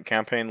harassment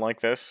campaign like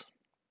this.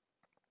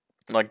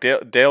 Like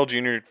Dale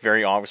Jr.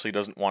 very obviously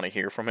doesn't want to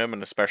hear from him,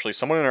 and especially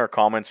someone in our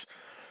comments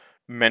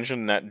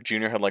mentioned that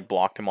Jr. had like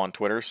blocked him on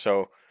Twitter,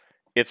 so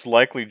it's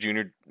likely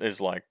Jr.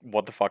 is like,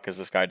 what the fuck is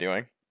this guy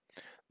doing?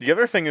 The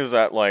other thing is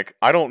that like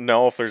I don't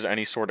know if there's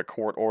any sort of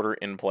court order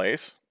in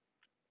place.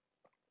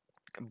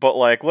 But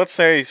like let's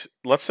say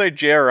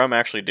JRM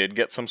actually did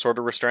get some sort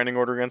of restraining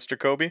order against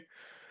Jacoby.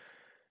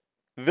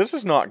 This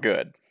is not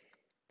good.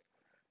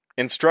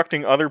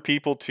 Instructing other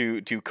people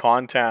to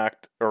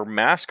contact or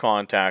mass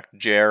contact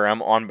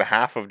JRM on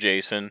behalf of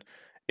Jason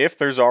if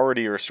there's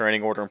already a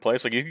restraining order in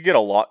place, like you could get a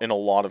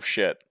lot of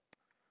shit.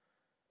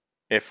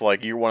 If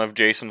like you're one of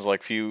Jason's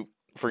like few,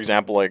 for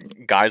example,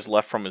 like guys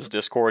left from his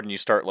Discord and you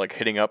start like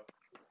hitting up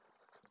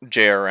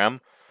JRM,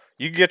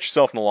 you can get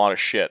yourself in a lot of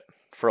shit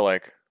for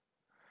like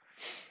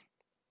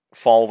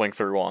following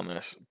through on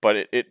this.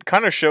 But it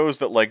kind of shows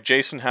that like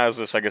Jason has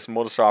this, I guess,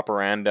 modus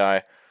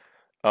operandi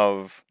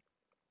of,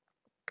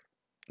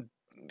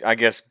 I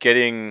guess,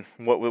 getting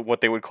what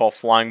they would call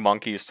flying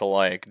monkeys to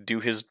like do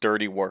his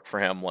dirty work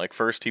for him. Like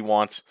first he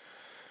wants,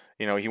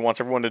 he wants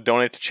everyone to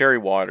donate to charity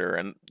water,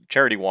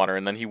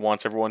 and then he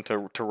wants everyone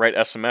to write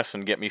SMS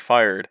and get me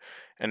fired.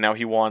 And now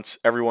he wants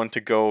everyone to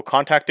go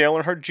contact Dale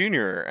Earnhardt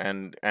Jr.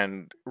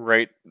 and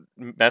write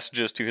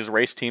messages to his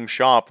race team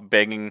shop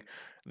begging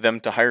them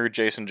to hire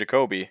Jason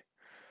Jacoby.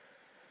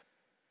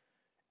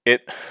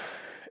 It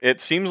it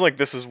seems like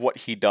this is what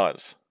he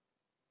does.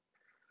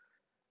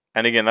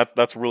 And again,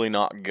 that's really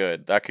not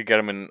good. That could get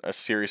him in a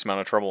serious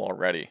amount of trouble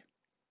already.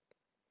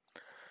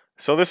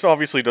 So this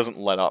obviously doesn't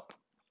let up.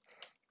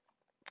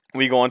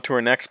 We go on to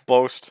our next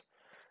post,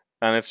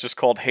 and it's just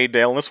called Hey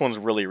Dale, and this one's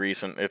really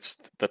recent. It's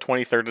the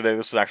 23rd today.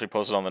 This is actually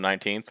posted on the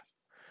 19th.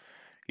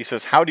 He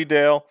says, Howdy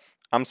Dale,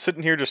 I'm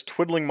sitting here just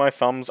twiddling my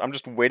thumbs. I'm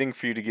just waiting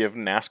for you to give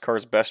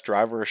NASCAR's best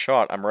driver a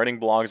shot. I'm writing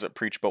blogs that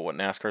preach about what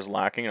NASCAR's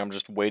lacking, and I'm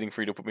just waiting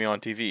for you to put me on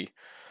TV.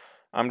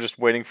 I'm just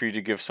waiting for you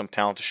to give some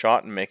talent a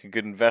shot and make a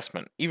good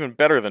investment. Even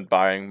better than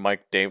buying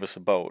Mike Davis a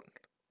boat.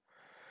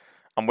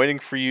 I'm waiting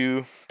for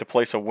you to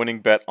place a winning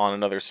bet on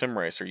another sim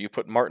racer. You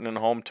put Martin in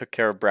home, took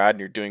care of Brad, and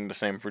you're doing the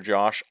same for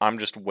Josh. I'm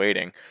just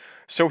waiting.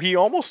 So he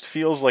almost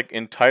feels like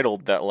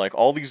entitled that like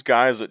all these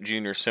guys that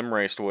Junior sim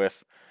raced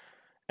with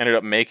ended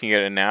up making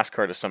it in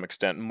NASCAR to some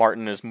extent.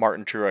 Martin is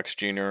Martin Truex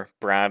Jr.,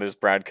 Brad is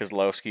Brad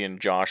Keselowski,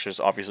 and Josh is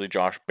obviously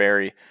Josh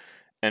Berry.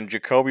 And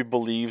Jacoby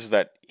believes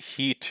that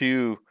he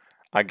too,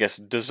 I guess,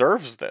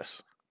 deserves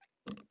this.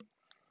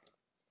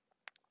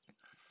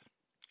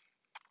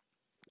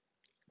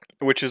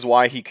 Which is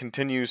why he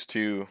continues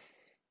to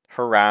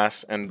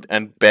harass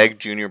and beg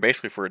Junior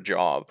basically for a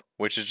job,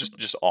 which is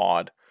just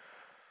odd.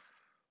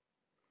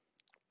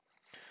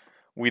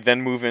 We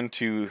then move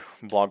into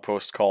a blog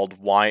post called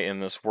Why in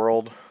This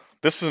World.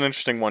 This is an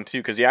interesting one too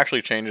because he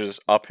actually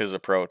changes up his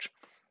approach.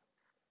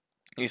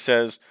 He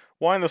says,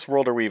 why in this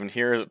world are we even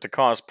here? Is it to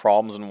cause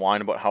problems and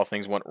whine about how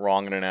things went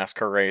wrong in a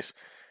NASCAR race?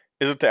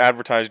 Is it to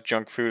advertise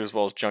junk food as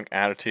well as junk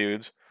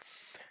attitudes?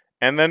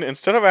 And then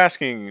instead of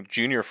asking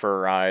Junior for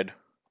a ride,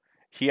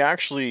 he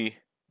actually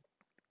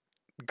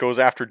goes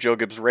after Joe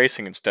Gibbs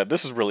Racing instead.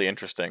 This is really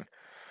interesting.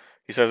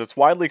 He says, it's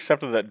widely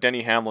accepted that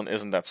Denny Hamlin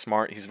isn't that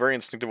smart. He's very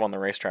instinctive on the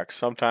racetrack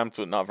sometimes,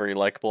 but not very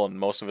likable in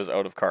most of his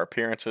out-of-car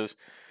appearances.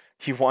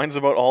 He whines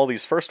about all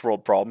these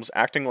first-world problems,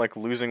 acting like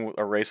losing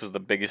a race is the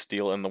biggest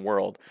deal in the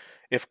world.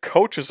 If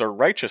Coach is a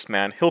righteous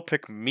man, he'll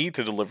pick me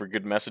to deliver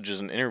good messages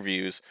and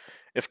interviews.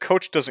 If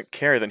Coach doesn't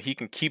care, then he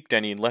can keep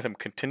Denny and let him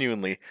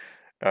continually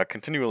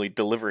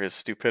deliver his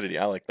stupidity.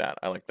 I like that.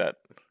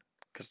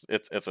 Because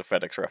it's a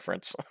FedEx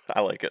reference.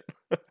 I like it.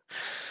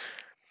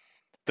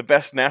 The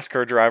best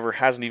NASCAR driver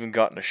hasn't even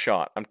gotten a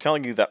shot. I'm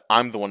telling you that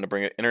I'm the one to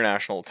bring it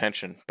international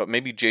attention, but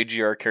maybe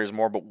JGR cares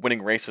more about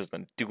winning races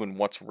than doing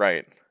what's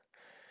right.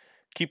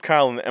 Keep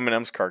Kyle in the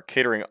M&M's car,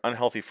 catering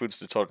unhealthy foods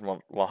to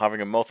children while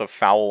having a mouth of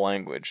foul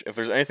language. If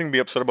there's anything to be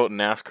upset about in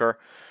NASCAR,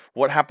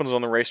 what happens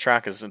on the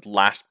racetrack is in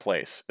last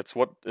place. It's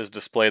what is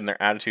displayed in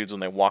their attitudes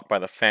when they walk by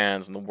the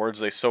fans and the words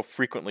they so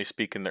frequently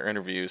speak in their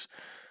interviews.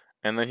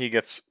 And then he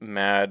gets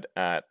mad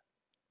at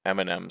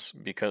M&M's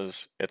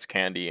because it's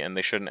candy and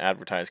they shouldn't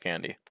advertise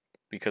candy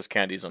because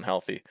candy's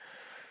unhealthy.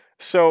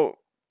 So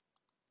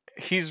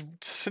he's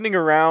sitting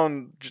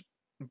around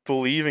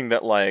believing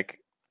that like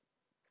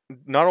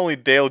not only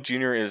Dale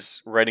Jr.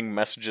 is writing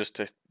messages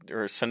to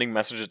or sending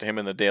messages to him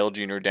in the Dale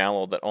Jr.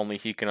 download that only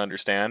he can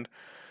understand,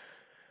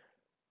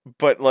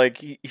 but like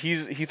he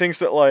thinks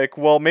that like,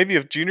 well, maybe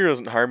if Jr.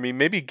 doesn't hire me,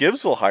 maybe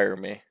Gibbs will hire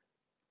me.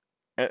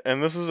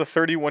 And this is a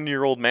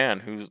 31-year-old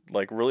man who's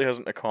like really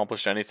hasn't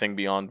accomplished anything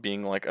beyond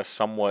being like a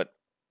somewhat,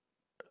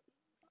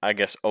 I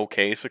guess,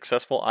 okay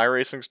successful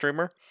iRacing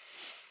streamer.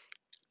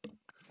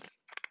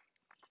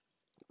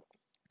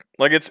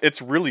 Like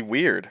it's really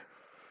weird.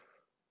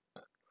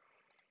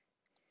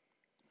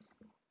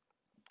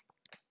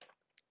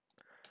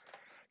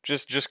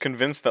 Just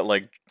convinced that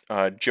like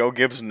Joe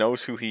Gibbs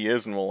knows who he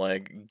is and will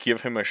like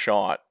give him a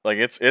shot. Like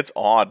it's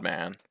odd,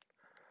 man.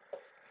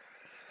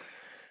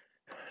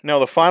 Now,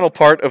 the final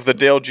part of the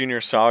Dale Jr.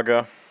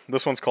 saga,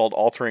 this one's called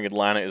Altering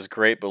Atlanta is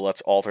great, but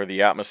let's alter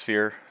the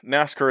atmosphere.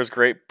 NASCAR is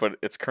great, but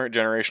its current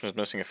generation is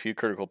missing a few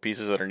critical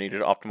pieces that are needed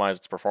to optimize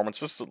its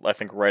performance. This is, I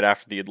think, right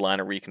after the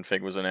Atlanta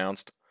reconfig was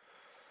announced.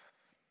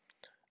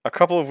 A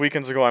couple of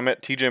weekends ago, I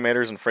met TJ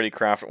Maters and Freddie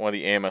Kraft at one of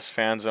the AMS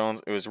fan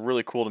zones. It was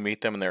really cool to meet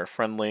them, and they were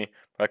friendly,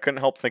 but I couldn't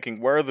help thinking,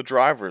 where are the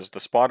drivers?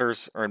 The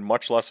spotters earn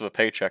much less of a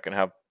paycheck and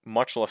have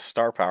much less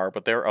star power,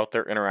 but they're out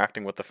there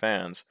interacting with the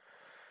fans.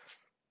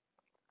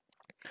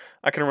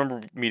 I can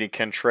remember meeting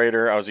Ken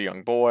Trader. I was a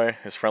young boy.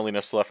 His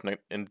friendliness left an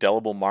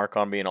indelible mark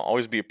on me, and I'll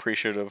always be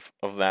appreciative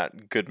of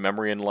that good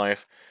memory in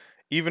life.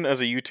 Even as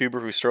a YouTuber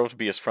who strove to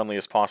be as friendly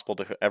as possible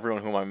to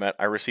everyone whom I met,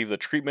 I received the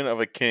treatment of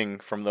a king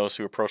from those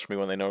who approached me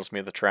when they noticed me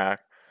at the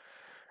track.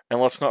 And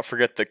let's not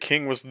forget the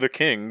king was the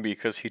king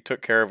because he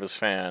took care of his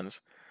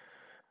fans.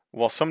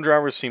 While some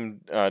drivers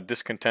seemed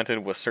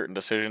discontented with certain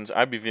decisions,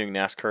 I'd be viewing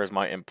NASCAR as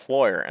my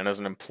employer, and as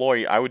an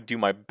employee, I would do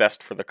my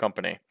best for the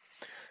company.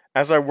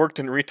 As I worked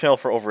in retail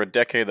for over a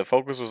decade, the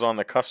focus was on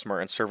the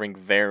customer and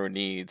serving their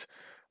needs.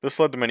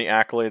 This led to many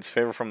accolades,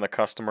 favor from the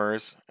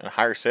customers, and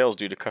higher sales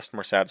due to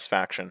customer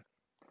satisfaction.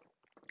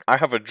 I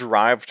have a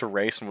drive to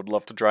race and would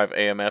love to drive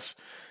AMS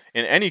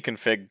in any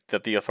config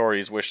that the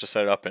authorities wish to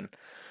set it up in.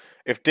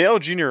 If Dale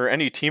Jr. or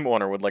any team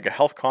owner would like a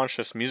health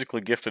conscious,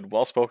 musically gifted,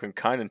 well spoken,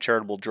 kind, and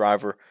charitable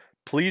driver,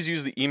 please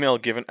use the email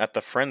given at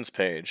the Friends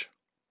page.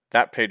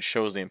 That page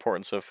shows the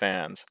importance of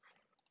fans.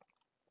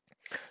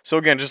 So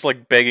again, just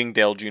like begging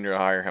Dale Jr. to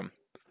hire him.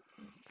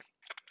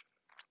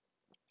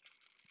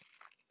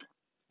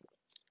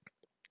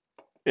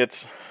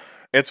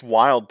 It's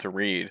wild to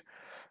read.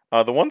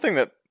 The one thing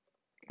that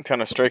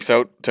kind of strikes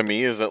out to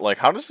me is that, like,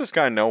 how does this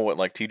guy know what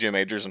like TJ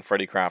Majors and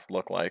Freddie Kraft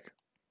look like?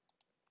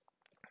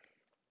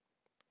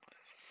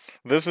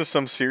 This is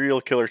some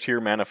serial killer tier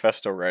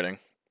manifesto writing.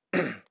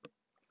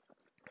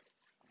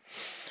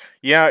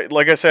 Yeah,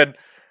 like I said,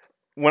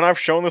 when I've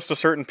shown this to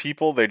certain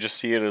people, they just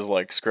see it as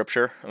like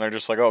scripture, and they're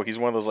just like, "Oh, he's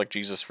one of those like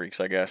Jesus freaks,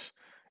 I guess."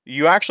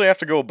 You actually have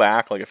to go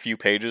back like a few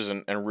pages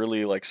and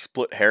really like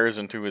split hairs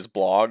into his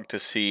blog to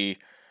see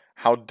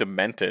how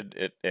demented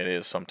it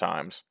is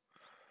sometimes.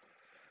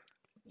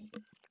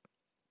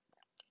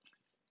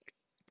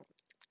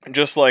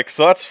 Just like,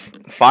 so that's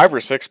 5 or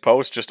 6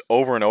 posts just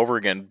over and over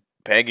again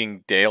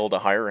begging Dale to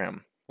hire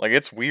him. Like,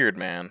 it's weird,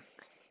 man.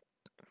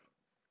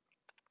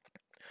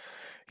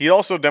 He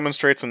also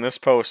demonstrates in this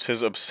post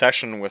his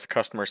obsession with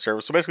customer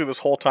service. So basically, this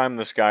whole time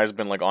this guy's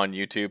been like on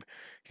YouTube,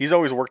 he's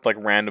always worked like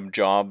random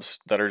jobs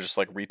that are just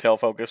like retail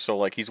focused. So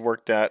like he's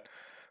worked at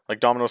like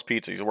Domino's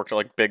Pizza, he's worked at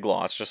like Big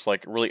Lots, just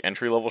like really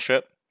entry level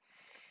shit.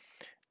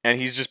 And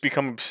he's just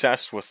become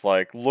obsessed with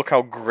like, look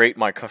how great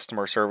my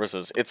customer service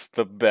is. It's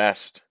the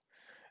best.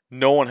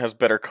 No one has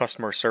better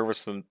customer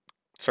service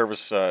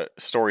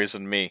stories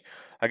than me.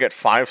 I get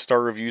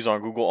 5-star reviews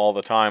on Google all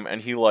the time,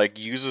 and he like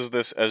uses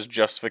this as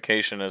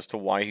justification as to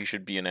why he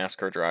should be a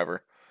NASCAR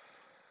driver.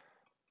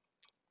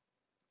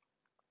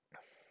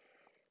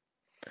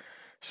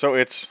 So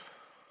it's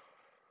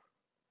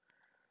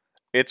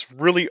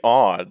really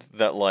odd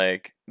that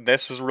like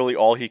this is really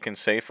all he can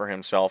say for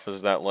himself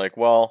is that like,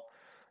 well,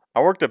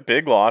 I worked at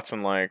Big Lots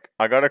and like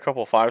I got a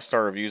couple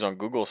 5-star reviews on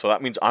Google, so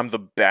that means I'm the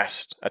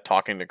best at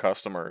talking to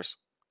customers.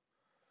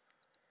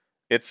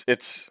 It's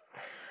it's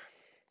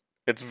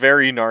it's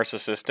very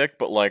narcissistic,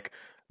 but like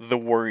the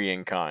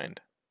worrying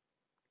kind.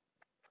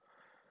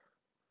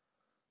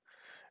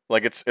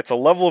 Like it's a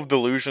level of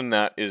delusion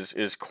that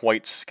is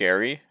quite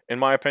scary in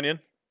my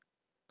opinion.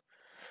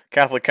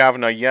 Catholic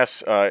Kavanaugh,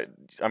 yes, I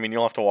mean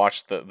you'll have to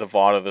watch the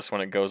VOD of this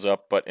when it goes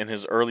up, but in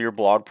his earlier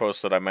blog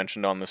post that I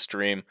mentioned on the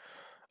stream,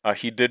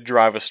 he did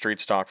drive a street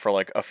stock for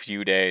like a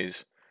few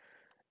days,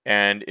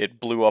 and it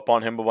blew up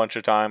on him a bunch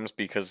of times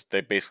because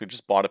they basically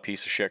just bought a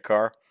piece of shit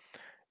car,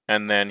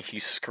 and then he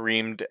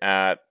screamed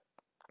at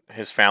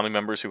his family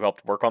members who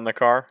helped work on the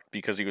car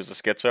because he was a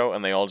schizo,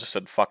 and they all just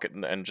said fuck it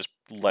and just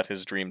let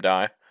his dream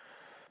die.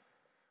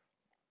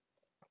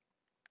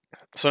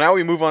 So now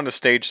we move on to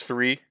stage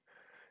 3,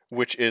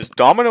 which is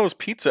Domino's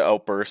pizza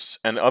outbursts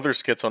and other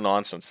schizo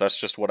nonsense. That's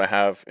just what I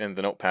have in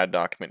the notepad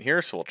document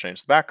here, so we'll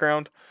change the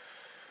background.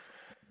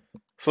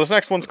 So this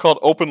next one's called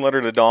Open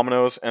Letter to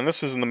Domino's, and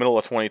this is in the middle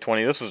of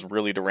 2020. This is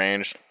really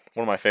deranged.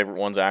 One of my favorite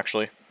ones,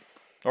 actually.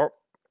 Or,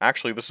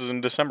 actually, this is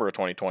in December of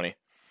 2020.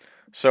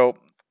 So,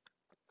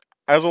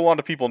 as a lot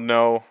of people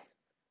know,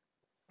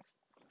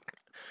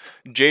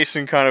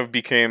 Jason kind of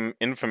became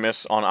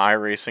infamous on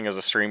iRacing as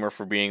a streamer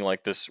for being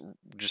like this,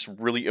 just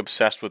really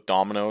obsessed with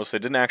Domino's. They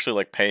didn't actually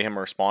like pay him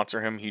or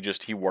sponsor him.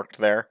 He worked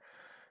there,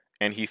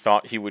 and he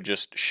thought he would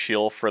just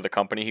shill for the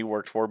company he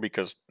worked for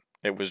because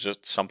it was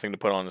just something to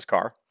put on his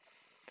car.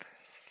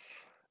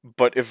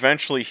 But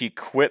eventually he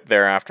quit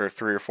there after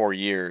 3 or 4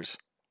 years.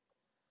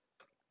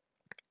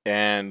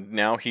 And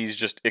now he's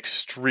just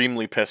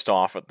extremely pissed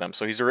off at them.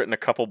 So he's written a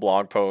couple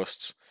blog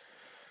posts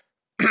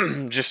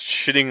just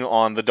shitting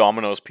on the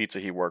Domino's pizza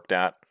he worked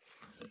at.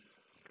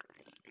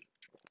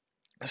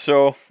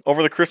 So,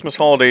 over the Christmas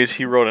holidays,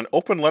 he wrote an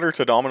open letter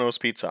to Domino's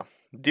Pizza.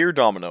 Dear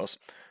Domino's,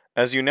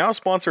 as you now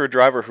sponsor a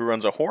driver who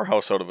runs a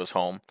whorehouse out of his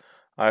home,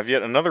 I have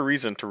yet another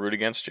reason to root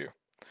against you.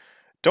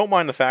 Don't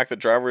mind the fact that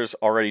drivers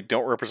already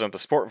don't represent the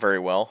sport very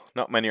well.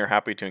 Not many are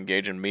happy to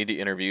engage in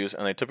media interviews,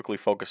 and they typically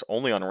focus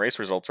only on race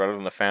results rather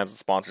than the fans and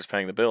sponsors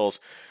paying the bills.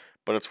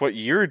 But it's what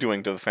you're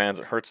doing to the fans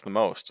that hurts the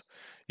most.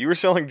 You are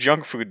selling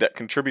junk food that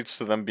contributes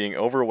to them being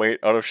overweight,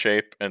 out of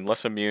shape, and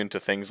less immune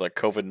to things like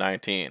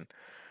COVID-19.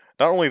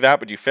 Not only that,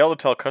 but you fail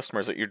to tell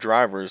customers that your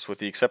drivers, with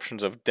the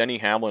exceptions of Denny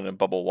Hamlin and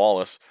Bubba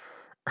Wallace,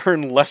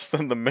 earn less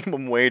than the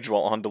minimum wage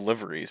while on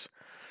deliveries.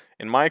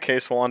 In my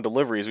case, while on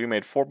deliveries, we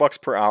made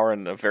 $4 per hour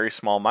and a very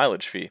small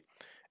mileage fee.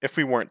 If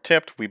we weren't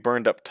tipped, we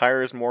burned up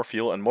tires, more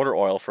fuel, and motor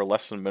oil for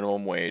less than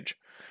minimum wage.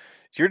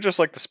 You're just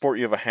like the sport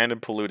you have a hand in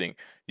polluting.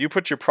 You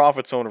put your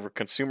profits over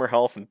consumer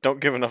health and don't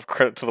give enough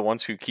credit to the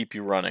ones who keep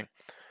you running.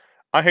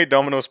 I hate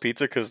Domino's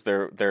Pizza because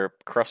their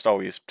crust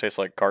always tastes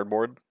like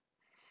cardboard.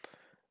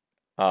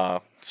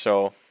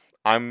 So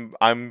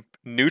I'm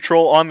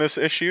neutral on this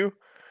issue,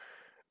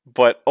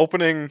 but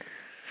opening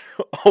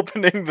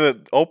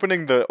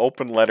the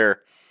open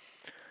letter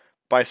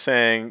by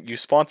saying you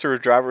sponsor a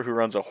driver who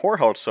runs a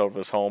whorehouse out of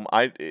his home,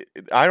 I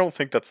don't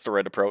think that's the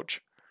right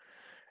approach.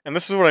 And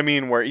this is what I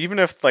mean, where even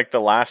if like the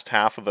last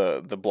half of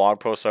the blog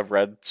posts I've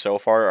read so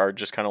far are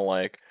just kind of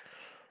like,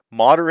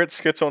 moderate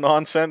schizo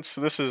nonsense.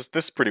 This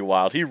is pretty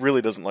wild. He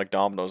really doesn't like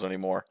Domino's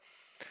anymore,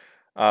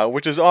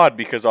 which is odd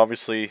because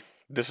obviously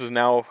this is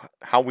now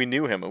how we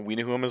knew him, and we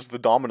knew him as the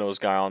Domino's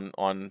guy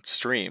on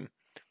stream,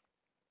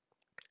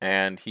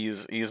 and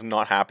he's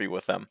not happy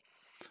with them.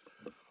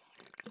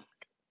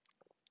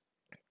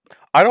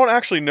 I don't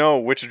actually know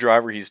which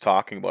driver he's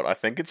talking about. I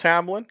think it's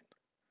Hamlin,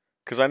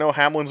 because I know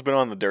Hamlin's been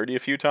on the dirty a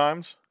few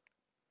times,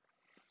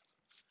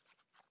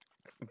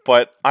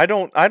 but I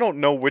don't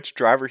know which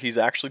driver he's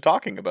actually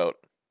talking about.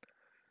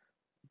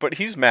 But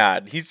he's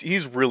mad.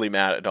 He's really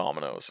mad at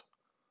Domino's.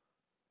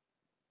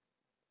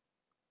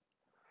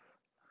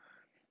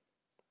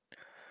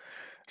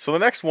 So the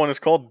next one is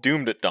called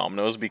Doomed at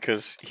Domino's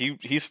because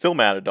he's still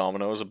mad at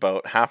Domino's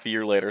about half a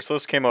year later. So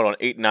this came out on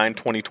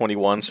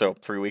 8/9/2021, so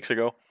 3 weeks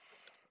ago.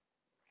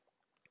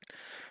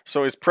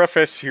 So his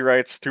preface, he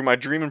writes, "Through my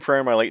dream and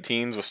prayer in my late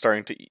teens was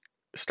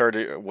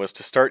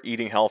to start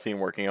eating healthy and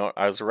working out.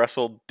 I was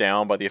wrestled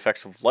down by the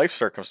effects of life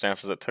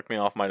circumstances that took me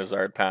off my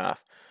desired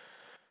path.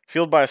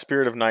 Fueled by a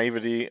spirit of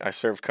naivety, I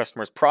served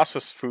customers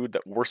processed food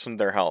that worsened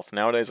their health.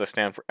 Nowadays, I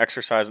stand for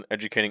exercise and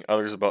educating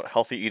others about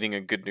healthy eating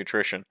and good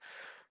nutrition."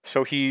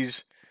 So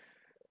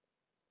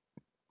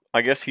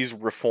I guess he's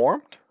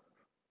reformed?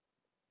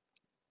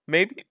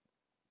 Maybe?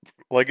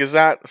 Like, is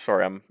that,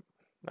 sorry,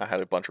 I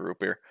had a bunch of root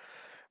beer.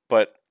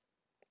 But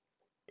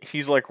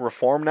he's like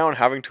reformed now and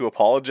having to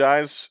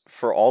apologize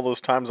for all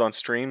those times on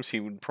streams he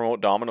would promote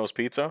Domino's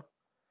Pizza?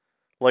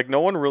 Like,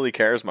 no one really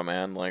cares, my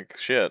man. Like,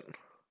 shit.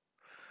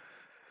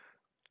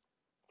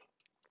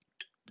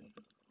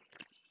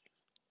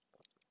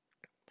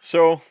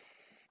 So,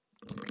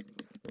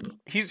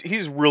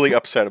 he's really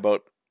upset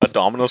about a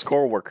Domino's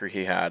coworker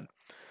he had.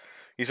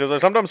 He says, "I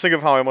sometimes think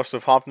of how I must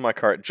have hopped in my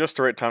car at just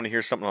the right time to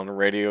hear something on the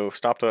radio,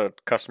 stopped at a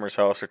customer's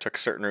house, or took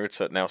certain routes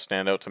that now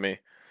stand out to me.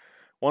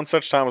 One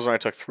such time was when I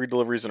took 3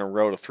 deliveries in a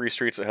row to 3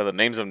 streets that had the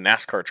names of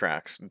NASCAR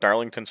tracks: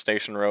 Darlington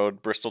Station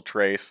Road, Bristol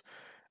Trace,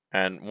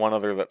 and one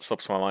other that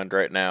slips my mind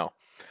right now.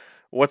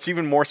 What's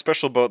even more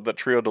special about the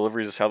trio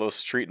deliveries is how those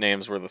street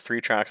names were the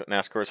 3 tracks that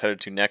NASCAR was headed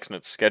to next in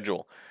its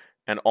schedule,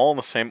 and all in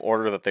the same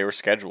order that they were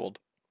scheduled."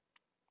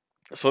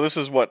 So this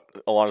is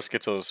what a lot of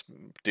schizos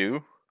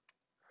do.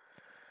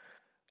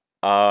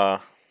 Uh,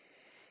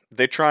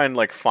 they try and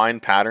like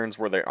find patterns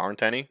where there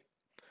aren't any.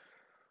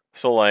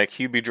 So like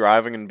he'd be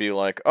driving and be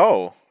like,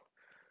 "Oh,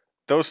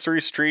 those 3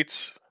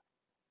 streets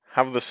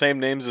have the same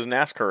names as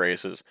NASCAR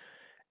races."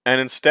 And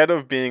instead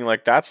of being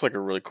like, "That's like a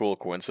really cool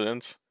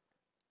coincidence,"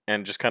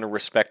 and just kind of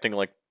respecting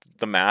like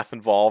the math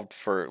involved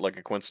for like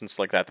a coincidence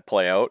like that to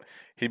play out,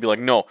 he'd be like,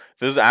 "No,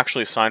 this is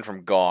actually a sign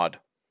from God."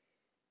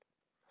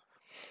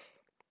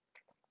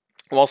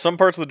 While some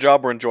parts of the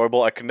job were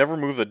enjoyable, I could never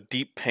remove the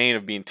deep pain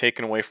of being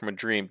taken away from a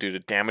dream due to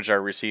damage I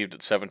received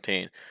at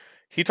 17.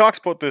 He talks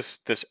about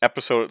this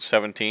episode at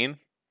 17,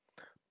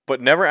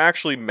 but never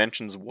actually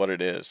mentions what it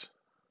is.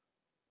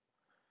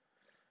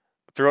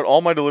 Throughout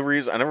all my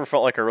deliveries, I never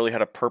felt like I really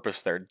had a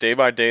purpose there. Day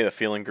by day, the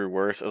feeling grew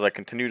worse as I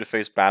continued to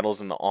face battles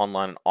in the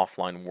online and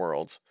offline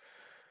worlds.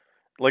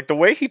 Like, the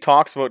way he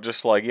talks about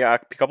just like, yeah,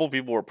 a couple of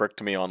people were pricked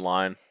to me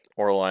online,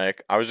 or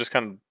like, I was just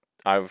kind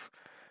of,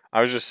 I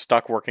was just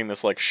stuck working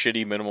this like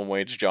shitty minimum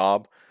wage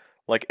job.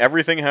 Like,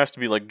 everything has to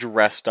be like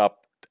dressed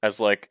up as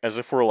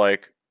if we're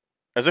like,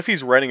 as if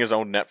he's writing his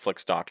own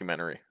Netflix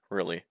documentary,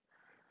 really.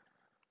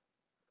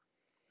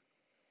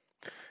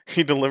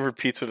 He delivered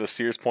pizza to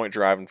Sears Point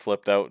Drive and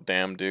flipped out.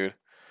 Damn, dude.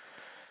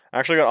 I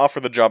actually got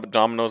offered the job at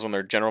Domino's when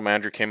their general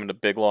manager came into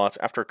Big Lots.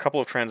 After a couple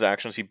of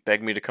transactions, he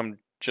begged me to come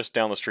just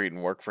down the street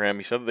and work for him.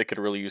 He said that they could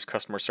really use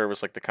customer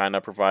service like the kind I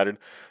provided.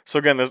 So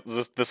again,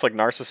 this like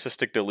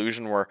narcissistic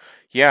delusion where,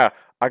 yeah,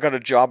 I got a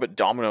job at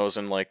Domino's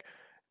and like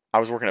I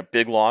was working at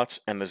Big Lots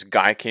and this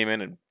guy came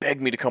in and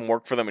begged me to come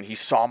work for them and he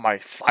saw my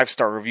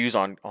 5-star reviews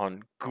on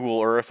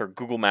Google Earth or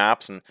Google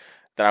Maps and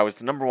that I was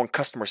the number one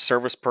customer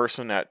service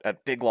person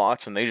at Big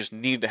Lots and they just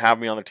needed to have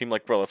me on their team.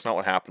 Like, bro, that's not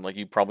what happened. Like,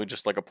 you probably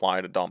just like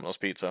applied at Domino's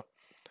Pizza.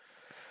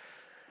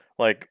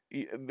 Like,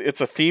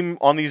 it's a theme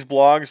on these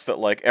blogs that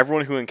like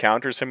everyone who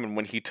encounters him and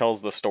when he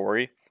tells the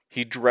story,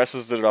 he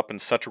dresses it up in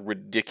such a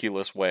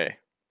ridiculous way.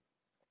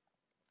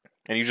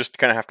 And you just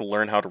kind of have to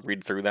learn how to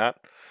read through that.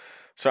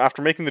 So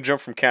after making the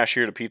jump from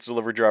cashier to pizza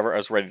delivery driver, I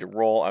was ready to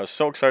roll. I was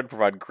so excited to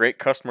provide great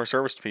customer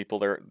service to people.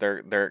 There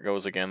it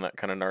goes again, that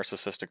kind of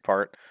narcissistic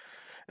part,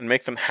 and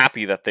make them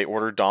happy that they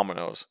ordered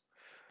Domino's.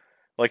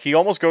 Like, he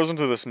almost goes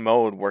into this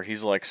mode where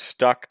he's like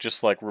stuck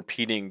just like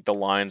repeating the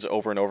lines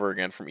over and over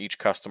again from each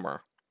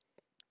customer.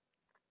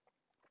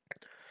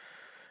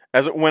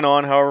 As it went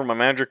on, however, my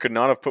manager could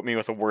not have put me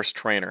with a worse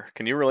trainer.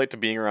 Can you relate to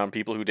being around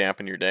people who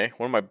dampen your day?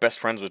 One of my best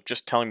friends was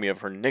just telling me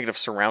of her negative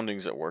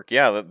surroundings at work.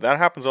 Yeah, that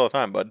happens all the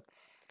time, bud.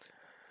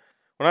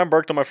 When I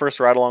embarked on my first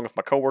ride along with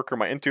my coworker,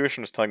 my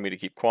intuition was telling me to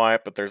keep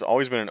quiet, but there's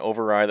always been an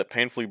override that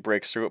painfully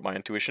breaks through what my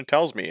intuition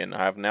tells me, and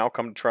I have now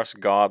come to trust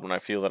God when I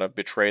feel that I've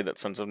betrayed that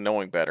sense of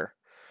knowing better.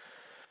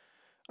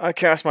 I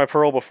cast my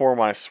pearl before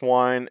my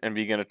swine and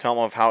began to tell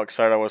them of how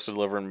excited I was to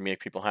deliver and make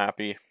people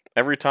happy.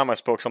 Every time I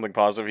spoke something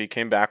positive, he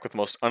came back with the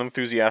most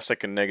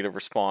unenthusiastic and negative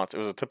response. It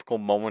was a typical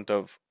moment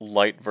of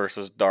light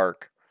versus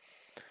dark.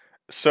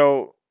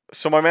 So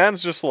so my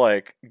man's just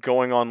like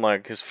going on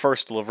like his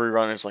first delivery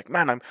run. And he's like,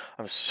 man,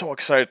 I'm so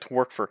excited to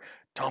work for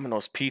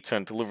Domino's Pizza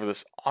and deliver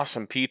this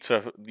awesome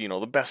pizza,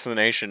 the best in the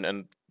nation.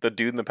 And the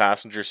dude in the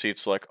passenger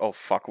seat's like, oh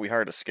fuck, we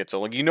hired a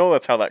schizo. Like,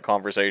 that's how that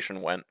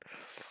conversation went.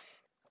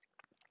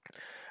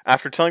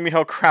 After telling me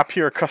how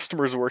crappy our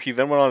customers were, he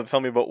then went on to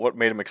tell me about what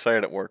made him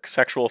excited at work.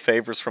 Sexual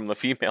favors from the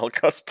female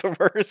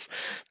customers.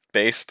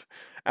 Based.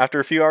 After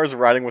a few hours of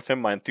riding with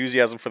him, my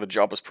enthusiasm for the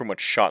job was pretty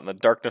much shot, and the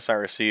darkness I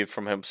received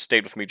from him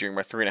stayed with me during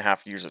my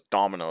 3.5 years at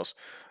Domino's.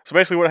 So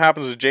basically what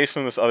happens is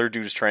Jason and this other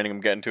dude is training him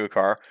get into a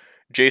car.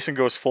 Jason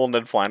goes full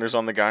Ned Flanders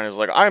on the guy and is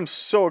like, I'm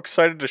so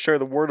excited to share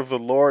the word of the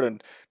Lord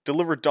and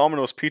deliver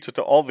Domino's pizza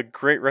to all the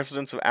great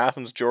residents of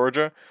Athens,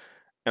 Georgia.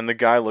 And the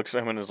guy looks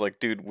at him and is like,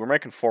 dude, we're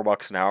making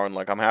 $4 an hour, and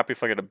like I'm happy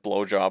if I get a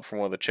blowjob from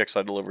one of the chicks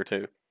I deliver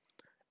to.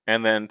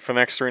 And then for the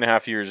next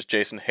 3.5 years,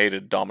 Jason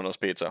hated Domino's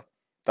pizza.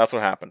 That's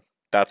what happened.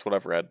 That's what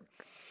I've read.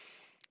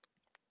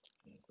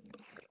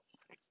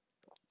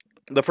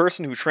 The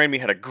person who trained me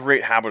had a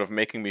great habit of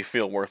making me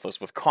feel worthless,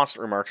 with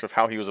constant remarks of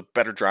how he was a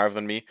better driver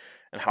than me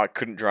and how I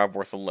couldn't drive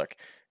worth a lick.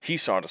 He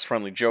saw it as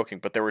friendly joking,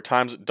 but there were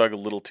times it dug a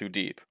little too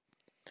deep.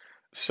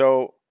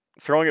 So,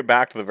 throwing it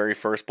back to the very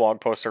first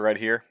blog post I read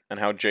here, and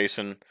how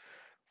Jason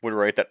would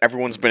write that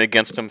everyone's been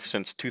against him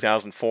since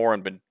 2004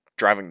 and been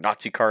driving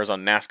Nazi cars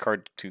on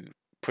NASCAR to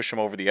push him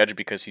over the edge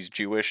because he's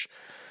Jewish.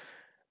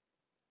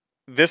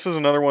 This is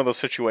another one of those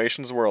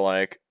situations where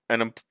like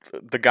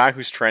the guy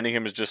who's training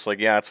him is just like,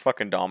 yeah, it's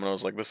fucking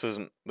Domino's. Like this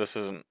isn't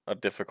a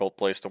difficult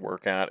place to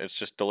work at. It's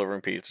just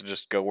delivering pizza.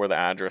 Just go where the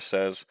address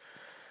says.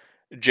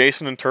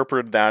 Jason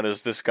interpreted that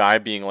as this guy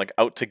being like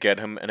out to get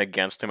him and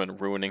against him and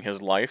ruining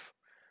his life,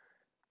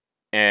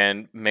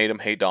 and made him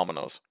hate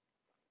Domino's.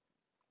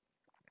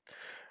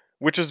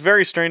 Which is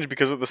very strange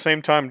because at the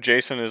same time,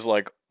 Jason is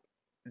like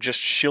just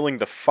shilling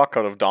the fuck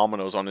out of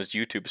Domino's on his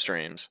YouTube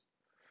streams.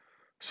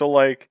 So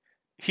like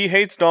he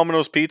hates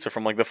Domino's pizza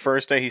from like the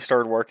first day he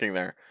started working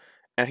there,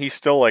 and he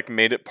still like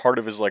made it part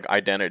of his like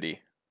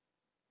identity.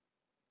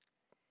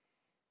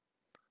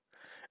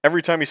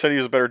 Every time he said he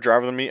was a better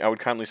driver than me, I would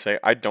kindly say,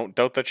 "I don't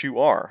doubt that you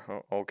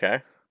are."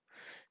 Okay.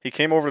 He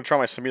came over to try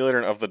my simulator,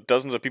 and of the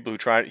dozens of people who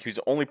tried it, he was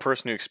the only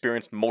person who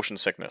experienced motion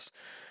sickness.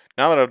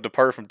 Now that I've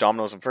departed from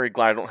Domino's, I'm very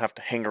glad I don't have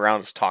to hang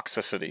around his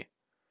toxicity.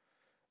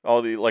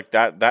 All the like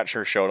that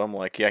sure showed him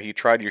like, yeah, he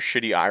tried your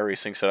shitty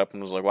iRacing setup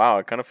and was like, wow,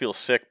 I kind of feel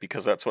sick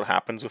because that's what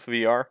happens with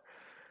VR,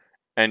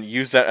 and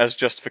use that as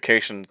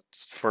justification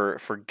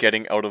for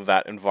getting out of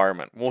that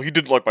environment. Well, he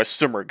did like my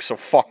sim rig, so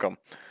fuck him.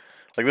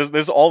 Like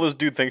this all this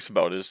dude thinks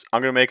about is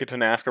I'm gonna make it to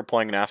NASCAR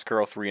playing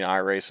NASCAR 03 and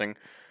iRacing,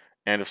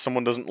 and if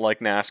someone doesn't like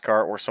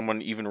NASCAR or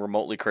someone even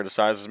remotely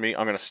criticizes me,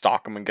 I'm gonna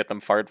stalk them and get them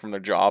fired from their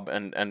job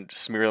and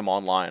smear them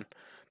online.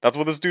 That's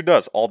what this dude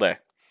does all day.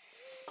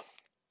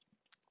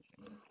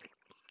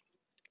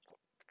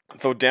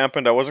 Though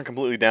dampened, I wasn't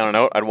completely down and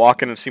out. I'd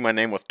walk in and see my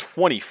name with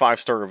 20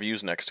 5-star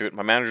reviews next to it.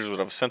 My managers would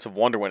have a sense of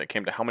wonder when it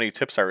came to how many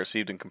tips I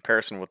received in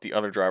comparison with the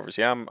other drivers.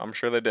 Yeah, I'm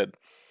sure they did.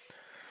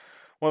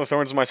 One of the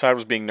thorns in my side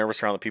was being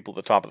nervous around the people at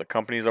the top of the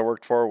companies I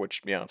worked for,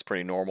 which, yeah, it's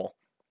pretty normal.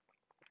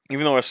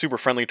 Even though I was super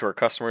friendly to our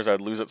customers,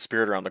 I'd lose that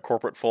spirit around the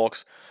corporate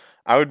folks.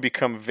 I would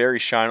become very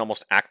shy and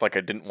almost act like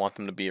I didn't want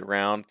them to be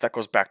around. That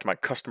goes back to my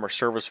customer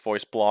service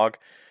voice blog,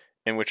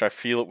 in which I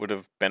feel it would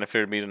have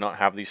benefited me to not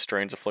have these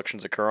strange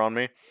afflictions occur on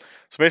me.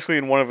 So basically,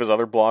 in one of his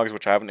other blogs,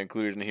 which I haven't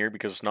included in here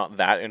because it's not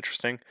that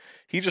interesting,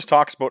 he just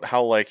talks about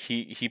how like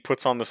he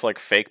puts on this like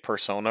fake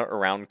persona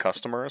around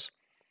customers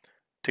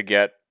to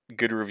get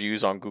good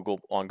reviews on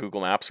Google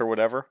Maps or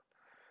whatever.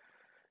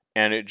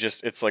 And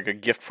it's like a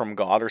gift from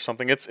God or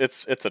something. It's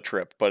a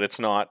trip, but it's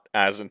not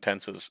as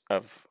intense as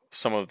of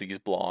some of these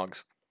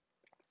blogs.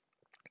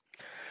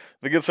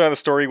 The good side of the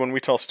story, when we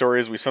tell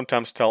stories, we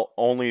sometimes tell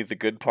only the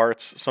good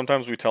parts.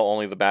 Sometimes we tell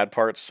only the bad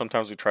parts.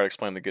 Sometimes we try to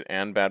explain the good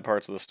and bad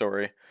parts of the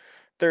story.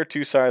 There are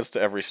two sides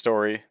to every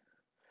story.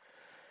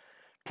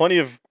 Plenty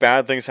of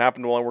bad things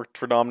happened while I worked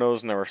for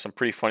Domino's, and there were some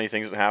pretty funny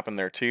things that happened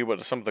there too, but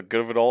to some of the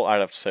good of it all, I'd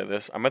have to say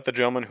this. I met the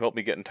gentleman who helped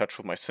me get in touch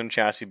with my sim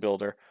chassis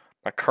builder.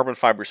 My carbon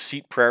fiber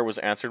seat prayer was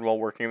answered while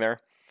working there.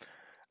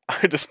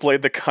 I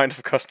displayed the kind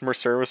of customer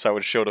service I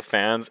would show to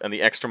fans and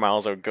the extra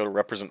miles I would go to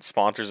represent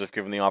sponsors if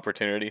given the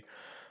opportunity.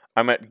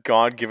 I met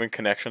God-given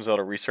connections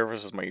that'll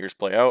resurface as my years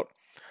play out.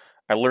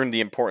 I learned the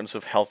importance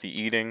of healthy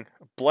eating.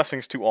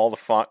 Blessings to all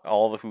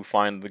the who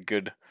find the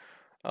good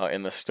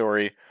in the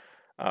story,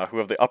 who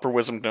have the upper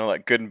wisdom to know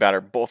that good and bad are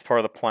both part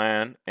of the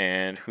plan,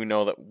 and who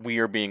know that we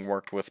are being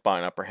worked with by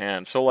an upper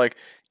hand. So, like,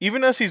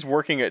 even as he's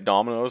working at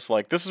Domino's,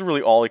 like, this is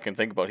really all he can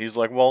think about. He's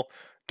like, well,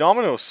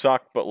 Domino's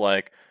suck, but,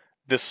 like,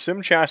 this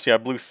sim chassis I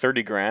blew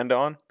 30 grand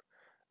on,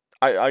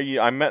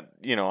 I met,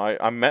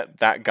 I met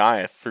that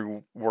guy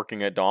through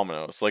working at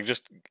Domino's. Like,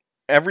 just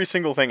every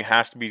single thing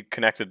has to be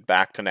connected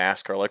back to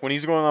NASCAR. Like, when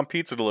he's going on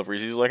pizza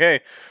deliveries, he's like,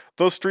 hey,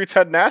 those streets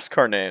had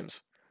NASCAR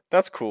names.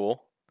 That's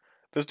cool.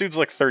 This dude's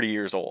like 30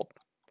 years old.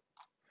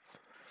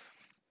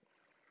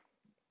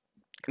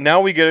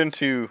 Now we get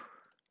into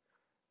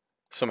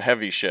some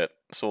heavy shit.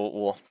 So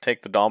we'll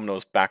take the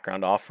Domino's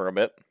background off for a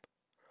bit.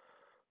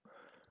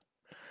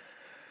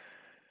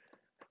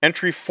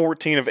 Entry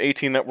 14 of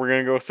 18 that we're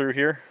going to go through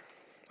here.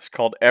 It's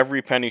called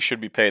Every Penny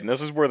Should Be Paid. And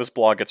this is where this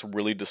blog gets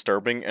really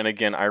disturbing. And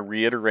again, I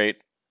reiterate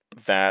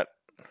that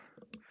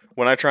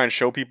when I try and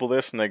show people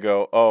this and they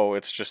go, oh,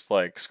 it's just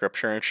like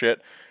scripture and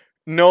shit.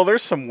 No,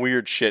 there's some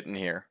weird shit in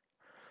here.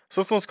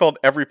 So this one's called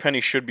Every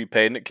Penny Should Be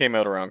Paid, and it came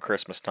out around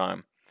Christmas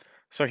time.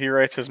 So he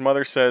writes, his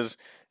mother says,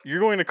 "You're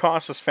going to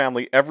cost this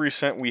family every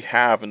cent we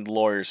have in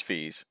lawyer's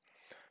fees."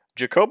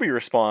 Jacoby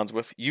responds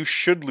with, "You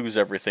should lose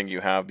everything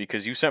you have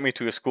because you sent me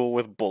to a school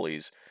with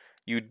bullies.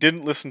 You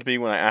didn't listen to me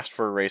when I asked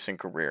for a racing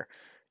career.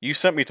 You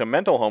sent me to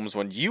mental homes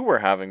when you were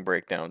having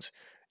breakdowns.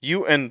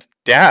 You and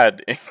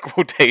Dad, in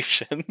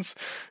quotations,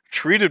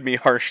 treated me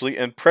harshly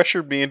and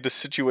pressured me into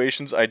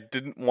situations I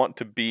didn't want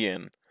to be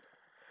in."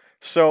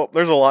 So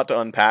there's a lot to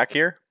unpack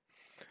here.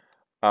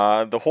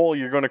 The whole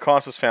 "you're going to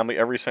cost this family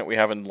every cent we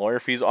have in lawyer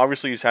fees."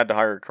 Obviously, he's had to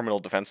hire a criminal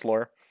defense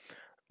lawyer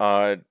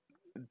uh,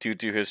 due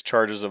to his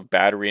charges of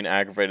battery and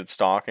aggravated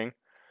stalking,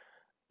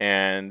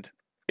 and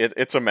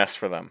it's a mess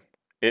for them.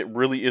 It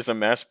really is a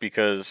mess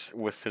because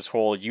with his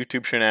whole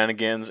YouTube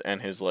shenanigans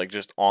and his like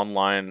just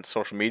online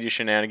social media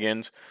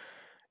shenanigans,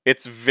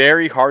 it's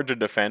very hard to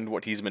defend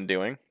what he's been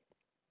doing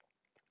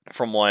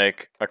from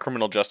like a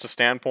criminal justice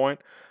standpoint.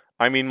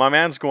 I mean, my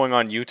man's going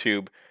on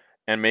YouTube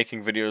and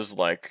making videos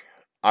like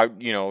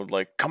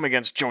like come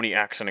against Joni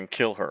Axon and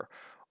kill her,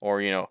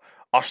 or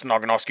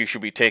Osnogonoski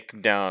should be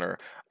taken down, or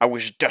I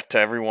wish death to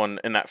everyone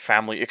in that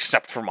family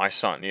except for my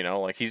son.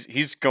 Like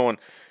he's going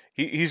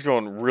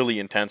really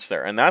intense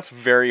there, and that's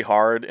very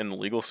hard in the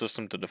legal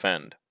system to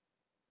defend.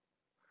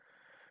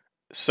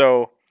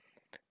 So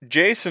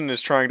Jason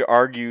is trying to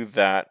argue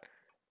that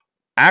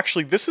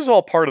actually this is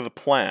all part of the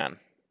plan,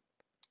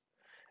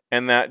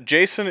 and that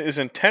Jason is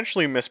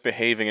intentionally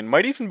misbehaving and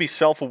might even be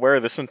self-aware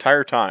this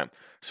entire time.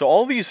 So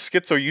all these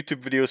schizo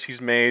YouTube videos he's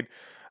made,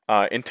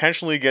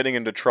 intentionally getting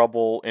into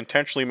trouble,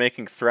 intentionally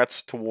making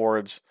threats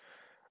towards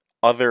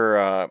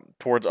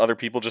other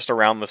people just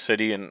around the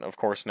city, and of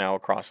course now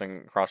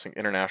crossing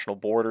international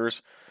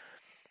borders.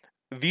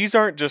 These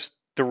aren't just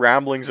the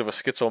ramblings of a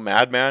schizo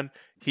madman.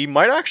 He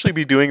might actually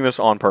be doing this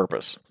on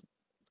purpose,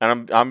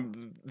 and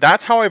I'm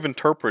that's how I've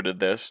interpreted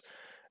this,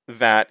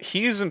 that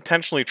he's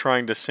intentionally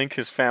trying to sink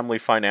his family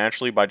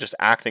financially by just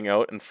acting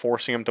out and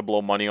forcing him to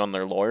blow money on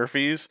their lawyer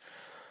fees,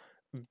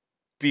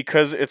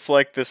 because it's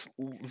like this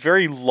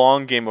very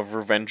long game of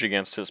revenge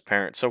against his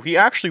parents. So he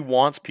actually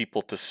wants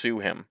people to sue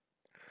him.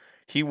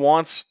 He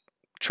wants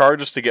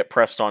charges to get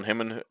pressed on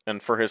him,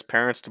 and for his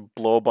parents to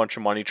blow a bunch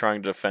of money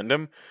trying to defend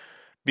him,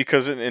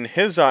 because in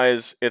his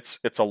eyes it's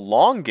a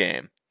long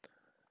game,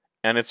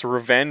 and it's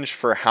revenge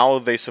for how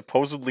they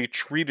supposedly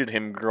treated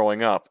him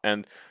growing up.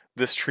 And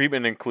this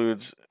treatment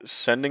includes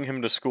sending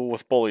him to school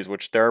with bullies,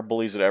 which there are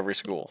bullies at every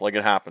school. Like,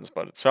 it happens,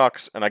 but it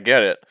sucks, and I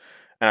get it.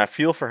 And I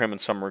feel for him in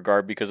some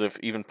regard, because if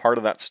even part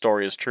of that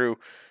story is true,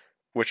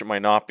 which it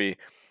might not be,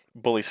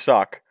 bullies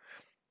suck.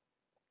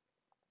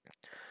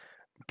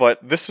 But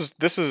this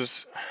is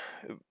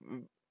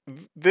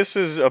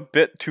a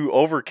bit too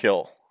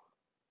overkill.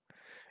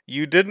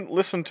 You didn't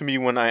listen to me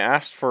when I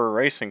asked for a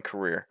racing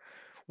career.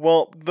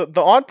 Well,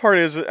 the odd part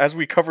is, as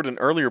we covered in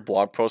earlier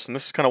blog posts, and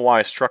this is kind of why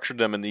I structured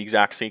them in the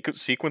exact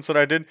sequence that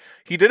I did,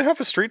 he did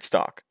have a street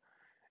stock.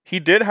 He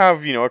did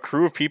have, a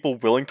crew of people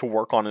willing to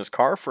work on his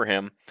car for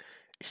him.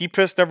 He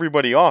pissed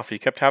everybody off. He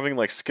kept having,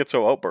 like,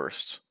 schizo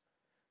outbursts.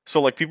 So,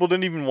 like, people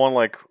didn't even want to,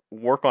 like,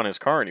 work on his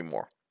car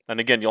anymore. And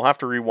again, you'll have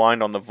to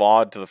rewind on the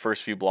VOD to the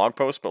first few blog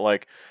posts, but,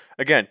 like,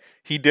 again,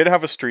 he did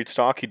have a street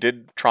stock. He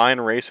did try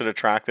and race at a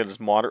track that is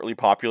moderately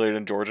populated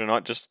in Georgia,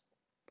 not just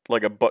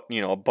like a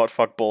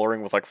butt-fuck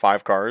bullring with like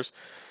 5 cars.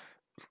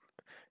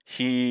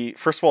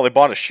 First of all, they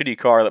bought a shitty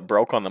car that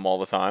broke on them all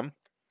the time.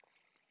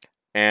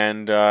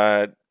 And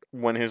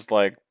when his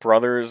like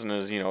brothers and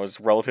his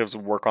relatives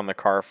would work on the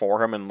car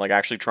for him and like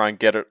actually try and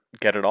get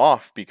it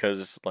off,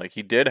 because like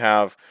he did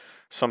have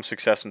some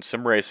success in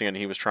sim racing and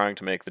he was trying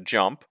to make the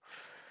jump,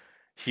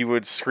 he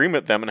would scream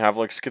at them and have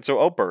like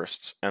schizo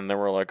outbursts, and they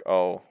were like,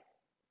 "Oh,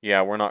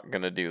 yeah, we're not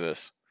gonna do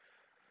this."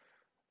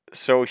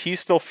 So he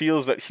still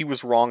feels that he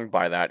was wronged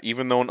by that,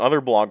 even though in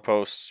other blog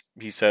posts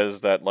he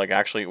says that like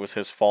actually it was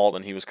his fault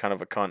and he was kind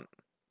of a cunt.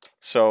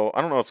 So I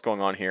don't know what's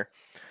going on here.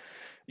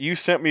 You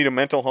sent me to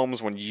mental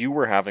homes when you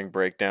were having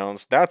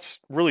breakdowns. That's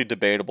really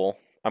debatable.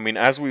 I mean,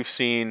 as we've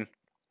seen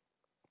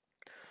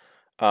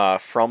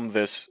from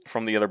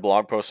the other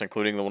blog posts,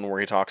 including the one where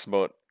he talks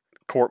about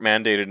court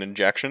mandated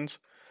injections,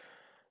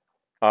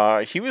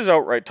 he was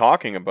outright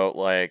talking about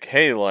like,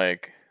 hey,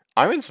 like,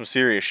 I'm in some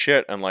serious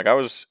shit, and like I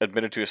was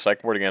admitted to a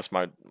psych ward against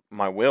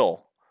my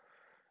will,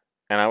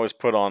 and I was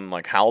put on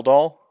like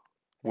Haldol,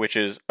 which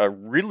is a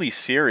really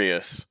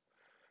serious,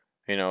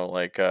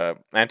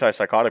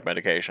 antipsychotic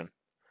medication.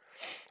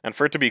 And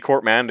for it to be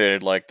court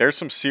mandated, like, there's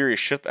some serious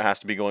shit that has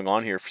to be going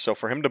on here. So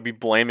for him to be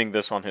blaming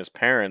this on his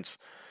parents,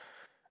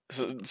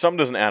 something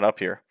doesn't add up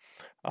here.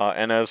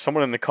 And as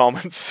someone in the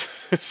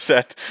comments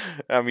said,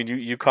 I mean,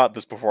 you caught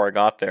this before I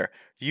got there.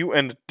 You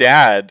and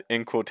Dad,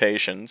 in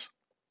quotations,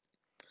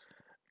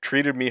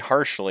 treated me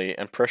harshly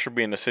and pressured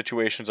me into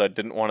situations I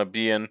didn't want to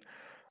be in.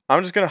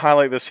 I'm just going to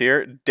highlight this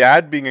here.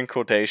 Dad being in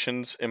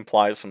quotations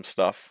implies some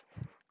stuff.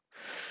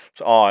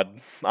 It's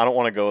odd. I don't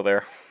want to go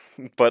there.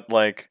 But,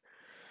 like,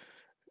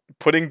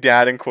 putting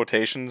dad in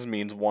quotations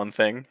means one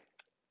thing,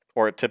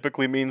 or it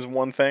typically means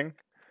one thing.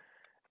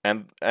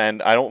 And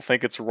I don't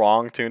think it's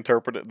wrong to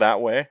interpret it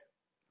that way.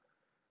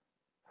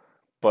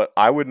 But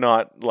I would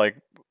not, like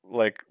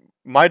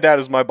my dad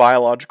is my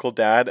biological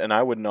dad, and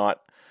I would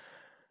not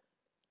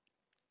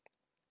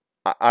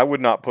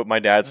put my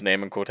dad's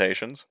name in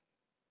quotations.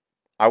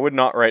 I would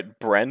not write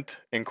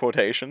Brent in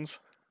quotations.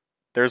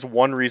 There's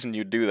one reason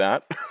you do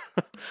that.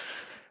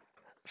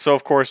 So,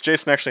 of course,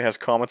 Jason actually has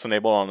comments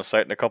enabled on the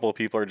site, and a couple of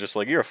people are just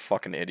like, you're a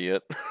fucking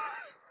idiot.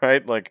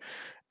 Right? Like,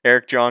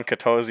 Eric John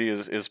Katozi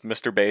is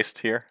Mr. Based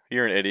here.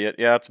 You're an idiot.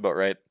 Yeah, that's about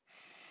right.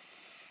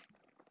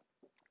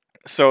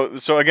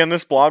 So again,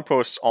 this blog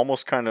post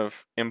almost kind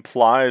of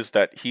implies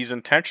that he's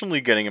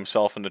intentionally getting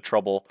himself into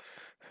trouble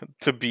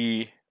to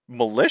be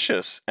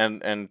malicious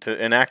and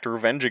to enact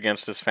revenge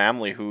against his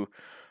family, who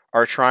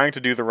are trying to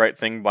do the right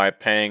thing by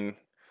paying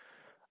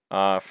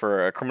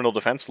for a criminal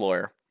defense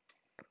lawyer.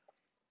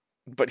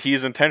 But he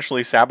is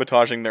intentionally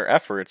sabotaging their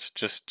efforts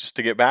just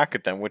to get back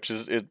at them, which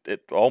is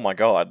it. Oh my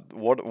god,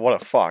 what a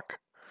fuck.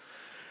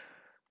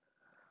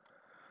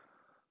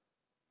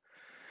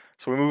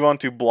 So we move on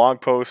to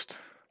blog post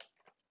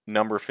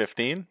number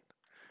 15,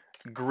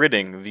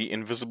 gridding the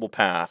invisible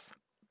path.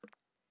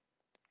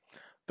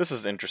 This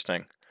is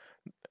interesting.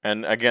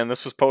 And again,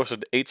 this was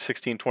posted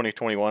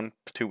 8/16/2021,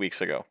 2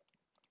 weeks ago.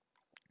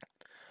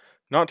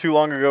 Not too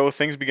long ago,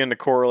 things began to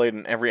correlate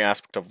in every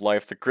aspect of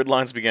life. The grid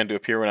lines began to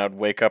appear when I would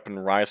wake up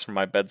and rise from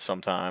my bed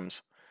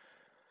sometimes.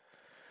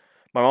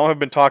 My mom had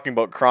been talking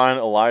about Crying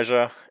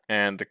Elijah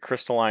and the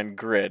crystalline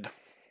grid.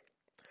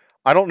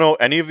 I don't know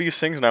any of these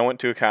things, and I went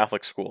to a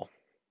Catholic school.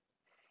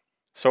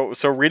 So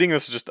reading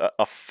this is just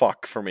a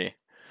fuck for me.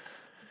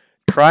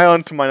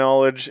 Cryon, to my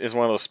knowledge, is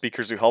one of those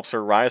speakers who helps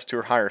her rise to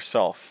her higher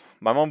self.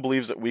 My mom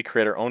believes that we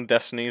create our own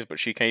destinies, but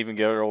she can't even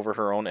get over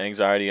her own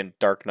anxiety and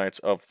dark nights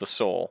of the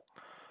soul.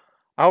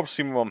 I hope to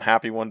see my mom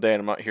happy one day, and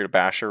I'm not here to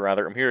bash her.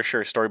 Rather, I'm here to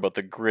share a story about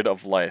the grid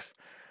of life.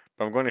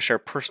 But I'm going to share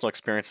personal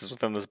experiences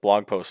within this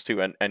blog post too,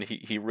 and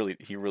he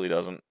really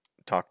doesn't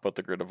talk about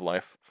the grid of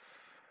life.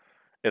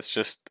 It's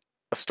just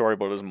a story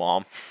about his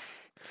mom.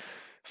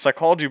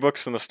 Psychology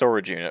books in the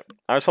storage unit.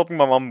 I was helping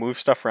my mom move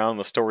stuff around in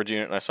the storage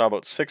unit, and I saw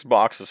about 6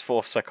 boxes full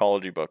of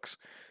psychology books.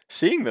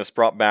 Seeing this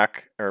brought me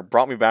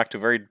back to a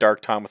very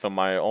dark time within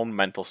my own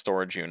mental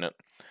storage unit.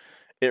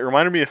 It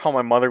reminded me of how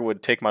my mother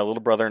would take my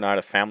little brother and I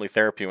to family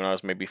therapy when I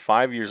was maybe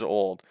 5 years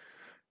old.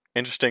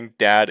 Interesting,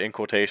 dad in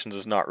quotations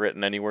is not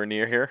written anywhere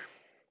near here.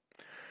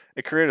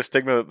 It created a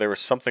stigma that there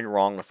was something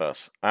wrong with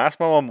us. I asked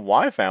my mom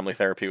why family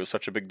therapy was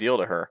such a big deal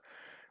to her,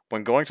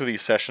 when going to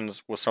these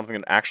sessions was something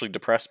that actually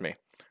depressed me.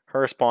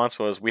 Her response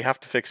was, we have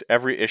to fix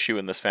every issue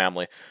in this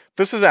family.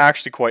 This is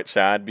actually quite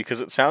sad,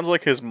 because it sounds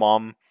like his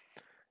mom,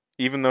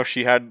 even though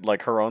she had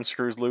like her own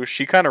screws loose,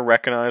 she kind of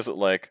recognized that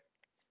like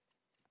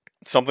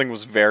something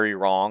was very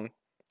wrong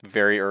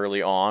very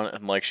early on,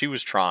 and like she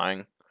was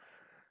trying.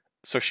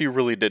 So she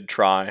really did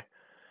try,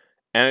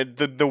 and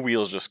the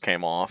wheels just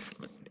came off.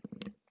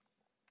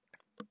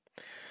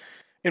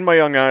 In my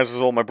young eyes,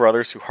 as all my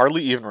brothers, who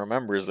hardly even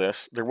remembers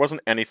this, there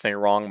wasn't anything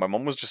wrong. My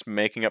mom was just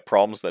making up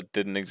problems that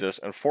didn't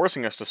exist and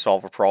forcing us to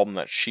solve a problem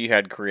that she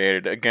had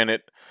created. Again,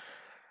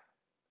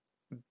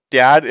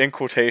 dad in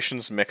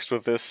quotations mixed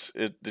with this,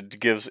 it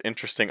gives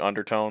interesting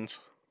undertones.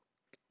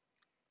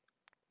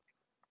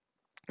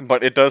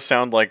 But it does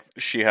sound like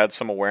she had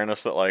some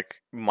awareness that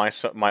like my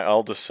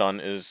eldest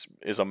son is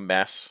a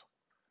mess.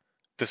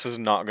 This is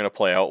not going to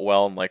play out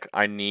well, and like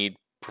I need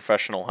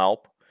professional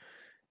help.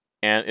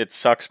 And it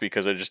sucks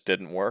because it just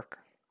didn't work.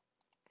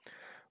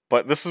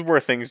 But this is where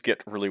things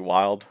get really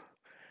wild.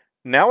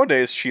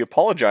 Nowadays, she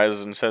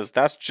apologizes and says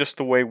that's just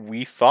the way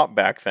we thought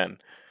back then.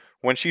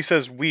 When she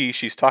says we,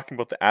 she's talking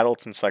about the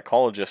adults and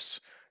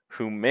psychologists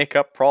who make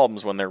up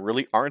problems when there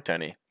really aren't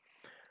any.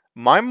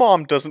 My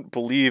mom doesn't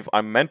believe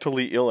I'm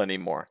mentally ill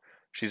anymore.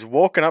 She's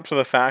woken up to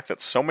the fact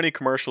that so many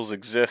commercials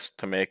exist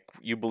to make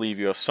you believe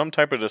you have some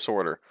type of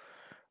disorder.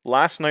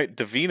 Last night,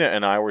 Davina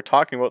and I were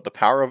talking about the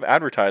power of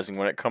advertising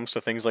when it comes to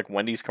things like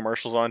Wendy's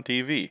commercials on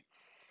TV.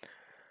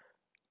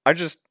 I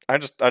just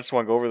want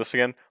to go over this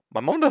again.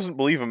 My mom doesn't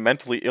believe I'm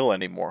mentally ill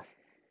anymore.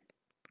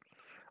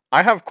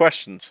 I have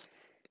questions.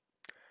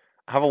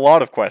 I have a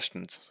lot of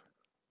questions.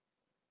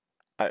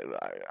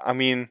 I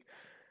mean,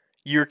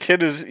 your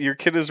kid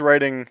is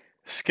writing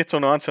schizo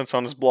nonsense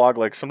on his blog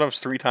like sometimes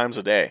 3 times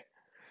a day,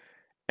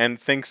 and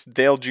thinks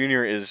Dale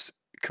Jr. is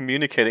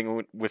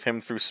communicating with him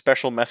through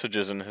special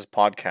messages in his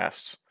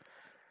podcasts.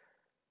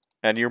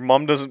 And your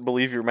mom doesn't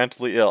believe you're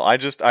mentally ill. I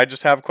just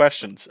have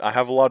questions. I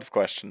have a lot of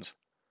questions.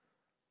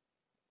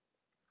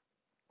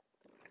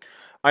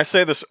 I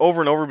say this over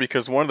and over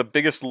because one of the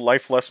biggest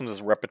life lessons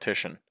is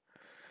repetition.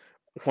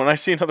 When I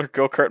see another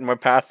go-kart in my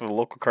path of the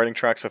local karting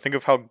tracks, I think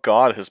of how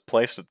God has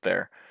placed it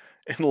there.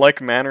 In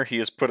like manner, he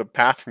has put a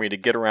path for me to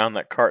get around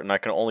that cart, and I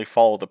can only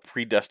follow the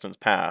predestined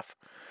path.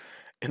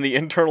 In the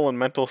internal and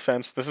mental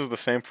sense, this is the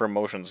same for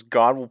emotions.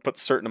 God will put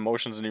certain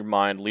emotions in your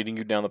mind, leading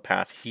you down the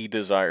path he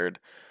desired.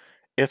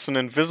 It's an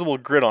invisible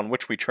grid on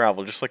which we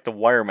travel, just like the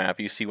wire map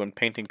you see when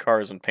painting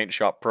cars in Paint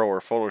Shop Pro or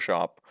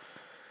Photoshop.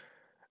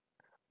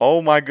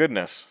 Oh my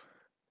goodness.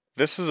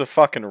 This is a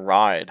fucking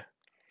ride.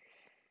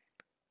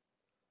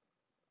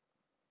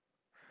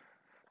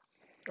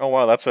 Oh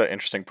wow, that's an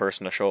interesting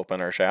person to show up in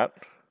our chat.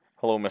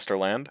 Hello, Mr.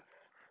 Land.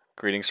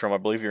 Greetings from, I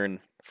believe you're in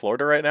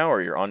Florida right now,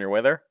 or you're on your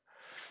way there.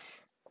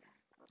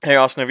 Hey,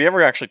 Austin, have you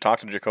ever actually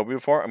talked to Jacoby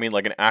before? I mean,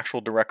 like an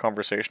actual direct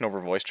conversation over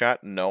voice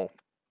chat? No.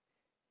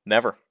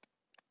 Never.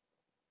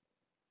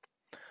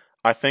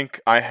 I think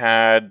I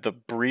had the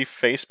brief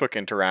Facebook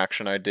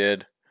interaction I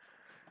did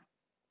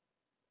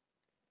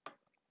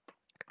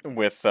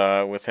with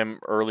him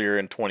earlier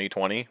in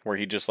 2020, where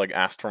he just like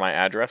asked for my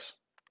address.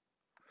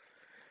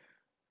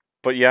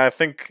 But yeah, I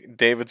think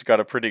David's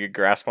got a pretty good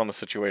grasp on the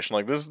situation.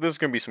 Like this is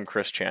gonna be some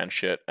Chris Chan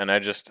shit, and I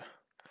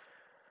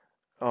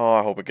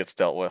hope it gets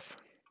dealt with.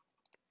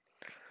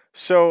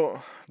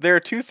 So there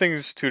are two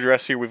things to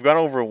address here. We've gone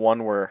over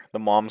one where the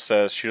mom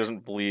says she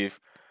doesn't believe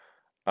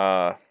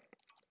uh,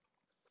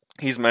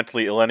 he's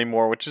mentally ill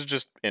anymore, which is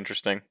just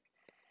interesting.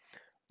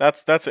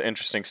 That's an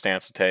interesting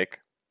stance to take.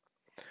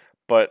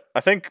 But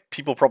I think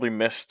people probably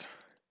missed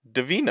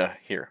Davina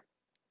here.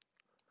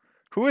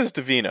 Who is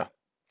Davina?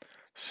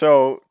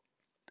 So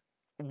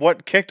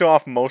what kicked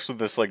off most of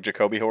this like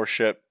Jacoby horse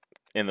shit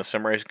in the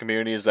sim racing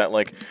community is that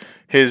like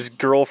his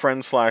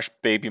girlfriend slash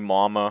baby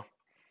mama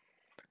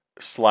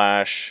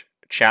slash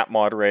chat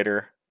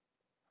moderator.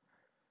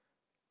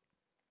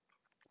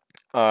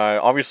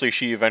 Obviously,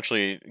 she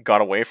eventually got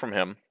away from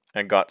him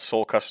and got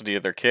sole custody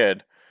of their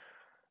kid.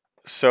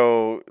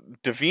 So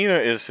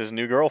Davina is his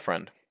new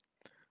girlfriend.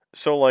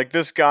 So like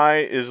this guy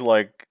is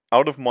like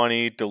out of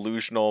money,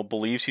 delusional,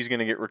 believes he's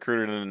gonna get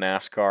recruited into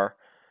NASCAR.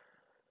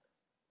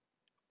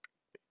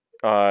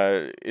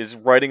 Is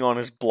writing on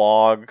his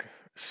blog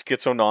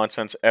schizo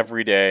nonsense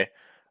every day.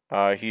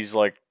 He's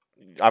like,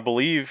 I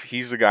believe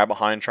he's the guy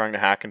behind trying to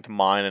hack into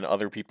mine and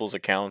other people's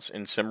accounts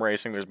in sim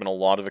racing. There's been a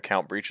lot of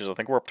account breaches. I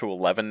think we're up to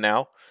 11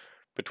 now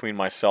between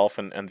myself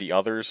and the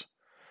others,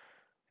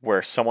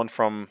 where someone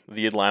from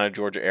the Atlanta,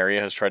 Georgia area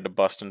has tried to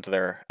bust into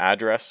their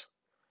address.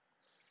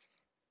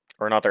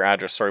 Or not their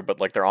address, sorry, but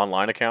like their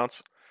online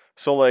accounts.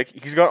 So like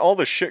he's got all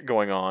this shit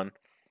going on.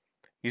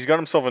 He's got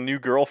himself a new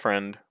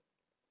girlfriend.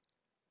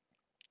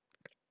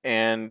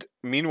 And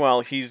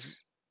meanwhile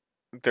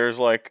there's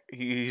like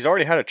he's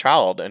already had a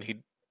child and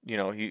he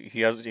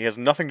has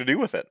nothing to do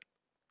with it.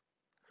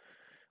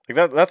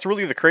 Like that's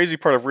really the crazy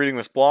part of reading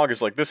this blog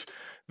is like this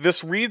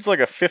reads like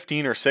a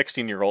 15 or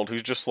 16-year-old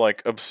who's just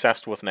like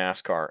obsessed with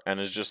NASCAR and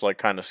is just like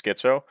kind of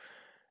schizo.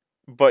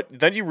 But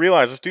then you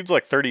realize this dude's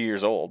like 30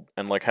 years old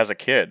and like has a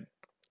kid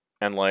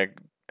and like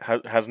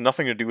has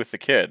nothing to do with the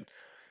kid.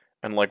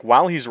 And like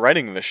while he's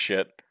writing this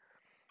shit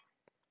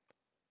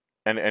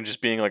and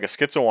just being like a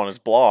schizo on his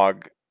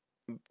blog,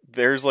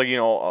 there's like,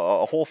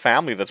 a whole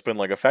family that's been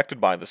like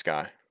affected by this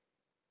guy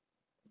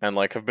and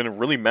like have been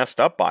really messed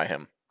up by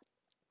him.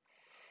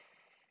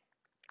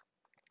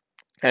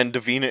 And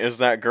Davina is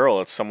that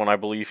girl. It's someone I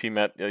believe he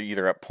met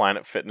either at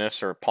Planet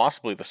Fitness or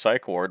possibly the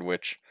Psych Ward,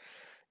 which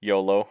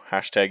YOLO,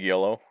 hashtag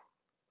YOLO.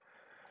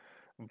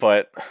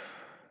 But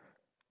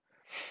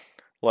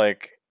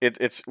like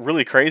it's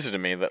really crazy to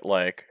me that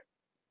like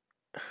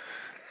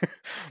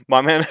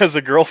my man has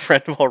a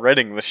girlfriend while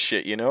writing this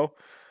shit, you know?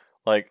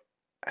 Like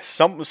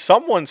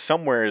someone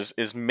somewhere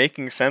is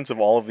making sense of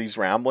all of these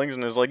ramblings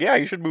and is like, yeah,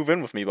 you should move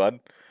in with me, bud.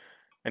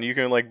 And you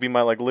can like be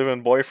my like live-in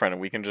boyfriend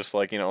and we can just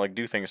like, like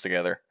do things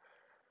together.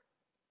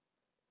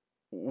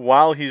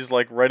 While he's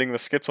like writing the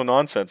schizo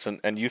nonsense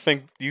and you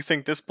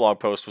think this blog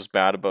post was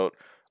bad about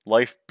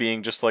life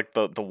being just like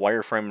the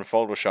wireframe in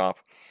Photoshop.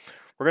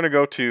 We're gonna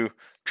go to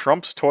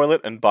Trump's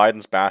toilet and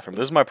Biden's bathroom.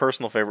 This is my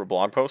personal favorite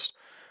blog post.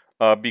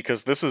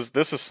 Because this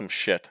is some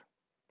shit.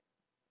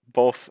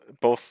 Both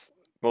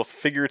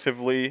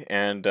figuratively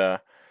and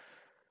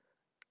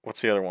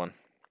what's the other one?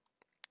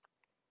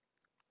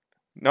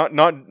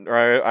 Not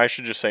or I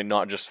should just say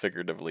not just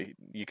figuratively.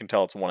 You can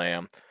tell it's 1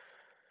 a.m.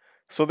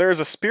 So there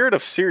is a spirit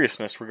of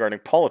seriousness regarding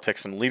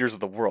politics and leaders of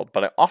the world,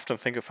 but I often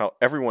think of how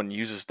everyone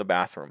uses the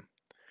bathroom.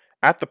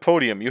 At the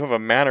podium, you have a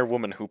man or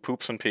woman who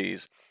poops and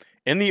pees.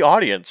 In the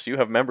audience, you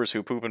have members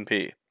who poop and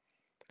pee.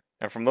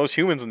 And from those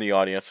humans in the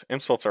audience,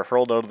 insults are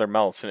hurled out of their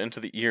mouths and into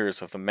the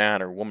ears of the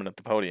man or woman at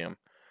the podium.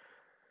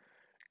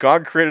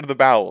 God created the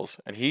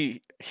bowels, and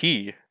he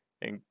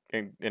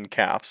in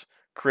caps,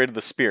 created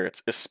the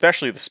spirits,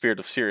 especially the spirit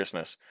of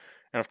seriousness.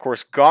 And of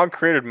course, God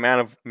created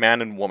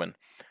man and woman.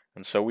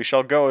 And so we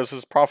shall go as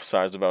is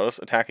prophesied about us,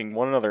 attacking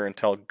one another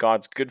until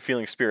God's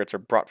good-feeling spirits are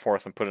brought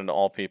forth and put into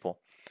all people.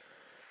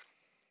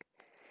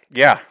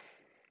 Yeah.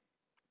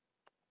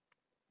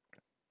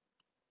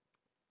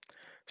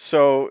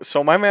 So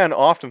my man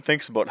often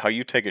thinks about how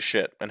you take a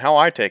shit and how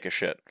I take a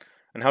shit.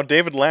 and how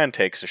David Land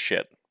takes a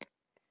shit,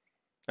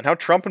 and how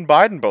Trump and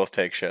Biden both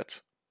take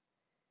shits.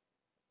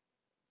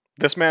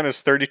 This man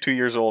is 32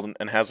 years old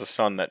and has a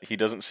son that he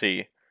doesn't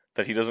see,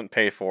 that he doesn't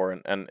pay for,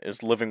 and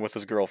is living with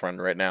his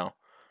girlfriend right now,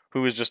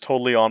 who is just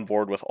totally on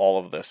board with all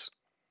of this.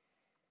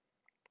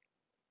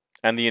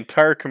 And the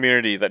entire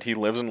community that he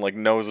lives in like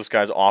knows this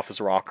guy's off his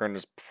rocker and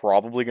is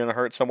probably going to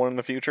hurt someone in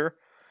the future,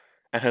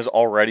 and has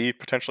already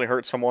potentially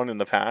hurt someone in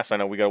the past. I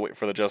know we gotta wait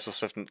for the justice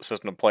system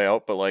to play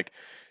out, but like,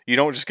 you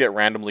don't just get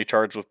randomly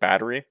charged with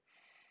battery.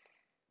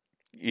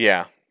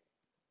 Yeah,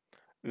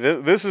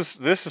 this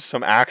is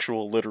some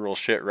actual literal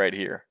shit right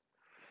here.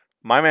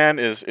 My man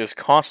is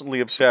constantly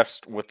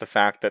obsessed with the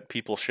fact that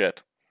people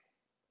shit.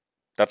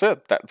 That's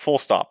it. That full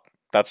stop.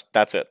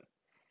 That's it.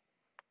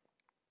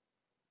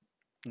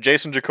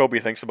 Jason Jacoby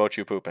thinks about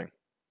you pooping.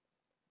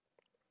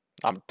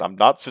 I'm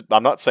not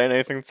saying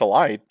anything that's a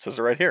lie. It says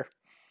it right here.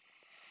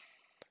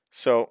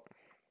 So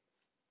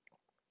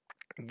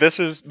this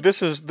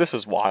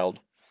is wild.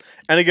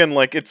 And again,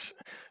 like, it's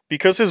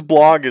because his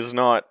blog is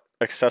not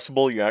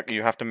accessible. You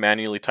have to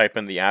manually type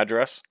in the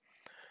address.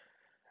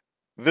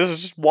 This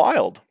is just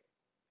wild.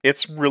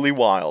 It's really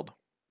wild.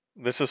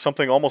 This is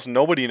something almost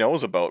nobody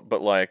knows about,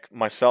 but like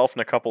myself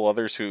and a couple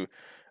others who,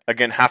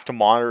 again, have to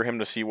monitor him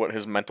to see what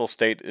his mental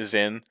state is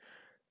in,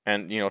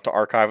 and to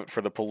archive it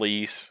for the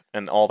police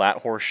and all that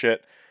horse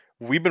shit.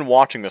 We've been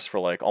watching this for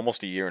like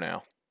almost a year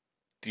now.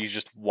 These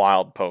just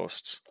wild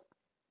posts.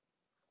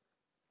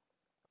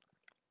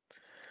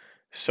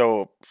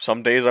 So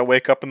some days I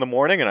wake up in the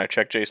morning and I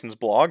check Jason's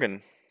blog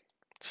and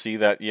see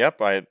that, yep,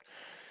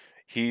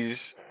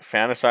 he's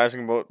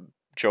fantasizing about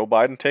Joe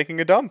Biden taking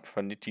a dump,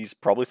 and he's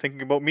probably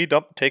thinking about me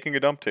taking a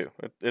dump too.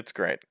 It's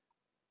great.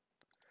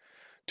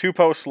 2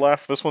 posts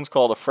left. This one's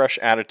called A Fresh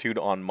Attitude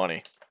on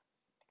Money.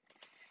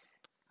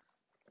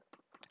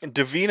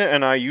 Davina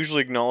and I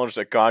usually acknowledge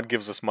that God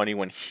gives us money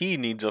when He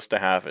needs us to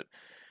have it.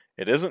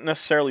 It isn't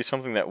necessarily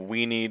something that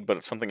we need, but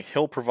it's something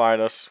He'll provide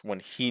us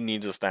when He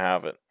needs us to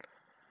have it.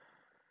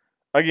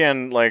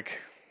 Again, like,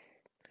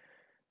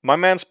 my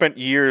man spent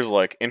years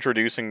like uh,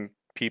 introducing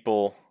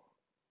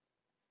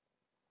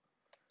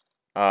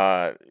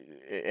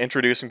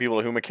people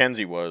to who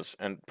Mackenzie was,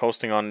 and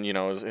posting on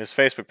his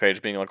Facebook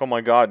page, being like, "Oh my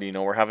God,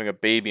 we're having a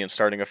baby and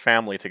starting a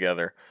family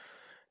together,"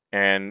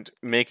 and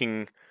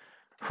making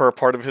her a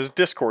part of his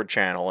Discord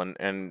channel,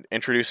 and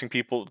introducing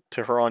people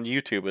to her on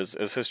YouTube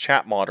as his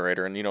chat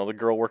moderator, and the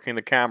girl working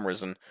the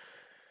cameras, and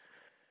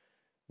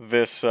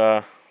this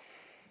how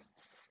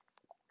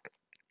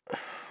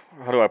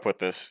do I put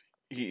this?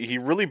 He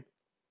really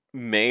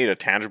made a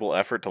tangible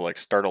effort to like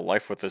start a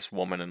life with this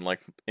woman and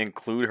like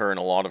include her in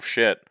a lot of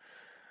shit.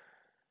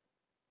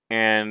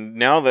 And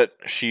now that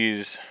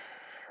she's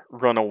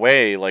run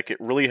away, like, it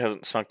really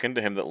hasn't sunk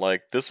into him that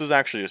like this is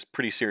actually just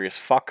pretty serious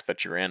fuck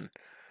that you're in.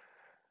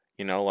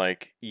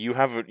 Like,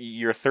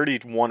 you're a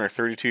 31 or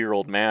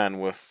 32-year-old man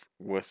with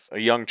a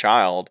young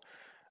child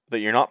that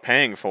you're not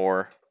paying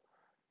for,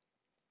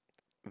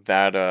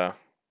 that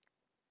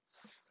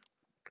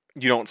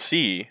you don't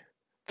see,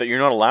 that you're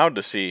not allowed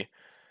to see.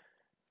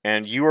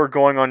 And you are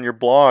going on your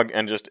blog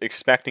and just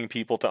expecting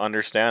people to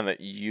understand that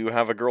you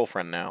have a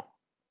girlfriend now.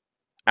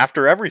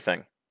 After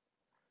everything.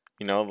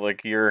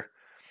 Like, you're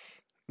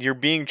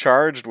being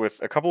charged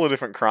with a couple of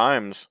different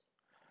crimes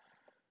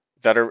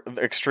that are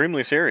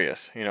extremely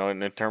serious,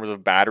 in terms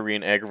of battery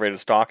and aggravated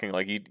stalking.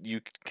 Like, you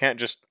can't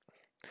just,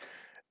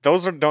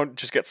 don't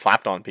just get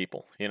slapped on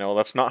people.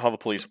 That's not how the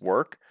police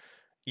work.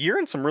 You're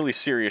in some really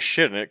serious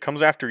shit, and it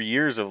comes after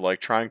years of like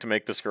trying to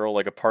make this girl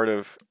like a part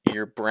of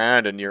your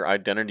brand and your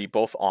identity,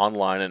 both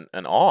online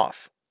and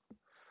off.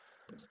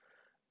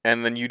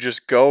 And then you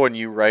just go and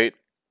you write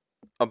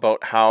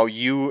about how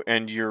you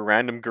and your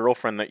random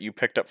girlfriend that you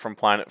picked up from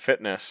Planet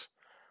Fitness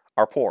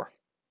are poor.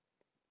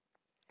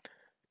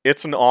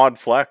 It's an odd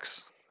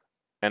flex,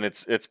 and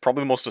it's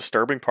probably the most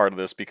disturbing part of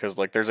this, because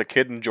like there's a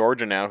kid in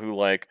Georgia now who,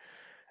 like,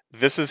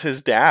 this is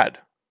his dad.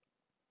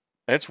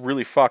 And it's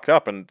really fucked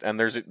up, and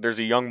there's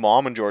a young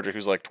mom in Georgia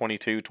who's like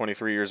 22,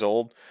 23 years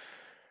old,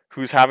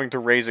 who's having to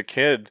raise a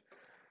kid,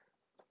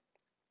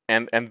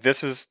 and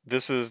this is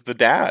the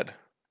dad.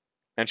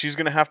 And she's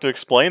going to have to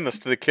explain this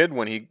to the kid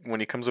when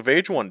he comes of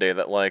age one day,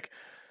 that like,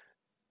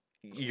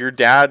 your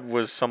dad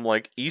was some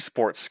like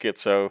esports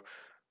schizo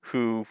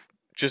who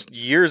just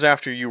years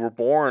after you were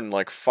born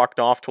like fucked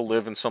off to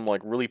live in some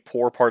like really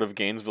poor part of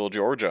Gainesville,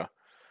 Georgia,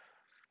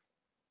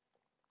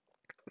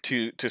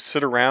 to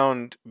sit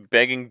around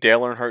begging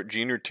Dale Earnhardt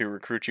Jr. to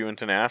recruit you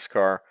into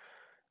NASCAR,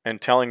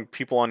 and telling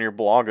people on your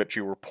blog that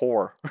you were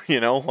poor.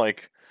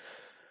 Like,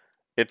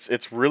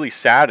 it's really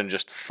sad and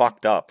just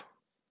fucked up,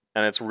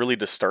 and it's really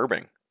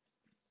disturbing.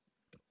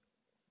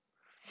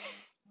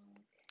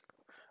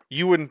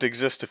 You wouldn't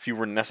exist if you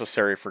were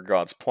necessary for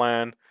God's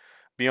plan.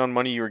 Beyond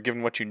money, you are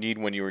given what you need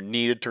when you are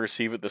needed to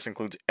receive it. This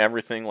includes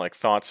everything like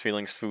thoughts,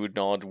 feelings, food,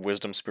 knowledge,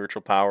 wisdom,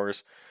 spiritual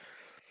powers.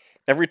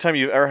 Every time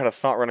you've ever had a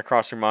thought run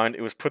across your mind,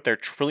 it was put there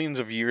trillions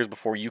of years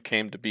before you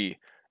came to be.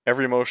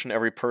 Every emotion,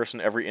 every person,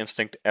 every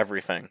instinct,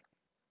 everything.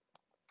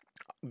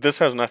 This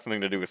has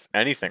nothing to do with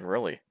anything,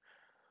 really.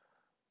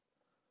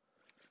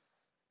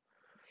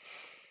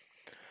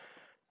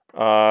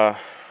 Uh,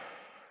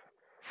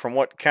 from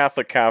what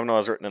Catholic Kavanaugh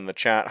has written in the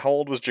chat, how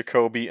old was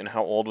Jacoby and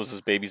how old was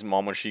his baby's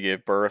mom when she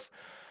gave birth?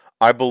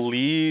 I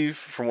believe,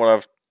 from what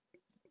I've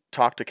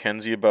talked to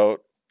Kenzie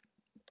about,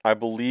 I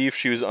believe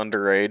she was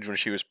underage when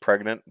she was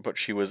pregnant, but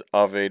she was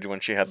of age when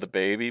she had the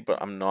baby, but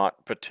I'm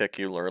not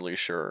particularly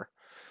sure.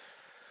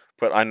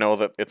 But I know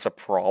that it's a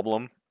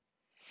problem.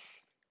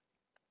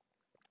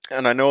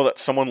 And I know that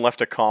someone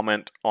left a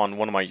comment on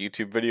one of my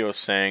YouTube videos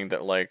saying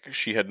that like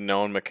she had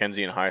known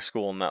Mackenzie in high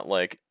school and that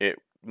like it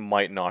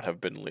might not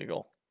have been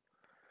legal.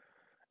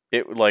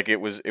 It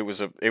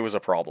was a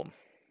problem.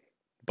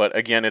 But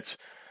again, it's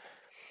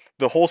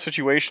the whole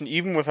situation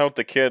even without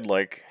the kid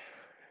like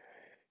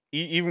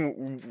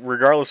even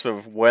regardless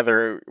of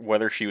whether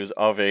she was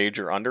of age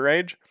or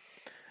underage,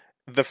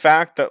 the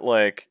fact that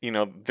like,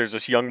 there's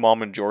this young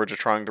mom in Georgia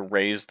trying to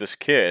raise this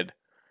kid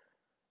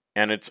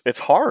and it's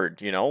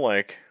hard,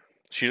 like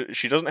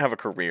she doesn't have a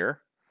career.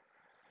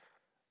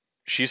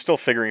 She's still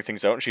figuring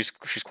things out and she's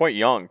quite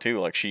young too,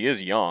 like she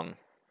is young.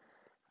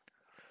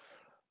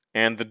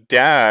 And the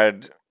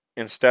dad,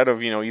 instead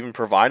of, even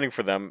providing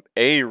for them,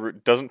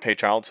 doesn't pay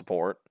child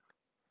support,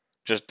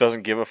 just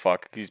doesn't give a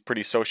fuck. He's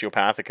pretty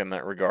sociopathic in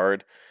that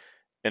regard.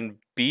 And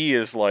B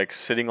is like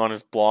sitting on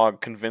his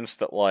blog convinced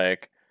that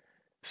like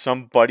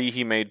some buddy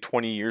he made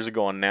 20 years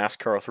ago on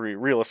NASCAR 03,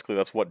 realistically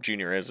that's what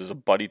Junior is a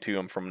buddy to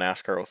him from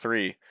NASCAR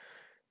 03,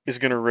 is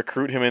going to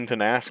recruit him into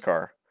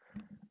NASCAR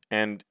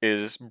and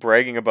is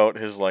bragging about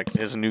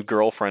his new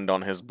girlfriend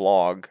on his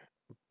blog,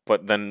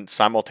 but then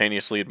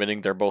simultaneously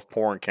admitting they're both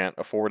poor and can't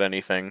afford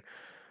anything,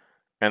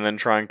 and then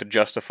trying to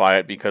justify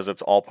it because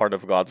it's all part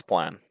of God's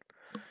plan.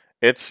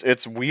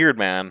 It's weird,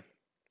 man.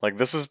 Like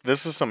this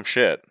is some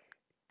shit.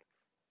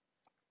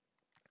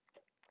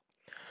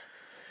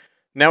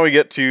 Now we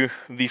get to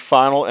the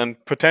final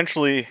and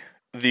potentially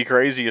the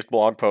craziest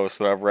blog post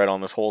that I've read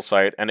on this whole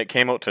site, and it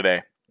came out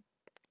today.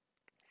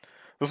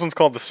 This one's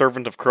called The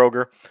Servant of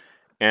Kroger,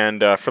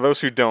 and for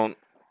those who don't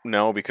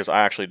know, because I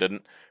actually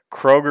didn't,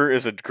 Kroger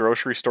is a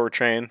grocery store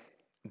chain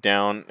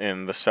down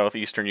in the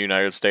southeastern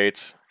United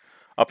States.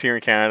 Up here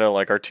in Canada,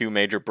 like our two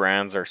major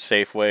brands are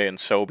Safeway and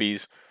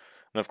Sobeys,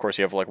 and of course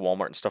you have like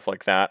Walmart and stuff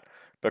like that.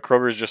 But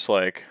Kroger is just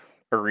like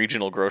a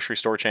regional grocery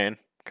store chain,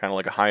 kind of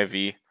like a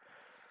Hy-Vee.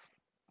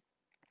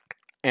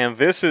 And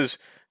this is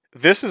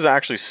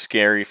actually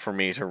scary for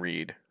me to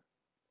read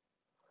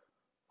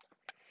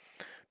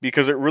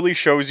because it really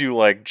shows you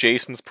like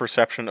Jason's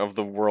perception of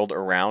the world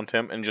around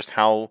him and just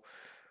how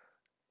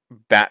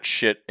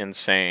batshit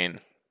insane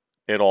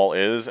it all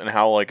is, and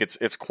how like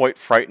it's quite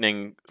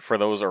frightening for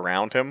those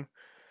around him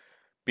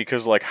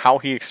because like how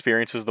he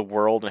experiences the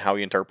world and how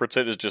he interprets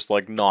it is just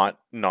like not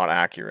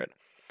accurate.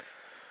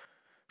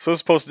 So this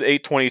was posted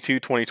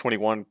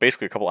 8/22/2021,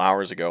 basically a couple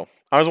hours ago.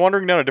 I was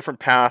wandering down a different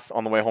path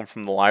on the way home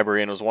from the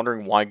library and was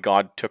wondering why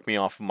God took me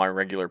off of my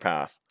regular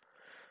path.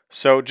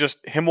 So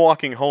just him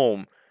walking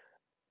home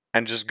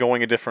and just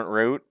going a different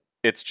route,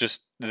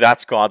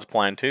 that's God's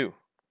plan too.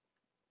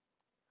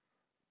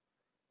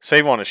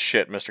 Save on is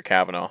shit, Mr.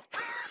 Kavanaugh.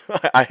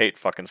 I hate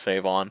fucking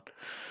Save on.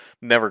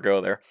 Never go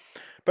there.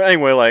 But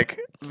anyway, like,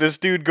 this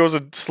dude goes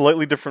a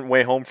slightly different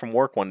way home from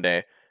work one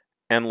day,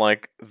 and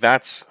like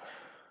that's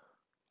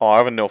oh, I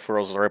have a No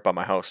Frills right by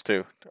my house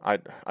too. I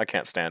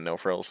can't stand No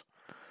Frills.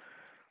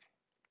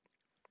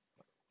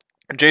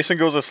 Jason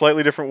goes a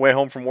slightly different way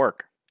home from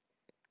work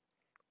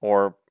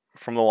or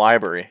from the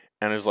library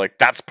and is like,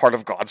 that's part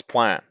of God's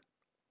plan.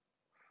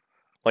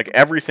 Like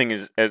everything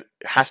it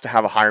has to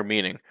have a higher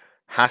meaning,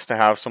 has to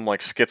have some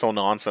like schizo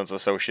nonsense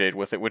associated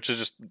with it, which is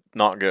just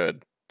not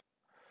good.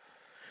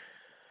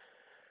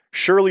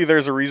 Surely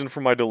there's a reason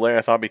for my delay,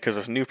 I thought, because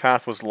this new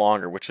path was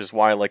longer, which is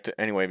why I liked it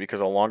anyway, because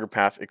a longer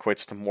path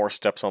equates to more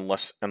steps on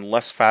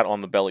less fat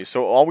on the belly.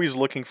 So always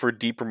looking for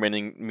deeper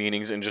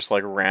meanings in just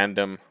like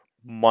random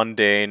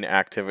mundane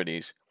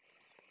activities.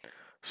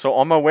 So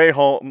on my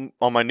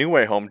new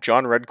way home,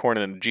 John Redcorn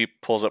in a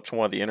Jeep pulls up to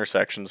one of the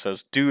intersections,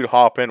 says, "Dude,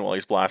 hop in," while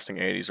he's blasting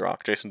 80s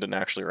rock. Jason didn't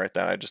actually write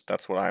that.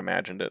 That's what I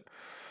imagined it.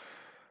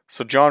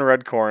 So John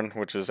Redcorn,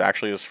 which is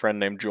actually his friend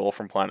named Joel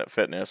from Planet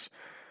Fitness,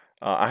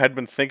 I had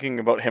been thinking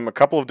about him a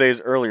couple of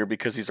days earlier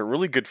because he's a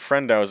really good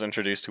friend I was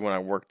introduced to when I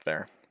worked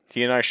there.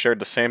 He and I shared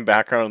the same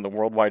background in the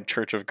Worldwide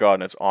Church of God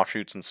and its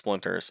offshoots and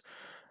splinters.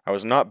 I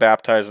was not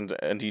baptized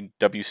into any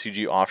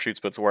WCG offshoots,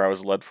 but it's where I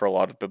was led for a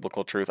lot of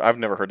biblical truth. I've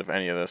never heard of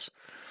any of this.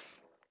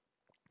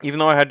 Even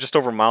though I had just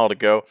over a mile to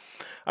go,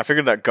 I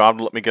figured that God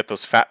would let me get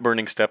those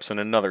fat-burning steps in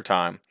another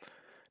time.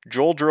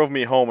 Joel drove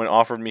me home and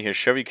offered me his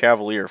Chevy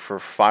Cavalier for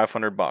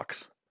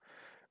 $500.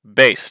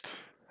 Based.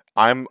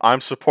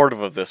 I'm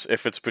supportive of this.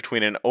 If it's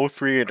between an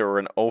 '03 or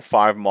an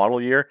 '05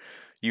 model year,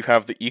 you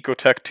have the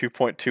Ecotec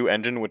 2.2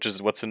 engine, which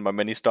is what's in my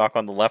mini stock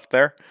on the left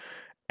there,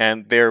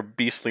 and they're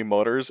beastly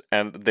motors,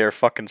 and they're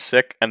fucking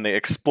sick, and they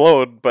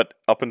explode, but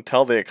up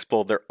until they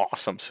explode, they're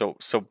awesome. So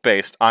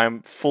based.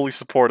 I'm fully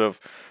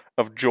supportive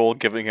of Joel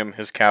giving him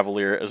his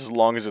Cavalier as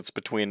long as it's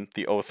between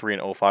the '03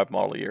 and '05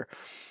 model year.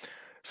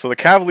 So the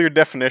Cavalier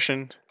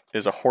definition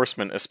is a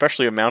horseman,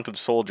 especially a mounted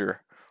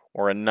soldier,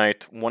 or a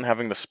knight, one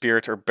having the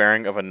spirit or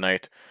bearing of a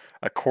knight,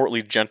 a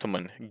courtly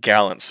gentleman,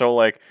 gallant. So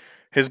like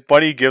his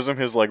buddy gives him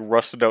his like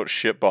rusted out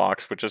shit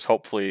box, which is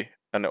hopefully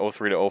an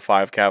 '03 to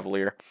 '05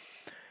 Cavalier,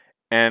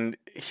 and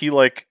he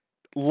like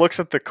looks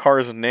at the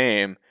car's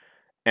name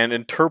and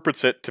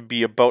interprets it to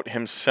be about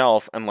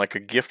himself and like a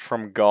gift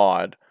from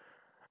God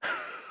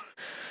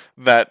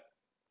that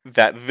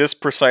this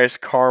precise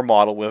car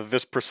model with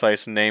this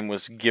precise name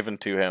was given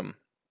to him.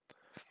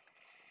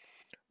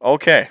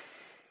 Okay.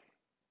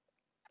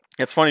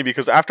 It's funny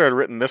because after I'd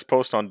written this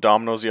post on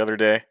Domino's the other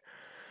day,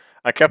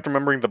 I kept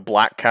remembering the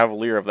black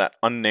Cavalier of that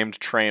unnamed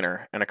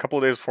trainer, and a couple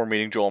of days before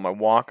meeting Joel on my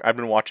walk, I'd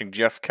been watching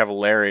Jeff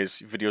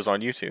Cavaliere's videos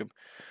on YouTube.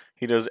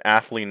 He does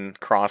athlete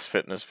cross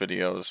fitness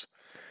videos.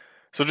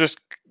 So just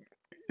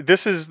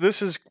this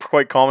is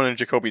quite common in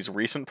Jacoby's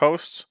recent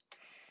posts.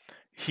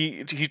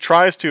 He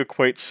tries to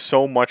equate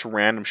so much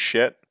random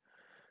shit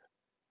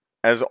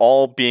as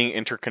all being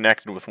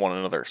interconnected with one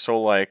another. So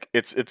like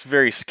it's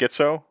very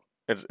schizo.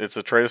 It's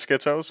a trait of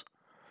schizos.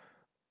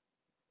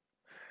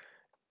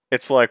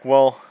 It's like,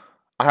 well,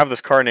 I have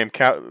this car named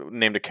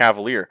a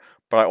Cavalier,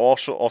 but I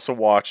also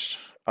watched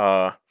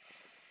Jeff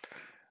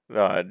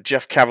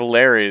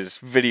Cavaliere's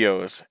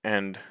videos,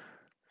 and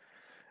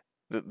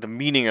the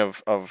meaning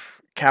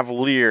of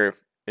Cavalier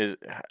is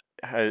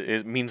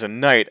means a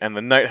knight, and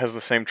the knight has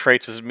the same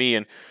traits as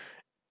me,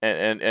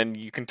 and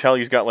you can tell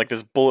he's got like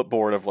this bullet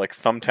board of like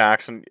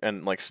thumbtacks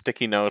and like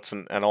sticky notes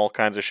and all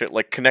kinds of shit,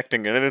 like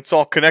connecting it, and it's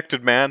all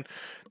connected, man.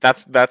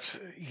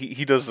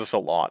 He does this a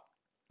lot.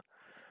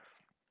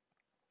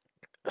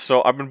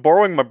 So I've been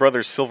borrowing my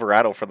brother's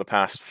Silverado for the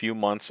past few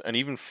months, and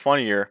even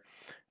funnier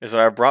is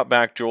that I brought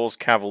back Joel's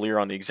Cavalier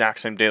on the exact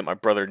same day that my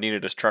brother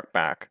needed his truck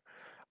back.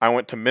 I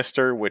went to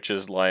Mister, which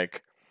is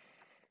like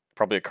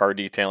probably a car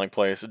detailing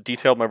place,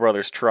 detailed my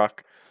brother's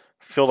truck,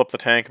 filled up the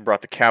tank, and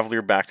brought the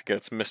Cavalier back to get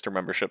its Mister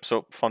membership.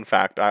 So fun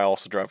fact, I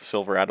also drive a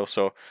Silverado,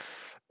 so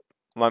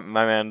my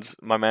man's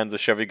a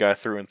Chevy guy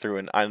through and through,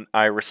 and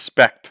I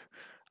respect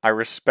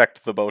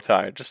the bow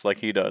tie just like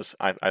he does.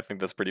 I think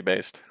that's pretty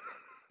based.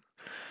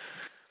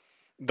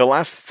 The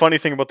last funny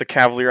thing about the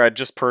Cavalier I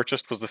just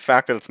purchased was the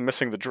fact that it's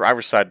missing the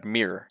driver's side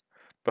mirror.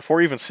 Before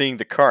even seeing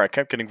the car, I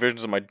kept getting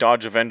visions of my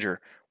Dodge Avenger,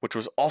 which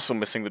was also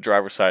missing the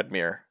driver's side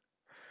mirror.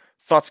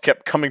 Thoughts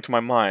kept coming to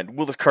my mind.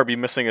 Will this car be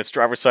missing its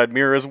driver's side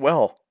mirror as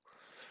well?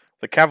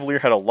 The Cavalier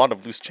had a lot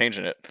of loose change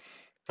in it,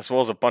 as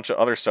well as a bunch of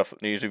other stuff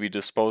that needed to be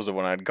disposed of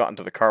when I had gotten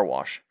to the car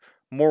wash.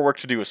 More work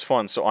to do was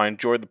fun, so I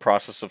enjoyed the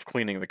process of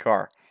cleaning the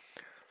car.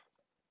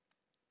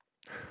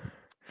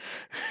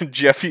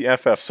 Jeffy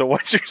FF, so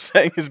what you're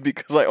saying is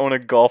because I own a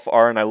Golf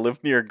R and I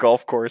live near a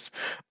golf course,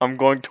 I'm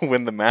going to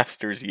win the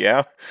Masters,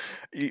 yeah?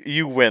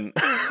 You win.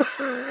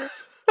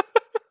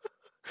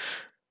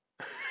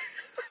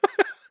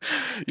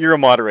 You're a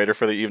moderator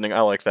for the evening,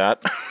 I like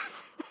that.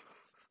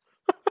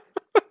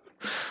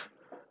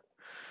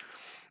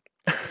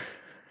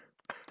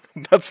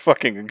 That's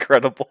fucking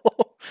incredible.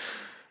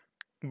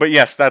 But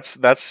yes,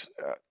 that's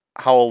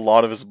how a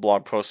lot of his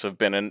blog posts have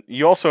been. And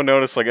you also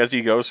notice, like, as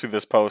he goes through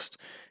this post,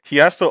 he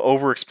has to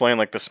over-explain,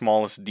 like, the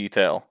smallest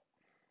detail.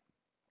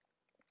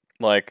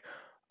 Like,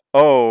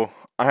 oh,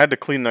 I had to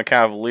clean the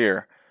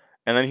Cavalier.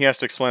 And then he has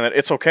to explain that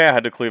it's okay I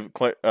had to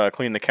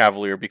clean the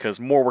Cavalier because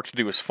more work to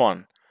do is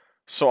fun.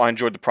 So I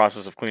enjoyed the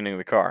process of cleaning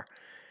the car.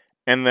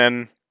 And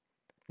then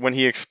when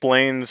he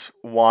explains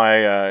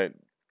why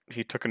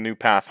he took a new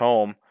path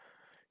home,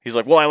 he's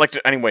like, well, I liked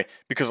it anyway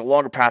because a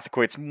longer path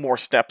equates more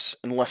steps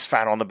and less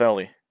fat on the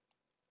belly.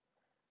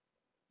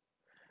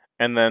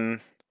 And then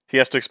he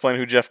has to explain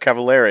who Jeff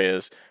Cavaliere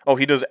is. Oh,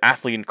 he does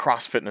athlete and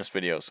cross fitness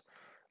videos.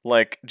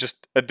 Like,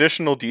 just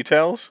additional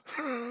details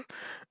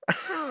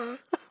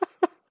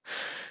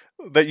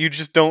that you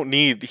just don't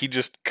need. He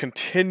just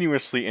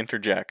continuously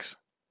interjects.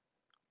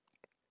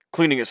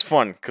 Cleaning is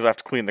fun because I have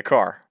to clean the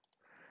car.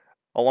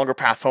 A longer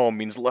path home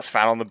means less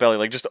fat on the belly.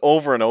 Like, just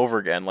over and over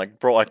again. Like,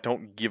 bro, I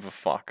don't give a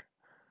fuck.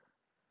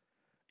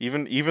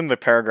 Even the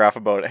paragraph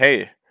about,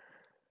 hey,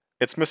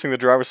 it's missing the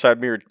driver's side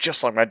mirror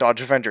just like my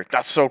Dodge Avenger.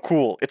 That's so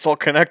cool. It's all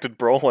connected,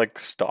 bro. Like,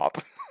 stop.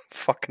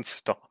 Fucking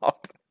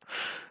stop.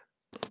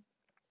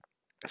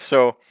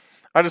 So,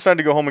 I decided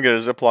to go home and get a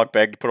Ziploc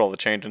bag to put all the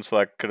change in so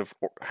I could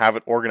have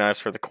it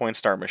organized for the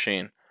Coinstar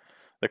machine.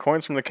 The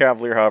coins from the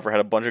Cavalier, however, had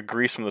a bunch of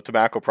grease from the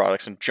tobacco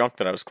products and junk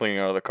that I was cleaning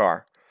out of the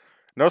car.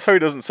 Notice how he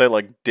doesn't say,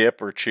 like,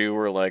 dip or chew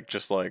or, like,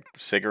 just, like,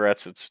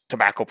 cigarettes. It's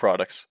tobacco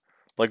products.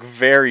 Like,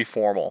 very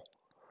formal.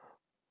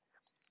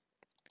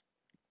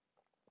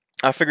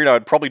 I figured I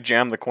would probably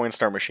jam the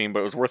Coinstar machine, but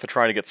it was worth a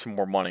try to get some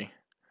more money.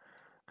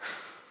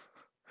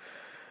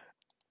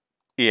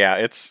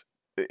 Yeah,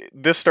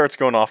 this starts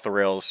going off the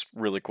rails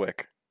really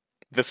quick.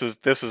 This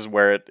is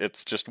where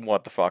it's just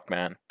what the fuck,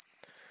 man.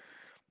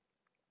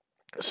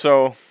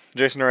 So,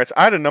 Jason writes,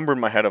 I had a number in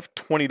my head of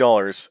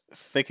 $20,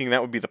 thinking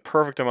that would be the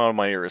perfect amount of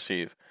money to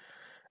receive.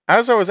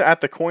 As I was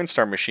at the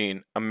Coinstar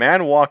machine, a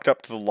man walked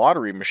up to the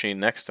lottery machine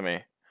next to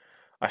me.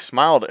 I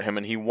smiled at him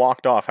and he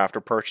walked off after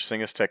purchasing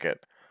his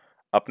ticket.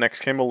 Up next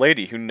came a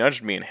lady who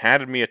nudged me and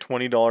handed me a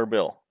 $20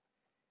 bill.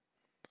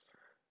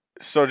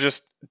 So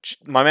just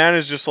my man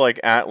is just like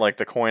at like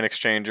the coin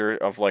exchanger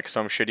of like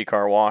some shitty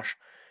car wash,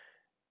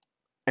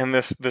 and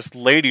this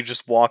lady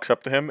just walks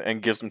up to him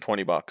and gives him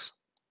 $20.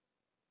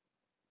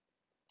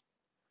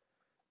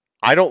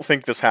 I don't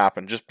think this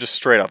happened. Just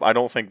straight up, I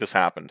don't think this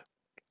happened.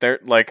 There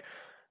like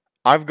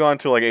I've gone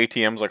to like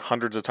ATMs like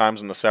hundreds of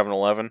times in the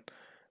 7-Eleven.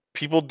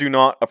 People do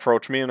not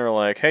approach me and are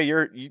like, "Hey,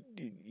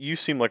 you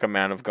seem like a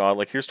man of God.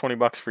 Like here's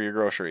 $20 for your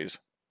groceries."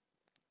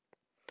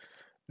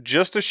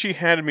 Just as she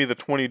handed me the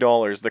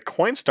 $20, the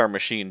Coinstar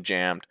machine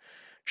jammed.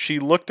 She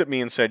looked at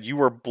me and said,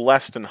 "You are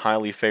blessed and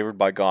highly favored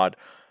by God."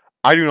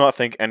 I do not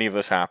think any of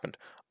this happened.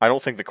 I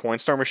don't think the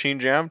Coinstar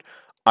machine jammed.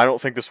 I don't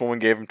think this woman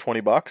gave him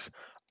 $20.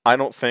 I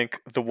don't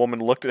think the woman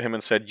looked at him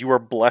and said, "You are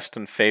blessed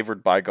and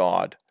favored by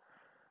God."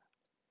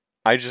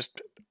 I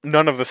just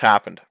none of this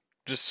happened.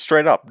 Just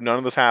straight up, none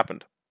of this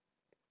happened.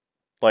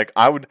 Like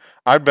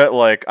I'd bet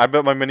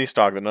my mini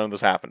stock that none of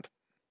this happened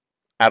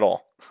at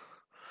all.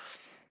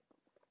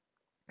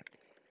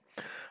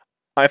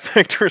 I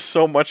thanked her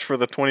so much for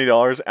the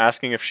 $20,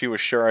 asking if she was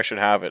sure I should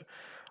have it.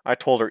 I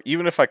told her,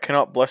 "Even if I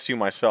cannot bless you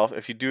myself,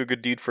 if you do a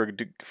good deed for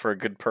a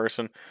good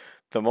person,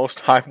 the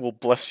Most High will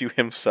bless you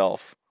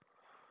Himself."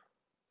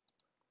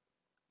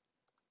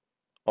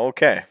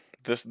 Okay,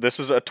 this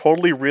is a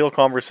totally real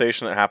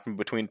conversation that happened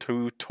between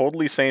two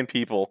totally sane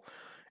people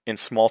in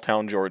small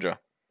town Georgia.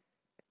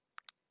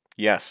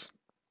 Yes,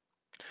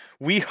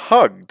 we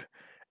hugged,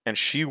 and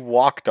she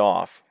walked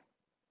off.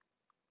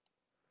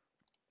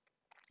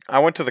 I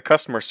went to the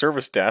customer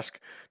service desk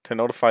to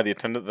notify the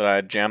attendant that I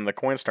had jammed the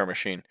Coinstar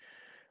machine.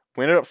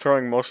 We ended up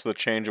throwing most of the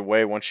change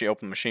away once she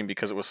opened the machine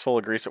because it was full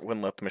of grease that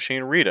wouldn't let the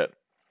machine read it.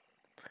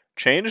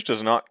 Change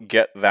does not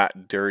get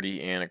that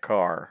dirty in a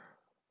car.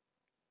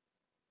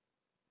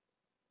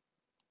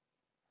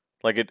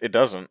 Like, it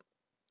doesn't.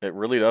 It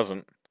really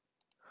doesn't.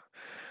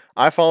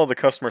 I followed the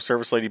customer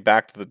service lady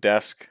back to the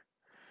desk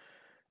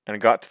and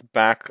got to the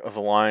back of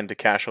the line to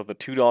cash out the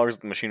 $2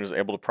 that the machine was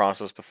able to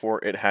process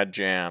before it had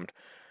jammed.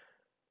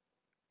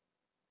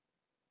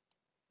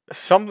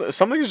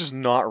 Something is just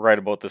not right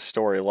about this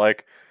story.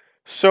 Like,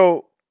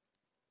 so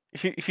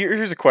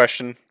here's a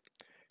question.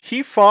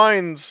 He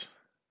finds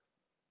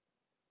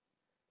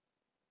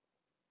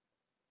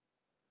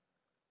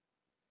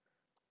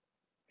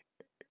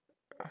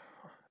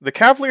the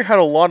Cavalier had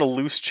a lot of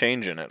loose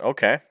change in it.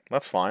 Okay,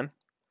 that's fine.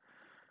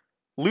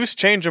 Loose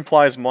change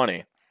implies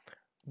money.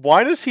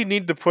 Why does he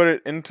need to put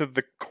it into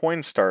the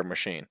Coinstar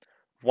machine?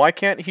 Why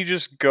can't he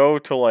just go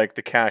to like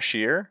the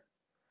cashier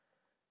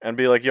and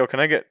be like, "Yo,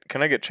 can I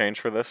get change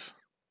for this?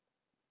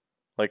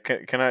 Like,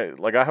 can I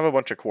like I have a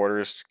bunch of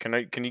quarters. Can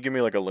you give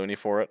me like a loonie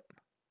for it?"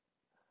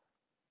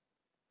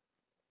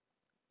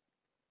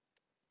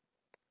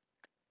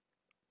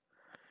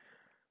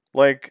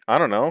 Like, I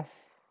don't know.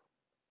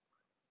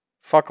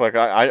 Fuck, like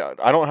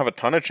I don't have a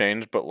ton of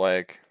change, but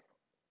like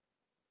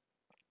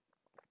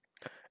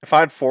if I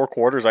had 4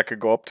 quarters, I could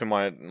go up to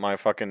my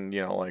fucking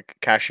like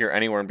cashier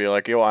anywhere and be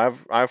like, "Yo, I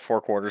have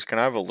 4 quarters. Can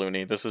I have a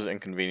loonie? This is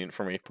inconvenient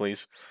for me,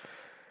 please."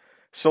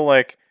 So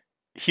like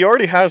he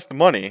already has the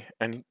money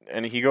and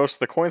he goes to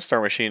the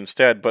Coinstar machine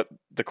instead, but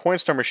the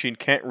Coinstar machine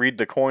can't read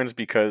the coins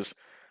because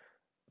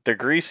they're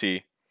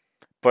greasy.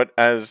 But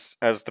as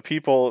the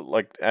people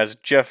like as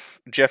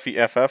Jeffy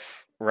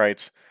FF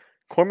writes,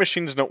 coin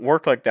machines don't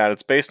work like that.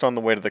 It's based on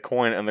the weight of the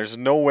coin, and there's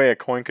no way a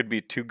coin could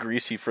be too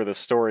greasy for this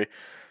story.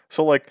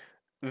 So like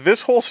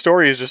this whole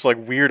story is just like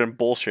weird and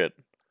bullshit.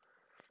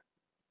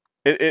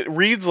 It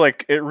reads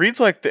like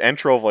the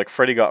intro of like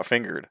Freddy Got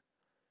Fingered.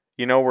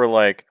 Where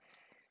like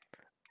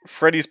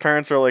Freddy's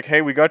parents are like,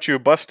 "Hey, we got you a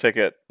bus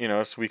ticket,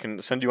 so we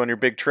can send you on your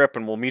big trip,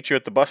 and we'll meet you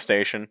at the bus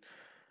station."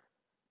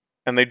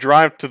 And they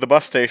drive to the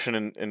bus station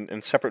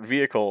in separate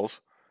vehicles.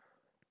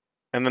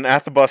 And then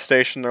at the bus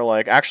station, they're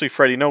like, "Actually,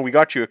 Freddy, no, we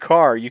got you a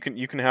car. You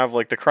can have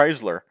like the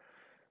Chrysler."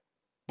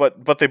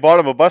 But they bought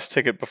him a bus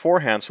ticket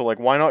beforehand, so like,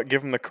 why not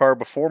give him the car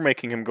before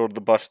making him go to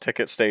the bus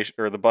ticket station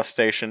or the bus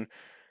station?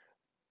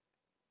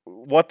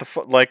 What the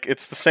fuck? Like,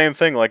 it's the same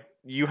thing. Like,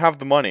 you have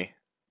the money.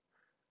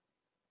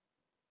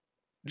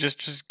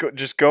 Just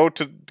go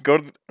to.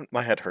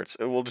 My head hurts.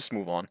 We'll just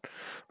move on.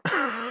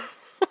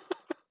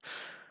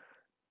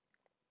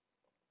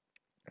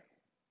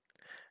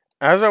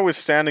 As I was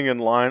standing in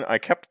line, I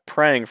kept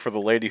praying for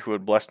the lady who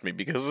had blessed me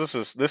because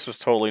this is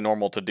totally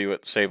normal to do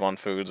at Save on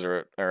Foods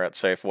or at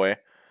Safeway.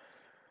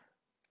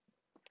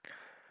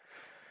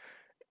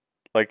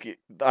 Like,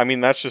 I mean,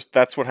 that's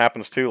what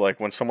happens too. Like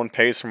when someone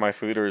pays for my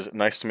food or is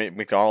nice to me at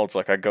McDonald's,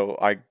 like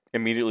I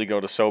immediately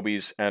go to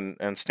Sobeys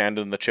and stand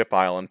in the chip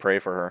aisle and pray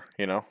for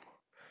her.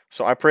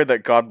 So I prayed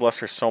that God bless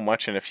her so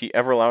much, and if He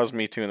ever allows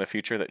me to in the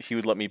future, that He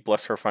would let me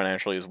bless her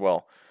financially as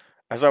well.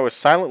 As I was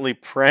silently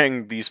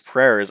praying these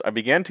prayers, I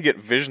began to get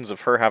visions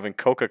of her having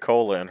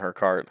Coca-Cola in her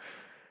cart.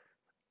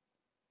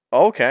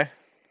 Okay.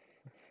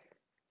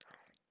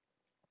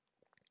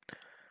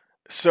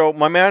 So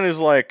my man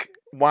is like,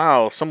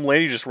 "Wow, some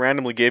lady just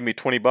randomly gave me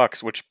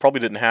 $20, which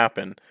probably didn't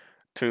happen,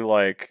 to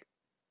like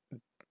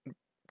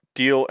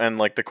deal and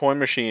like the coin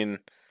machine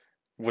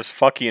was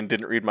fucky and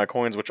didn't read my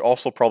coins, which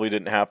also probably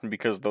didn't happen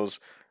because those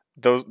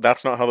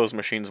that's not how those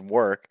machines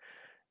work.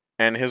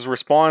 And his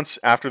response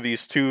after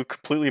these two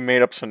completely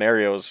made up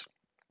scenarios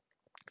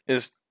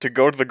is to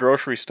go to the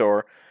grocery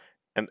store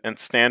and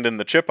stand in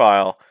the chip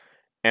aisle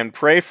and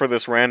pray for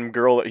this random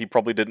girl that he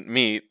probably didn't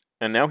meet.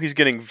 And now he's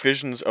getting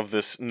visions of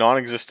this non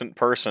existent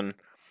person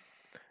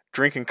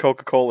drinking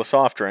Coca Cola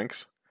soft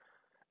drinks.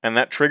 And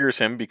that triggers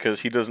him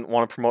because he doesn't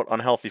want to promote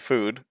unhealthy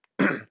food.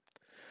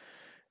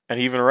 And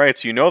he even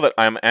writes, "You know that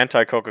I'm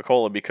anti Coca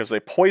Cola because they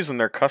poison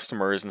their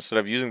customers instead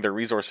of using their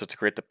resources to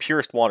create the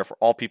purest water for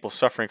all people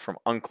suffering from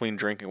unclean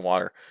drinking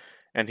water."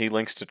 And he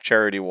links to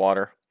charity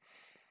water.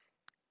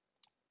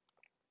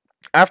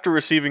 After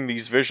receiving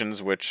these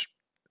visions, which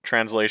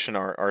translation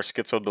are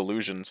schizo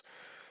delusions,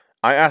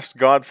 I asked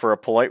God for a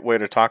polite way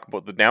to talk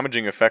about the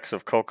damaging effects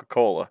of Coca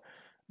Cola.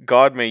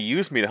 God may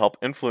use me to help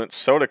influence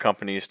soda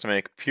companies to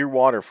make pure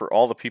water for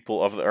all the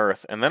people of the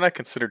earth. And then I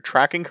considered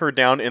tracking her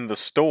down in the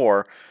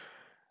store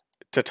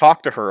to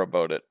talk to her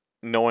about it,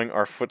 knowing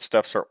our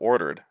footsteps are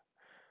ordered.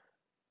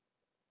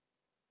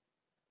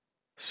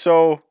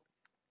 So,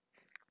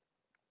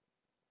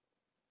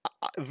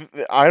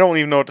 I don't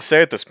even know what to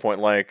say at this point.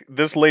 Like,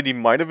 this lady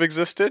might have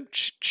existed,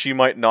 she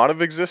might not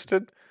have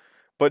existed,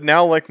 but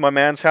now, like, my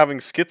man's having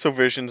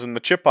schizovisions in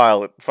the chip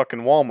aisle at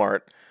fucking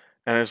Walmart,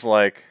 and it's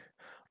like,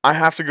 I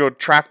have to go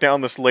track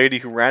down this lady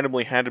who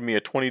randomly handed me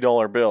a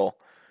 $20 bill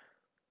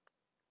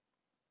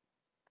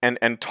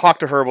and talk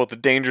to her about the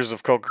dangers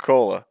of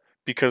Coca-Cola.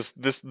 Because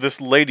this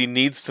lady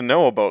needs to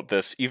know about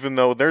this, even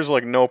though there's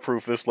like no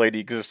proof this lady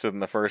existed in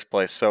the first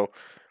place. So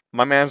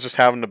my man's just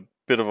having a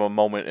bit of a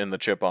moment in the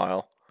chip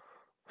aisle.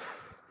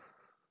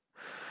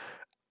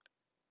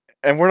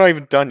 And we're not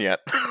even done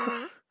yet.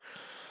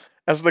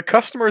 As the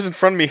customers in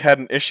front of me had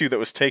an issue that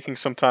was taking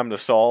some time to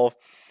solve,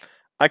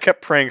 I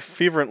kept praying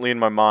fervently in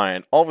my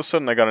mind. All of a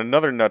sudden, I got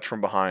another nudge from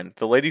behind.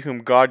 The lady whom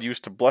God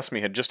used to bless me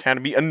had just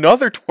handed me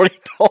another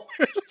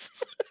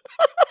 $20.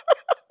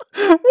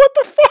 What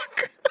the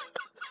fuck?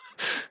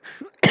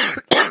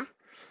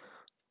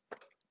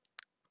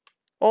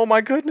 Oh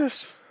my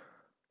goodness.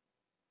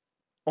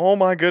 Oh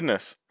my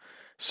goodness.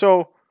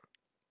 So,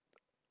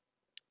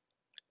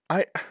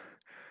 I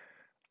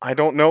I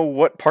don't know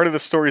what part of the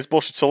story is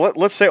bullshit. So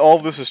let's say all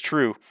of this is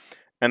true,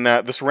 and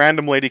that this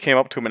random lady came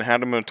up to him and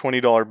handed him a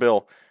 $20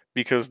 bill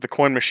because the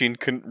coin machine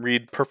couldn't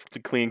read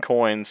perfectly clean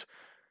coins.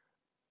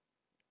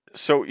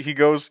 So he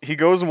goes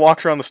and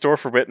walks around the store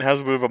for a bit and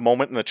has a bit of a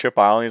moment in the chip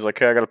aisle, and he's like,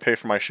 "Hey, I gotta pay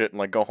for my shit and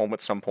like go home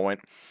at some point."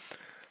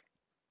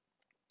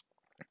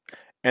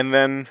 And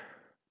then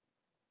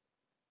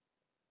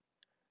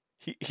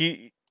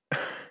he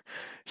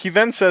he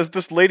then says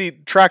this lady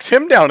tracks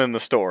him down in the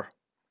store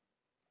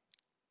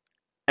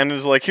and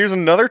is like, "Here's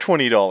another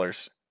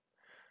 $20."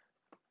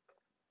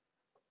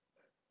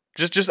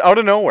 Just out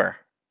of nowhere.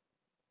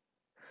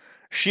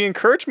 She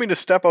encouraged me to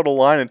step out of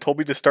line and told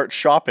me to start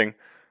shopping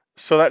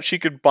so that she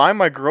could buy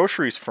my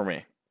groceries for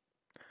me.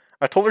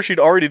 I told her she'd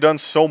already done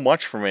so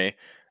much for me,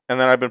 and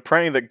that I've been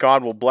praying that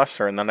God will bless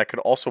her and then I could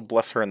also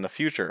bless her in the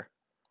future.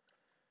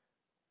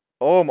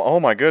 Oh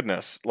my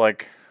goodness.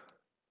 Like,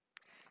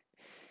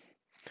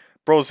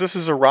 bros, this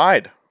is a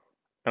ride.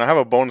 And I have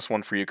a bonus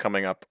one for you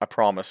coming up, I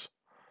promise.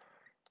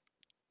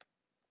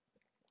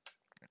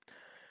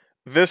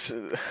 This,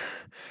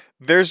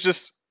 there's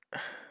just,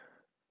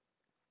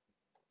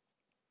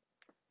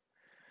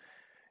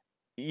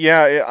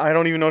 yeah, I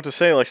don't even know what to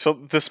say. Like, so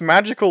this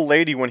magical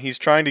lady, when he's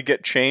trying to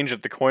get change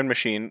at the coin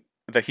machine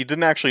that he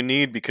didn't actually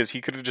need because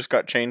he could have just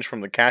got change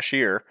from the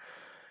cashier,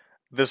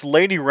 this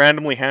lady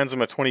randomly hands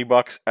him a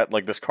 $20 at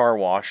like this car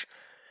wash,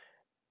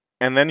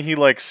 and then he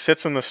like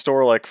sits in the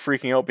store like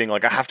freaking out, being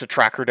like, I have to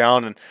track her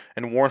down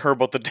and warn her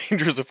about the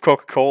dangers of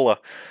Coca-Cola.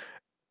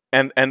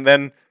 And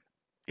then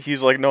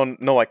he's like,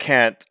 no, I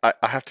can't. I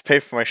have to pay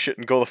for my shit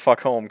and go the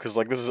fuck home because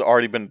like this has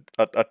already been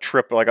a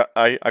trip. Like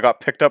I got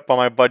picked up by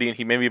my buddy and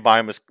he made me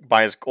buy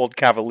his old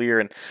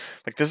Cavalier, and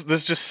like this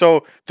is just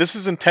so, this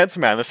is intense,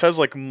 man. This has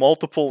like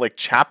multiple like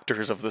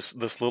chapters of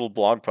this little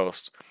blog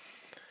post.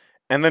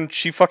 And then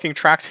she fucking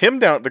tracks him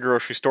down at the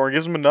grocery store and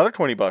gives him another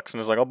 $20 and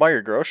is like, I'll buy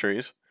your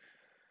groceries.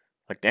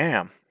 Like,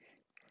 damn.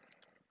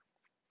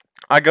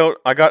 I got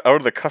out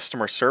of the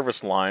customer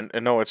service line,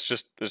 and no, it's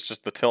just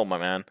the till, my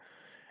man,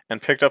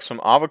 and picked up some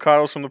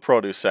avocados from the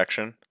produce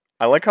section.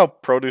 I like how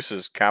produce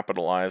is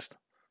capitalized.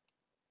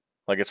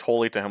 Like it's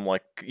holy to him.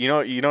 Like, you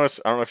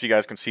notice. I don't know if you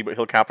guys can see, but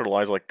he'll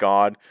capitalize like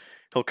God.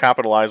 He'll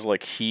capitalize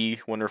like he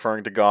when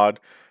referring to God.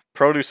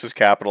 Produce is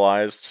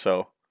capitalized,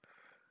 so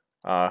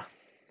uh,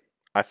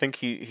 I think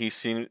he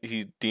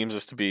deems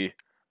this to be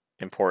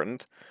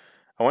important.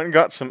 I went and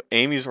got some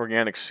Amy's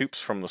organic soups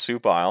from the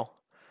soup aisle.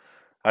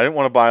 I didn't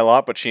want to buy a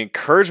lot, but she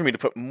encouraged me to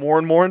put more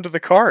and more into the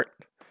cart.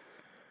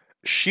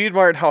 She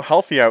admired how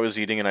healthy I was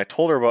eating, and I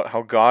told her about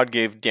how God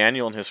gave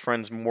Daniel and his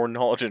friends more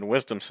knowledge and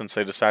wisdom since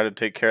they decided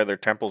to take care of their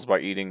temples by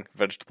eating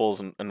vegetables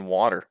and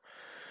water.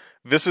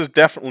 This is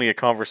definitely a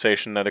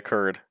conversation that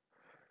occurred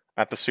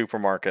at the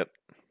supermarket.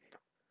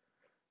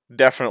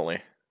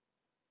 Definitely.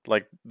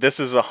 Like, this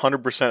is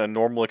 100% a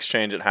normal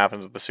exchange that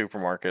happens at the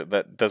supermarket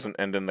that doesn't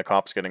end in the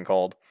cops getting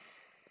called.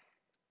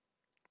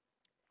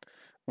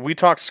 We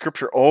talked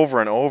scripture over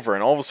and over,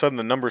 and all of a sudden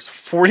the numbers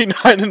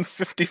 49 and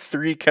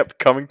 53 kept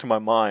coming to my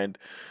mind.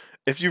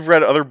 If you've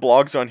read other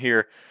blogs on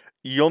here,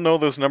 you'll know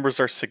those numbers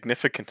are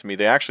significant to me.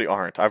 They actually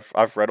aren't.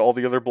 I've read all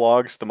the other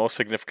blogs. The most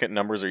significant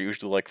numbers are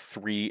usually like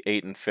 3,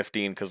 8, and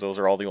 15 because those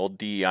are all the old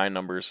DEI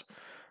numbers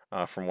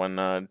from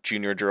when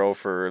Junior drove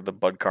for the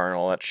Bud car and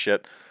all that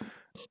shit.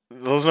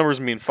 Those numbers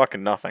mean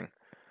fucking nothing.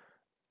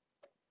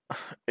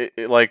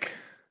 Like,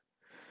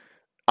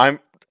 I'm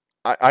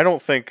I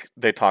don't think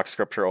they talk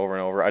scripture over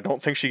and over. I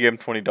don't think she gave him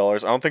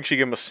 $20. I don't think she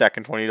gave him a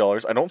second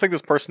 $20. I don't think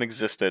this person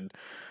existed.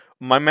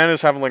 My man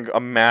is having like a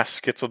mass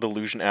schizo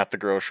delusion at the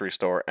grocery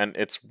store, and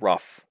it's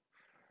rough.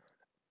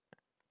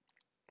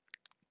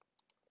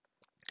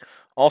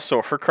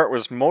 Also, her cart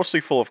was mostly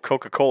full of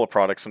Coca-Cola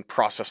products and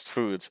processed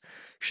foods.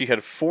 She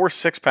had 4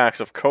 6-packs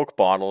of Coke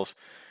bottles,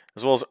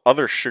 as well as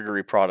other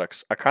sugary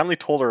products. I kindly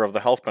told her of the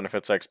health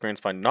benefits I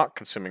experienced by not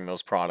consuming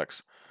those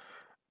products.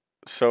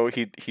 So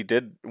he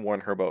did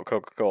warn her about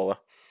Coca-Cola.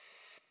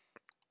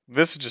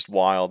 This is just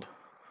wild.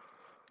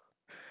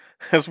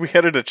 As we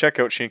headed to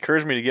checkout, she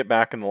encouraged me to get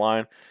back in the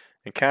line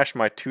and cash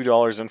my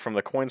 $2 in from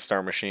the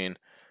Coinstar machine.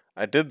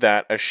 I did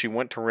that as she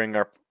went to ring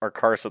our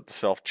cars at the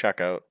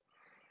self-checkout.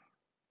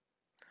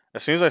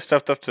 As soon as I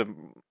stepped up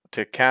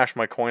to cash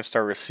my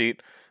Coinstar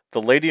receipt,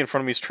 the lady in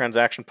front of me's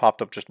transaction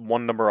popped up just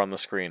one number on the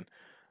screen.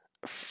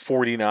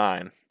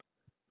 49.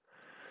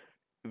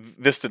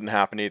 This didn't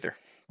happen either.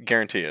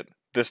 Guarantee it.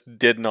 This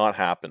did not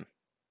happen.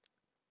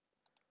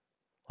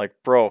 Like,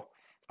 bro,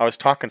 I was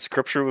talking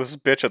scripture with this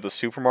bitch at the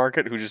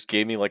supermarket who just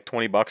gave me like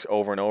 $20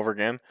 over and over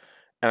again,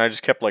 and I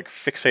just kept like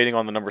fixating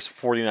on the numbers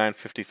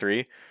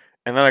 49.53,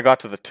 and then I got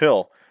to the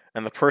till,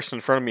 and the person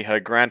in front of me had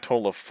a grand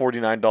total of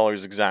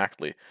 $49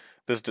 exactly.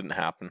 This didn't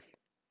happen.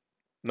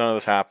 None of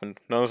this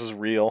happened. None of this is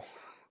real.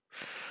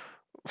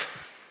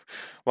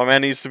 My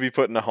man needs to be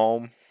put in a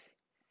home.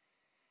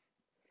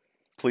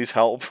 Please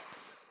help.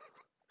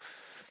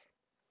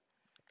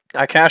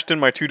 I cashed in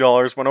my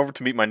 $2, went over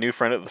to meet my new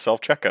friend at the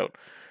self-checkout.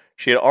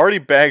 She had already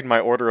bagged my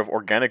order of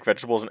organic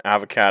vegetables and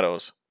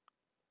avocados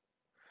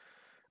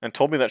and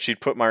told me that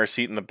she'd put my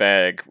receipt in the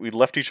bag. We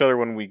left each other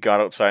when we got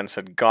outside and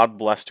said God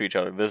bless to each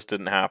other. This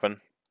didn't happen.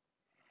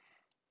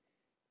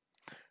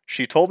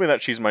 She told me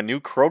that she's my new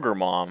Kroger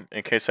mom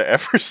in case I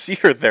ever see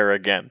her there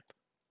again.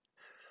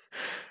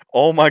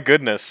 Oh my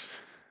goodness.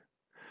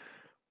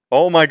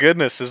 Oh my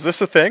goodness. Is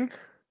this a thing?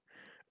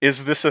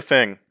 Is this a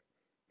thing?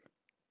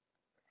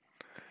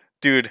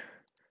 Dude,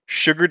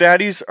 sugar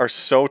daddies are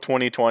so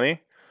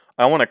 2020.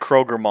 I want a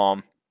Kroger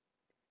mom.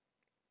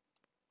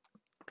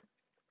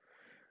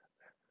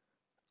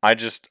 I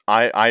don't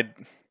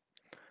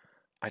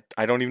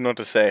even know what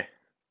to say.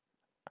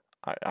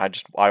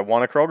 I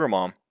want a Kroger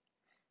mom.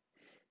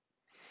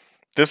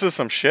 This is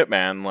some shit,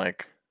 man.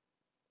 Like,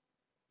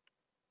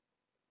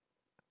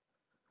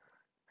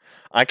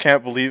 I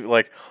can't believe,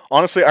 like,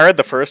 honestly, I read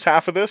the first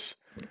half of this,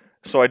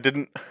 so I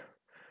didn't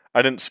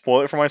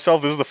spoil it for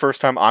myself. This is the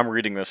first time I'm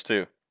reading this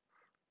too.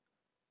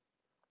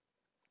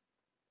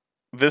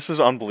 This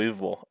is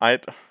unbelievable.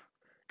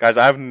 Guys,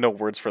 I have no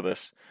words for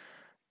this.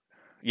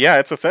 Yeah,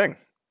 it's a thing.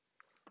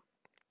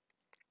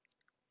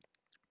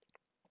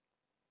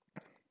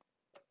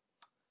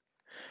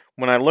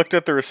 When I looked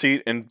at the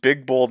receipt in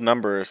big bold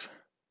numbers,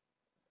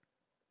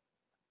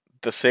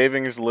 the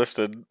savings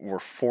listed were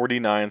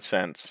 49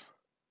 cents.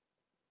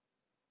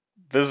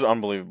 This is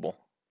unbelievable.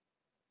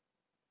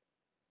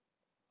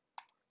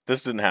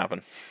 This didn't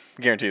happen.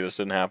 Guarantee this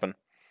didn't happen.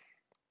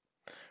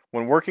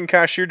 When working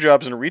cashier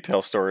jobs in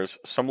retail stores,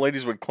 some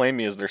ladies would claim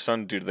me as their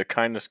son due to the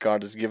kindness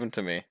God has given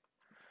to me.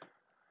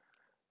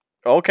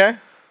 Okay.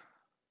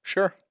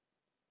 Sure.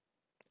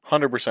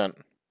 100%.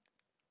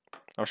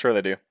 I'm sure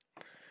they do.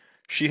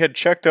 She had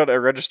checked out at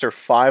register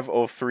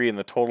 503 and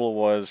the total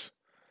was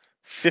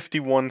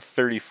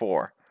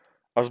 51.34.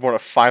 I was born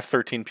at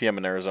 5:13 p.m.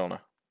 in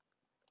Arizona.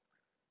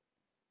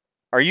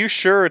 Are you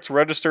sure it's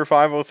register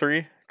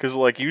 503? Because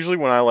like usually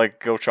when I like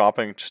go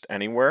shopping just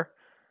anywhere,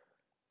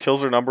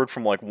 tills are numbered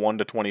from like 1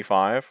 to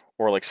 25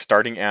 or like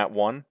starting at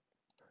 1.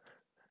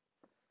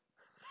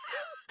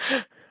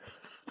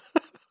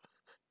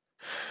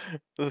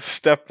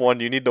 Step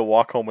 1, you need to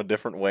walk home a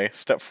different way.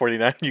 Step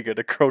 49, you get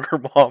a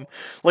Kroger mom.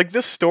 Like,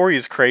 this story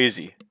is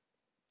crazy.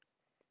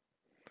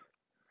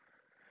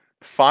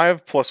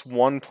 5 plus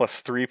 1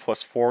 plus 3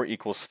 plus 4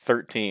 equals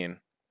 13.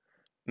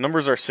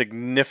 Numbers are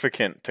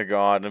significant to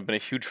God and have been a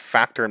huge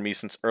factor in me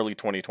since early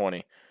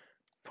 2020.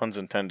 Puns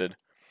intended.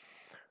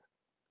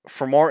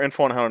 For more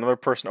info on how another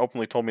person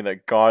openly told me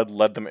that God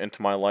led them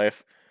into my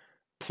life,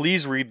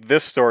 please read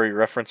this story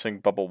referencing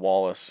Bubba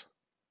Wallace.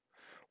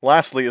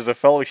 Lastly, as a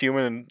fellow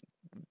human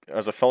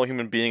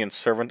being and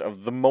servant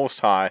of the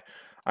Most High,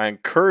 I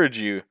encourage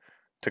you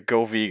to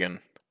go vegan.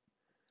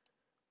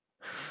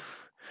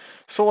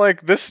 So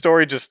like this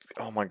story just,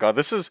 oh my god,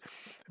 this is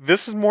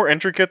more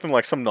intricate than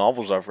like some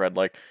novels I've read.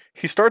 Like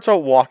he starts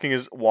out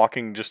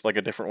walking just like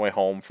a different way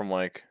home from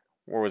like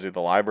where was he?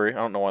 The library? I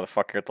don't know why the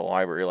fuck you're at the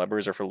library.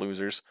 Libraries are for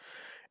losers.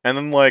 And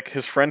then, like,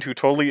 his friend who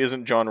totally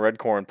isn't John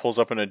Redcorn pulls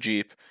up in a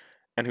Jeep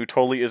and who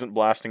totally isn't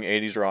blasting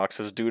 80s rock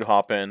says, dude,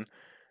 hop in.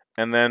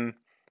 And then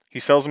he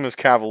sells him his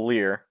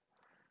Cavalier.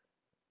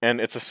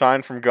 And it's a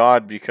sign from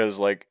God because,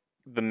 like,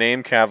 the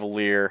name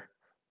Cavalier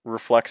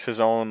reflects his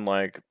own,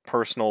 like,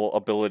 personal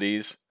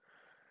abilities.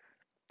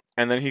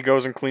 And then he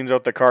goes and cleans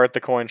out the car at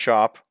the coin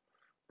shop.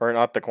 Or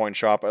not the coin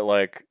shop, at,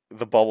 like,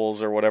 the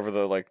Bubbles or whatever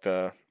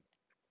the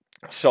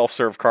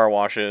self-serve car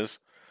wash is.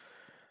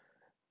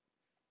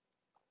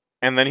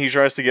 And then he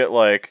tries to get,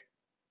 like,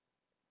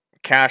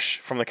 cash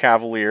from the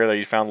Cavalier that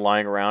he found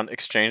lying around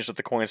exchanged at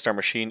the Coinstar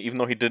machine, even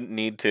though he didn't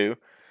need to.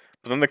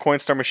 But then the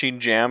Coinstar machine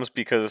jams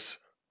because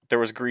there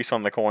was grease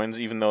on the coins,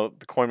 even though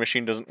the coin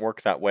machine doesn't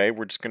work that way.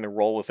 We're just going to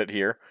roll with it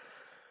here.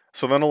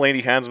 So then a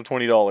lady hands him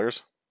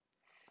 $20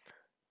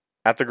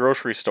 at the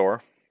grocery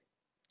store.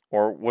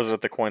 Or was it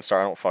at the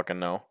Coinstar? I don't fucking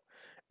know.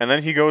 And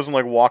then he goes and,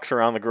 like, walks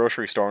around the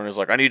grocery store and is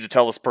like, I need to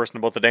tell this person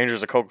about the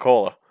dangers of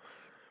Coca-Cola.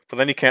 But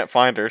then he can't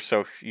find her,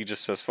 so he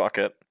just says, fuck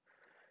it.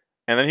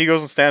 And then he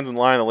goes and stands in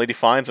line, and the lady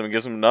finds him and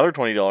gives him another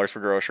 $20 for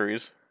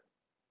groceries.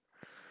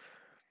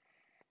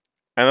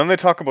 And then they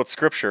talk about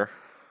scripture.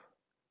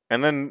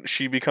 And then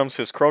she becomes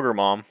his Kroger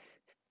mom.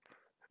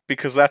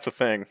 Because that's a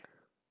thing.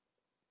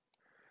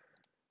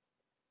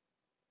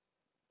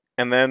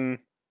 And then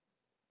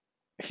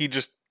he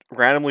just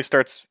randomly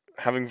starts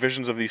having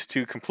visions of these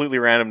two completely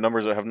random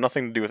numbers that have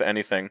nothing to do with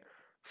anything.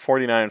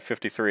 49 and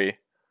 53.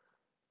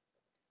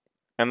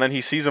 And then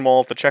he sees them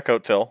all at the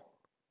checkout till.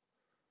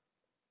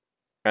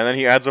 And then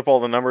he adds up all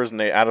the numbers and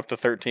they add up to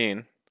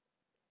 13.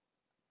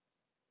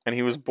 And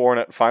he was born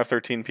at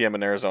 5:13 p.m.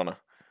 in Arizona.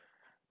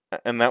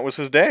 And that was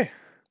his day.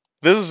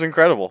 This is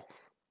incredible.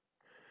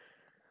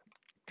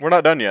 We're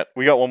not done yet.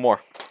 We got one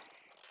more.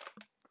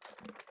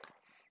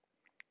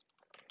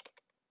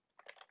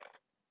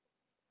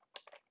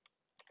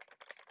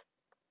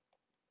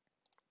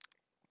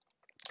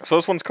 So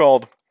this one's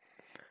called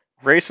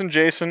Racin'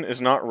 Jason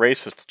is Not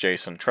Racist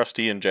Jason,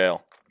 Trustee in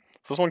Jail.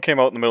 So this one came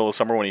out in the middle of the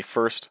summer when he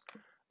first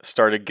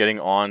started getting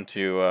on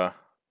to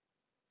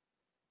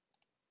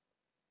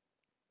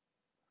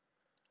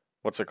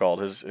what's it called?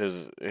 His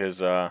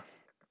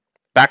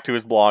back to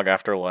his blog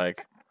after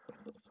like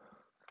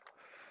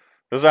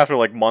this is after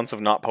like months of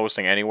not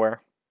posting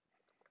anywhere.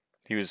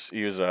 He was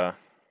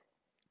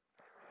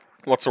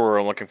what's the word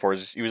I'm looking for?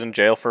 He was in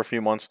jail for a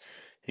few months.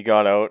 He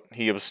got out.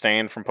 He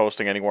abstained from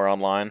posting anywhere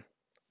online.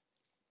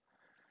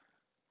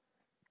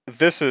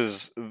 This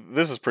is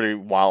pretty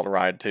wild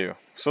ride too.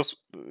 So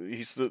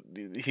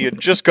he had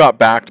just got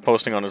back to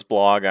posting on his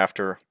blog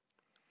after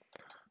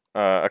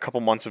a couple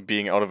months of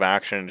being out of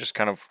action and just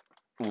kind of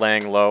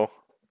laying low.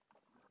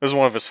 This is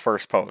one of his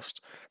first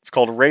posts. It's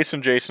called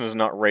Racin' Jason is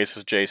Not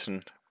Racist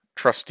Jason,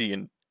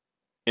 Trustee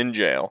in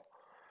Jail.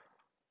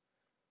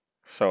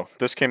 So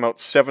this came out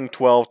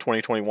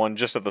 7/12/2021,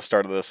 just at the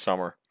start of this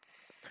summer.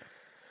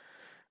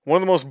 One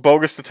of the most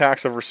bogus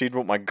attacks I've received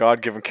about my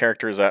God-given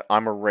character is that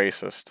I'm a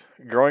racist.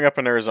 Growing up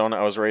in Arizona,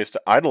 I was raised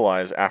to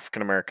idolize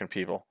African American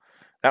people.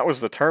 That was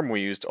the term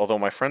we used, although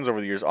my friends over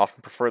the years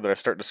often prefer that I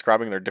start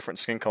describing their different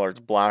skin colors: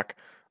 black,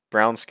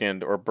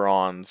 brown-skinned, or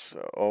bronze.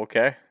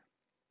 Okay.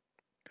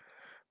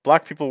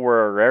 Black people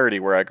were a rarity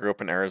where I grew up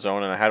in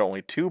Arizona, and I had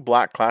only 2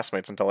 black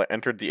classmates until I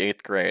entered the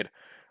 8th grade.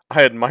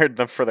 I admired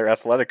them for their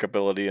athletic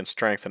ability and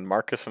strength, and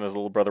Marcus and his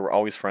little brother were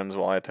always friends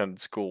while I attended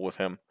school with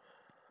him.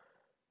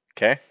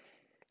 Okay.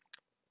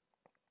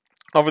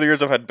 Over the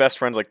years, I've had best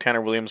friends like Tanner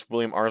Williams,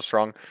 William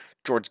Armstrong,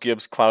 George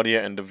Gibbs,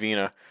 Claudia, and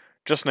Davina.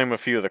 Just name a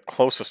few of the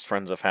closest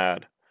friends I've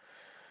had.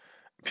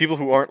 People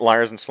who aren't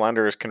liars and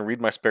slanderers can read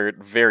my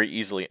spirit very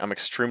easily. I'm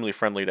extremely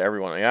friendly to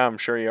everyone. Yeah, I'm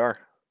sure you are.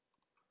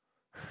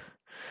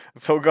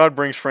 Though God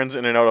brings friends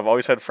in and out, I've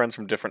always had friends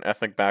from different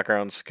ethnic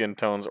backgrounds, skin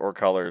tones, or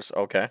colors.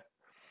 Okay.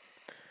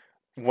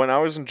 When I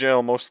was in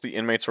jail, most of the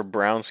inmates were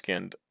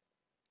brown-skinned.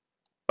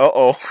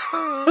 Uh-oh.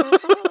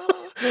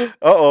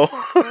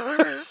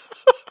 Uh-oh.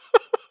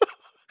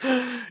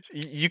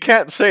 You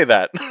can't say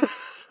that.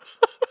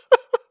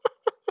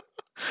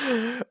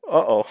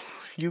 Uh-oh.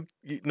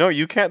 No,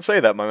 you can't say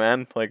that, my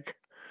man. Like,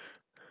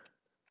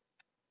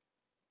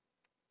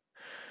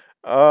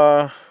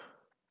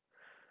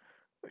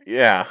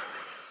 yeah.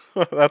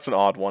 That's an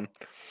odd one.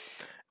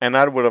 And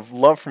I would have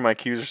loved for my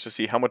accusers to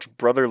see how much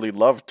brotherly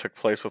love took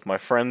place with my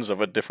friends of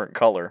a different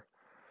color.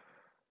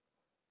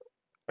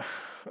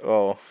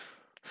 Oh.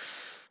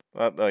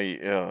 Yeah,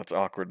 that's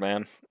awkward,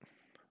 man.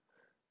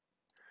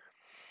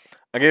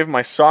 I gave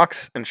my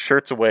socks and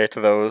shirts away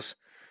to those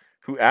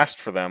who asked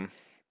for them,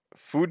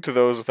 food to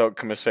those without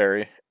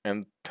commissary,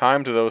 and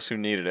time to those who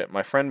needed it.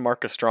 My friend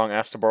Marcus Strong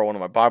asked to borrow one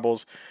of my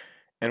Bibles,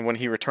 and when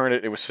he returned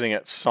it, it was sitting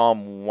at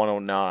Psalm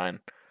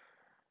 109.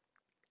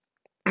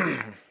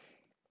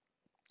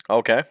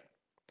 Okay.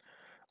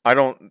 I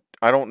don't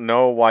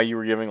know why you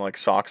were giving like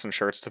socks and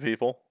shirts to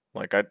people.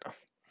 Like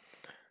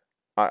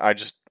I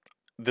just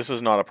this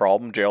is not a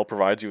problem. Jail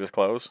provides you with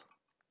clothes.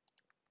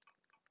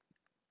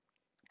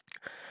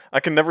 I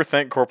can never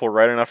thank Corporal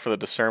Wright enough for the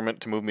discernment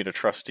to move me to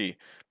trustee.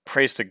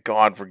 Praise to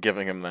God for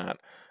giving him that.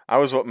 I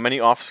was what many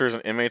officers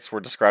and inmates were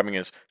describing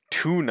as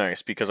too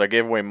nice because I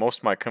gave away most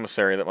of my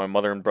commissary that my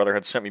mother and brother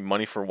had sent me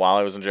money for while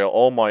I was in jail.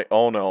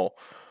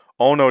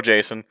 Oh no,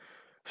 Jason.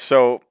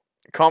 So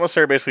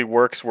commissary basically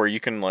works where you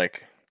can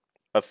like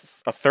a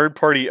third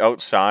party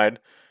outside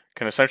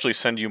can essentially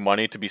send you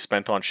money to be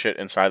spent on shit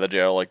inside the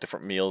jail, like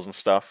different meals and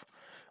stuff.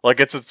 Like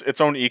it's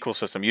own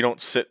ecosystem. You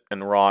don't sit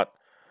and rot.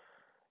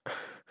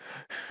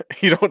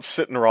 You don't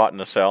sit and rot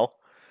in a cell.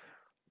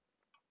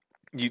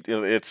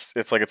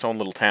 It's like its own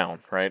little town,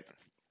 right?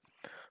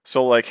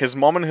 So like his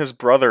mom and his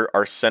brother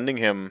are sending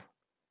him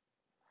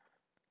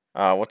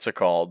what's it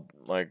called?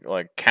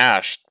 Like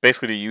cash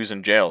basically to use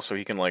in jail so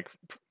he can like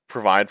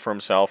provide for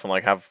himself and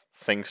like have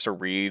things to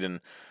read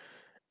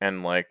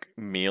and like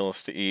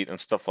meals to eat and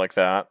stuff like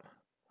that.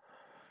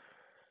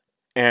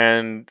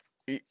 And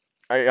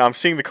I'm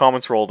seeing the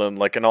comments rolled in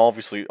like and I'll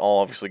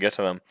obviously get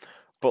to them.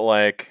 But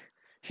like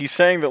he's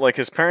saying that like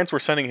his parents were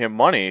sending him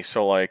money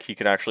so like he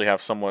could actually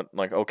have somewhat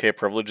like okay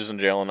privileges in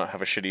jail and not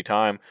have a shitty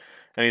time.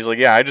 And he's like,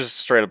 "Yeah, I just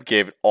straight up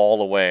gave it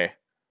all away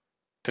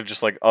to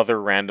just like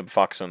other random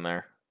fucks in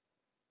there."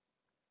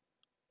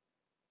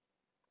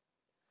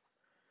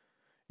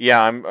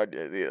 Yeah, I'm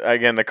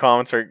again the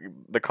comments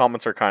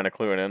are kind of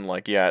cluing in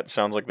like, yeah, it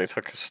sounds like they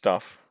took his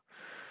stuff.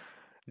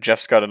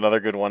 Jeff's got another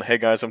good one. Hey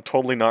guys, I'm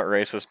totally not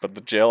racist, but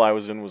the jail I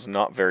was in was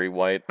not very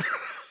white.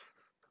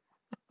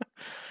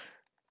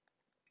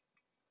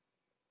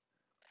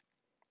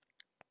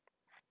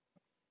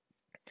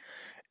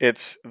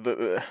 It's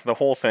the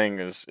whole thing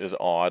is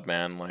odd,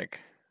 man. Like,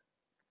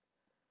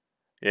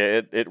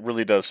 yeah, it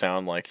really does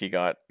sound like he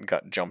got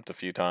jumped a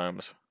few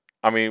times.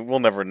 I mean, we'll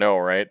never know,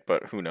 right?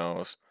 But who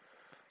knows?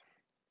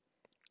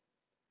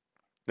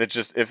 It's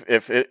just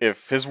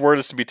if his word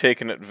is to be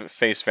taken at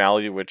face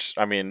value, which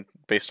I mean,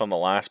 based on the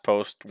last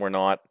post, we're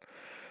not.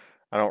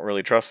 I don't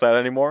really trust that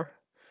anymore.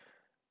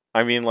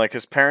 I mean, like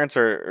his parents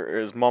are, or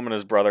his mom and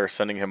his brother are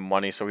sending him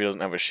money so he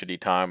doesn't have a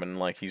shitty time, and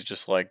like he's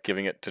just like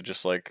giving it to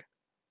just like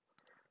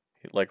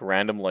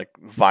random like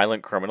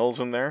violent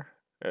criminals in there.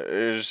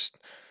 It's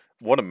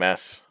what a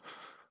mess.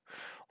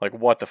 Like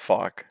what the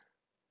fuck?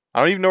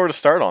 I don't even know where to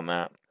start on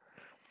that.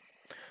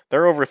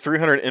 There are over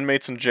 300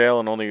 inmates in jail,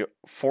 and only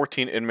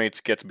 14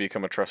 inmates get to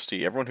become a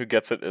trustee. Everyone who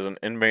gets it is an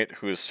inmate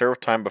who has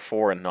served time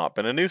before and not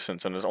been a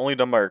nuisance, and is only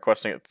done by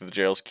requesting it through the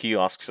jail's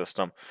kiosk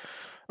system.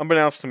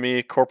 Unbeknownst to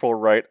me, Corporal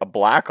Wright, a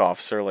black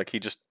officer, like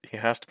he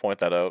has to point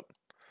that out,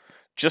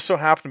 just so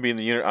happened to be in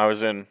the unit I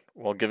was in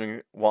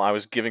while I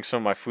was giving some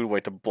of my food away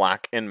to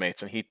black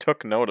inmates, and he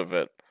took note of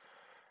it.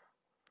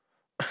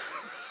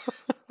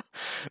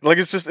 Like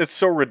it's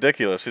so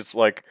ridiculous. It's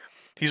like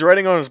he's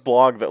writing on his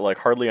blog that like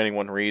hardly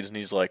anyone reads, and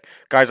he's like,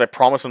 "Guys, I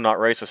promise I'm not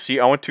racist. See,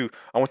 I went to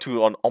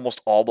an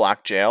almost all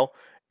black jail,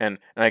 and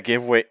I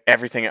gave away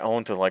everything I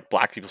owned to like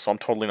black people, so I'm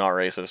totally not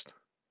racist."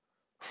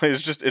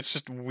 It's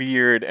just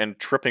weird and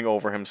tripping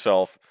over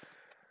himself.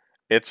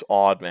 It's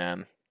odd,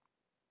 man.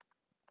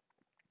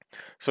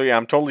 So yeah,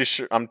 I'm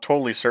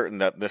totally certain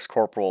that this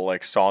corporal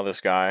like saw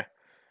this guy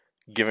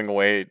giving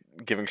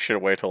shit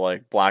away to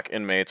like black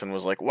inmates and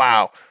was like,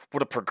 "Wow,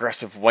 what a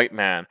progressive white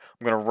man.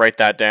 I'm going to write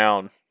that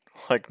down."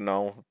 Like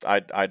no,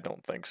 I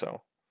don't think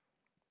so.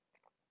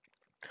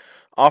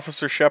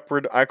 Officer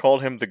Shepard, I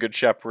called him the Good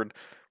Shepherd,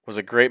 was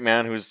a great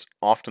man who's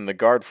often the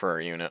guard for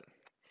our unit.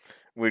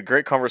 We had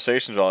great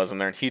conversations while I was in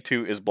there, and he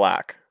too is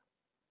black.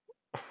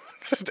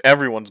 Just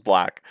everyone's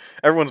black.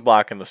 Everyone's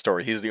black in the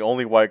story. He's the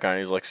only white guy. And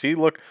he's like, "See,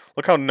 look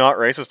how not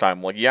racist I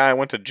am." Like, yeah, I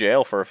went to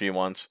jail for a few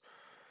months,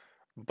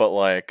 but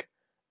like,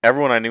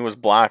 everyone I knew was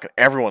black, and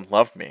everyone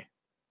loved me,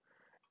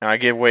 and I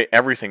gave away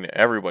everything to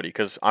everybody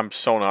because I'm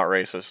so not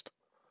racist.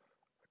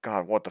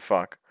 God, what the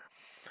fuck?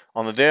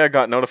 On the day I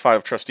got notified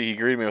of trustee, he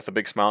greeted me with a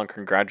big smile and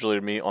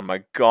congratulated me on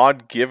my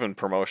God-given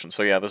promotion.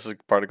 So yeah, this is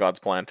part of God's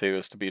plan too,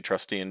 is to be a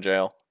trustee in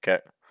jail. Okay,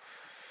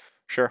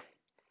 sure.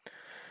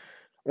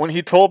 When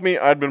he told me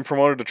I'd been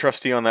promoted to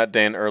trustee on that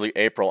day in early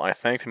April, I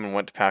thanked him and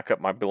went to pack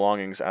up my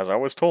belongings as I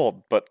was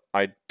told, but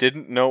I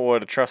didn't know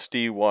what a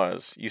trustee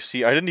was. You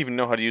see, I didn't even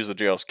know how to use the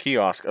jail's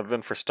kiosk other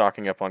than for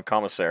stocking up on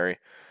commissary.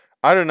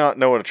 I did not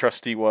know what a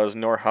trustee was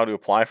nor how to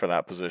apply for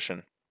that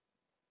position.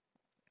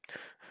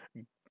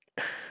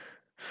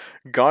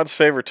 God's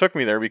favor took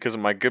me there because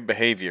of my good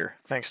behavior,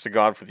 thanks to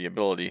God for the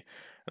ability,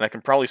 and I can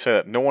probably say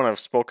that no one I've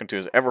spoken to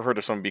has ever heard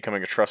of someone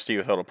becoming a trustee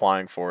without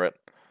applying for it.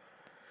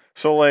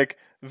 So, like,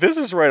 this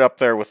is right up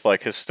there with,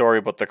 like, his story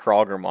about the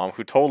Kroger mom,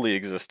 who totally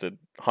existed,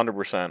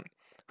 100%,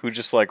 who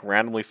just, like,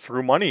 randomly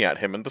threw money at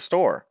him in the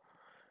store.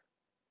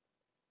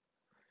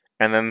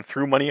 And then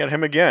threw money at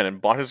him again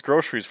and bought his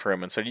groceries for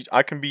him and said,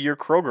 "I can be your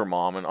Kroger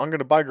mom and I'm going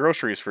to buy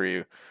groceries for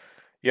you."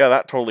 Yeah,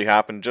 that totally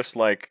happened, just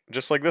like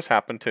this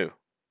happened too.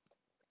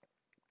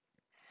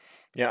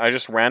 Yeah, I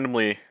just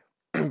randomly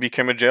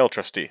became a jail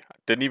trustee.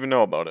 Didn't even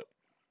know about it.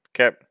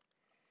 Okay.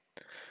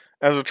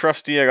 As a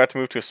trustee, I got to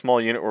move to a small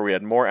unit where we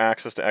had more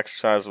access to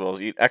exercise as well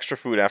as eat extra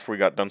food after we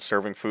got done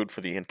serving food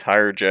for the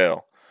entire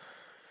jail.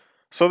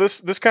 So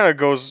this kind of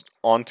goes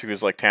on to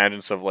his like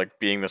tangents of like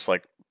being this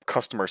like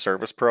customer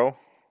service pro,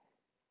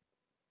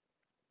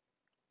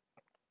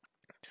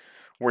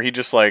 where he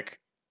just like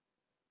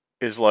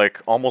is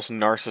like almost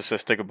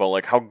narcissistic about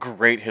like how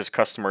great his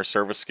customer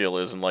service skill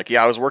is, and like,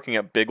 yeah, I was working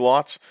at Big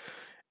Lots,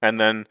 and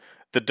then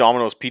the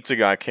Domino's pizza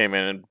guy came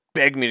in and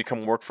begged me to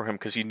come work for him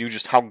because he knew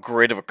just how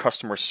great of a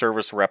customer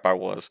service rep I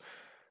was.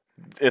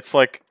 It's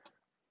like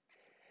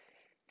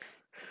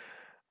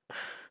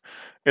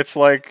it's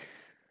like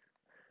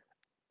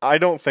I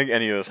don't think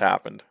any of this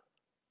happened.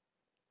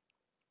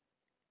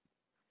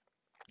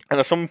 And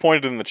as someone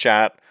pointed in the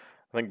chat,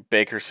 I think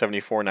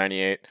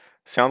Baker7498,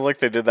 sounds like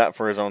they did that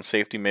for his own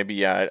safety. Maybe,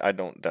 yeah, I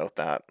don't doubt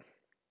that.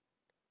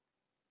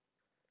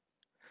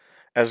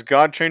 As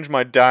God changed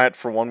my diet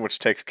for one which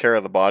takes care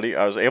of the body,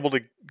 I was able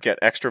to get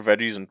extra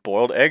veggies and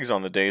boiled eggs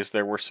on the days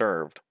they were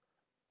served.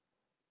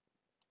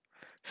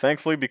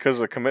 Thankfully, because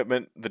of the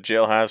commitment the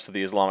jail has to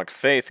the Islamic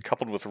faith,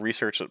 coupled with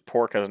research that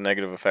pork has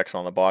negative effects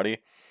on the body,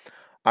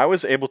 I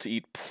was able to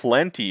eat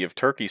plenty of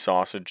turkey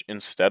sausage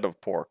instead of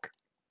pork.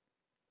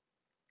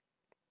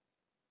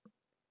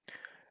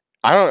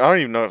 I don't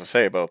even know what to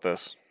say about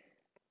this.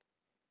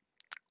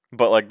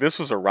 But like, this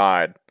was a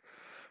ride.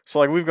 So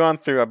like, we've gone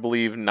through, I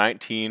believe,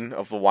 19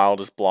 of the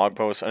wildest blog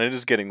posts, and it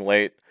is getting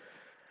late.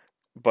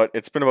 But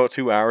it's been about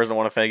 2 hours, and I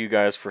want to thank you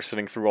guys for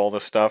sitting through all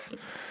this stuff.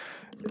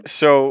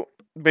 So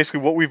basically,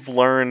 what we've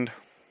learned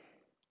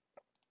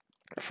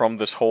from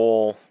this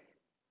whole,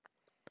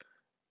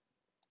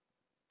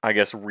 I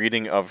guess,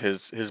 reading of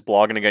his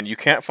blog, and again, you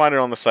can't find it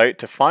on the site.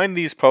 To find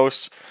these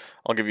posts,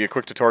 I'll give you a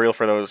quick tutorial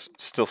for those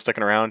still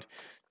sticking around.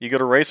 You go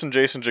to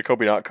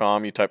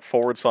raceandjasonjacoby.com, you type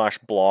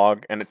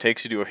 /blog, and it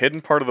takes you to a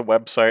hidden part of the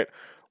website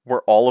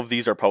where all of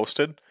these are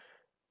posted.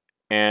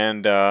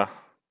 And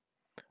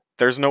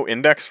there's no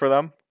index for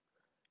them.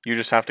 You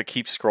just have to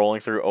keep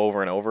scrolling through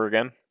over and over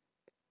again.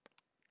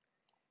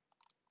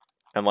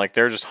 And like,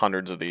 there are just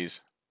hundreds of these.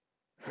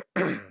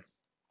 Oh,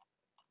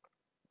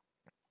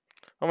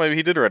 maybe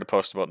he did write a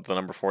post about the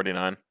number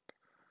 49.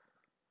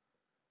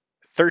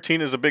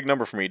 13 is a big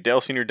number for me.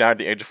 Dale Sr. died at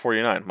the age of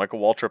 49. Michael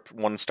Waltrip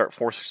won start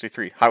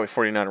 463. Highway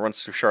 49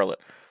 runs through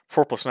Charlotte.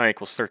 4 plus 9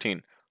 equals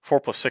 13. 4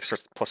 plus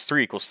 6 plus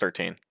 3 equals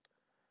 13.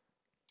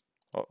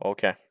 Oh,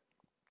 okay.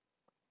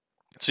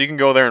 So you can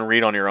go there and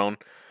read on your own.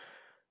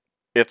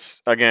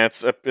 It's, again,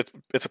 it's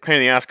a pain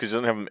in the ass because he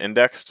doesn't have them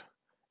indexed.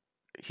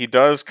 He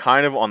does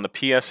kind of on the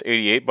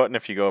PS88 button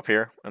if you go up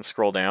here and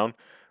scroll down,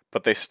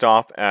 but they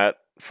stop at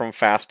from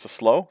fast to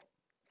slow.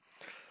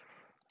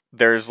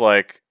 There's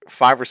like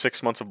 5 or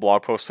 6 months of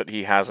blog posts that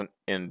he hasn't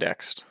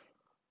indexed.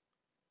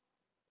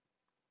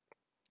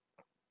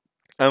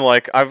 And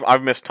like,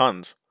 I've missed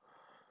tons.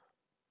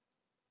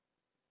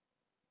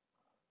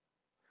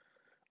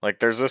 Like,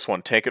 there's this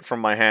one, Take It From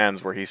My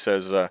Hands, where he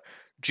says,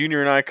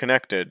 Junior and I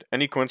connected.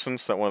 Any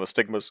coincidence that one of the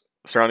stigmas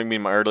surrounding me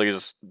in my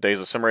earliest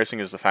days of sim racing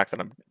is the fact that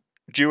I'm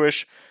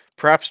Jewish?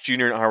 Perhaps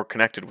Junior and I were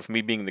connected with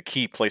me being the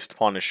key placed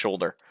upon his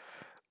shoulder.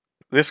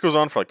 This goes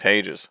on for like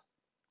pages.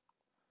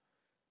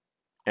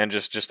 And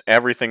just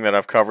everything that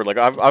I've covered. Like,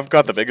 I've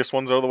got the biggest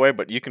ones out of the way,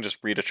 but you can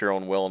just read at your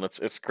own will, and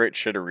it's great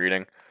shit of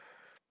reading.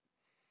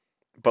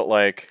 But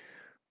like,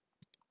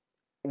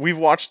 we've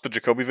watched the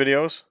Jacoby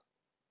videos,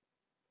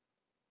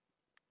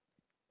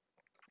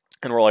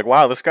 and we're like,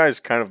 wow, this guy's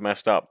kind of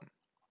messed up.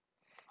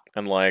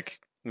 And like,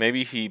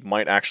 maybe he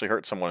might actually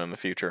hurt someone in the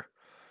future.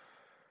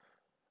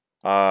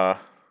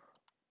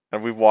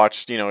 And we've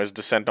watched, you know, his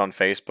descent on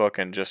Facebook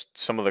and just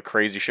some of the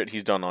crazy shit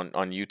he's done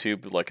on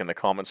YouTube, like in the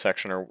comment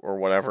section or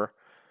whatever.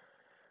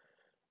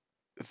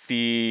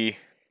 The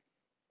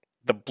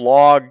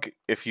blog,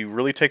 if you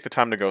really take the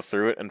time to go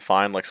through it and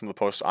find like some of the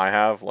posts I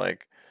have,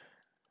 like,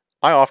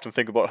 I often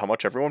think about how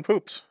much everyone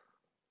poops.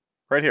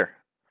 Right here.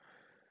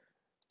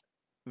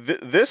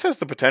 This has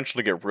the potential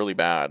to get really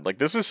bad. Like,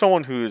 this is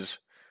someone who's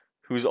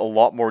a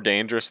lot more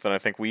dangerous than I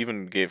think we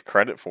even gave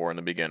credit for in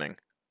the beginning.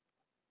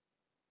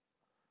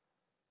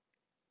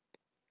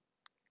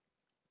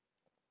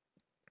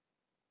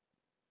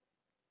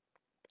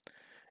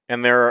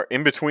 And there are,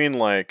 in between,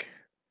 like,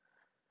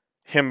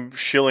 him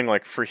shilling,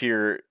 like, for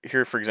here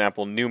for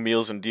example, new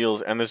meals and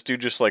deals, and this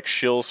dude just, like,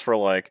 shills for,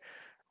 like,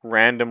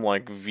 random,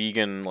 like,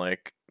 vegan,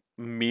 like,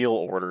 meal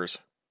orders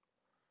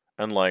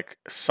and, like,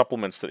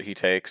 supplements that he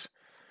takes.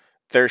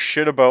 There's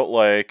shit about,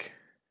 like,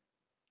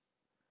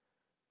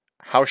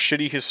 how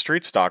shitty his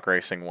street stock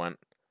racing went.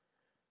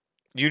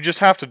 You just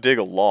have to dig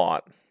a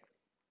lot.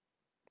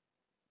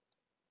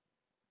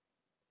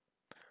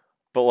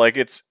 But, like,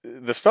 it's,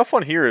 the stuff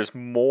on here is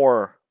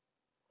more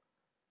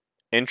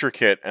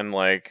intricate and,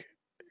 like,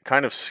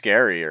 kind of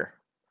scarier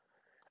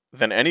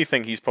than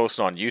anything he's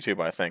posted on YouTube,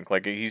 I think.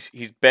 Like,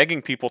 he's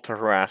begging people to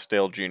harass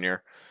Dale Jr.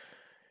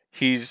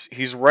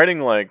 He's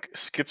writing, like,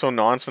 schizo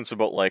nonsense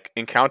about, like,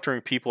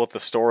 encountering people at the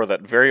store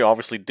that very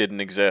obviously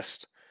didn't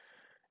exist,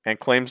 and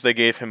claims they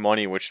gave him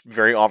money, which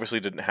very obviously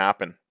didn't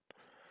happen.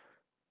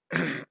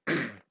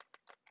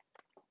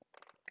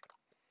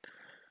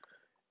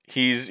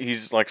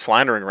 He's like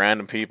slandering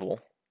random people.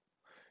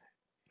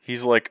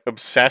 He's like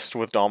obsessed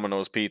with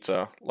Domino's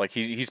Pizza. Like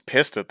he's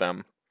pissed at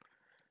them.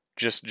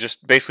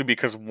 Just basically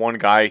because one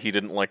guy he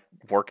didn't like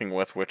working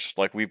with, which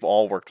like we've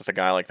all worked with a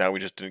guy like that we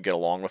just didn't get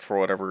along with for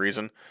whatever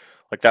reason.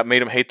 Like that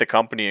made him hate the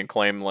company and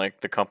claim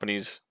like the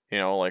company's,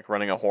 like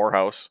running a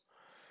whorehouse.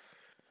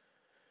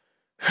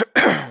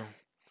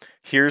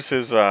 Here's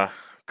his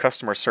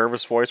customer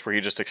service voice where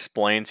he just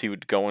explains he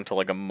would go into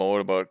like a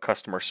mode about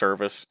customer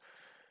service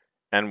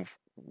and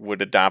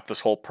would adapt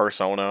this whole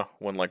persona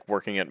when like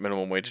working at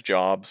minimum wage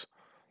jobs.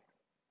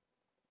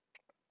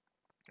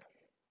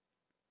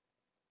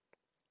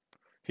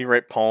 He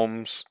write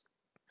poems.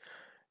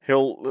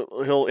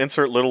 He'll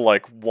insert little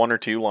like one or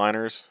two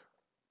liners.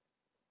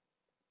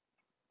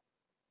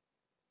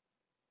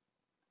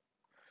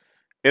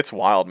 It's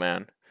wild,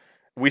 man.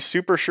 We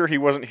super sure he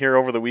wasn't here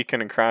over the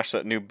weekend and crashed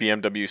that new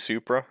BMW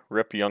Supra.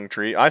 Rip Young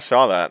Tree. I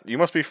saw that. You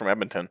must be from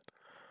Edmonton.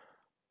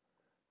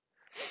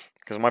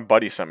 Because my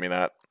buddy sent me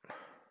that.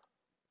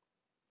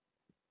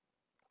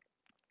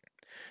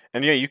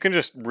 And yeah, you can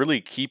just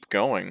really keep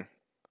going.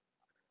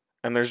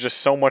 And there's just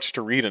so much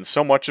to read, and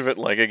so much of it,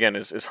 like, again,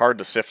 is hard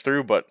to sift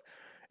through, but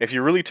if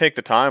you really take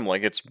the time,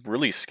 like, it's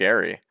really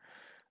scary.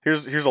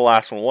 Here's the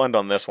last one. We'll end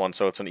on this one,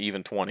 so it's an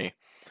even 20.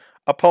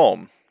 A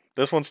poem.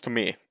 This one's to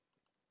me.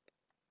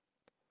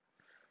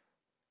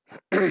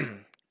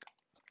 And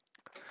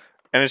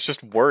it's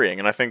just worrying,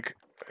 and I think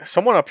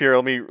someone up here,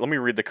 let me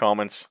read the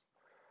comments.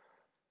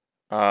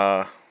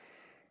 Let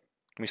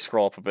me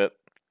scroll up a bit.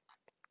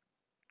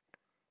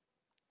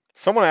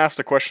 Someone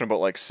asked a question about,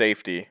 like,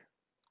 safety.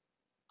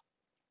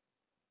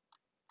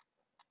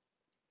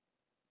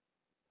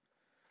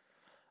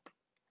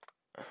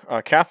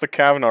 Catholic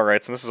Kavanaugh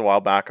writes, and this is a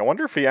while back, I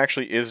wonder if he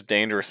actually is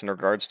dangerous in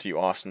regards to you,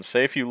 Austin.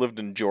 Say if you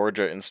lived in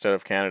Georgia instead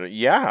of Canada.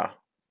 Yeah.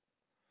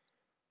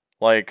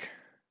 Like,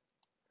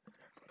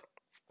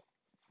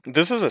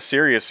 this is a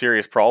serious,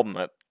 serious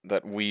problem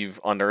that we've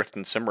unearthed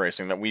in sim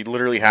racing, that we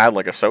literally had,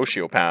 like, a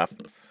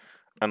sociopath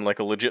and, like,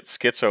 a legit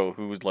schizo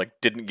who,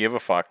 like, didn't give a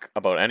fuck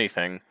about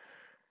anything,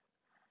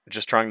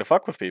 just trying to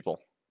fuck with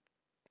people.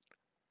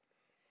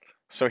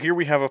 So here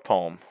we have a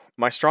poem.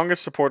 My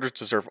strongest supporters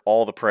deserve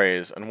all the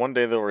praise, and one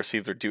day they'll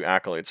receive their due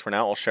accolades. For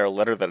now, I'll share a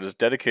letter that is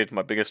dedicated to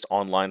my biggest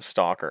online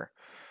stalker.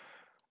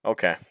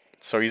 Okay,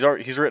 so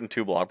he's written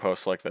 2 blog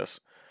posts like this.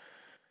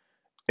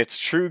 It's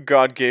true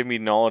God gave me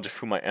knowledge of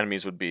who my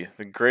enemies would be.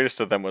 The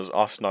greatest of them was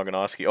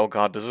Osnoganowski. Oh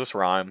god, does this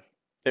rhyme?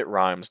 It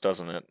rhymes,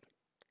 doesn't it?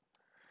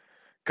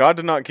 God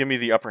did not give me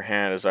the upper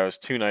hand as I was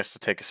too nice to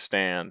take a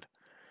stand.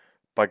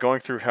 By going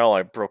through hell,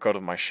 I broke out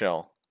of my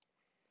shell.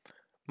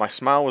 My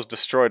smile was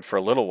destroyed for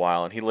a little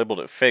while, and he labeled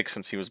it fake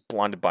since he was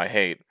blinded by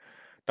hate.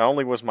 Not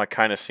only was my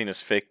kindness seen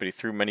as fake, but he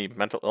threw many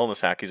mental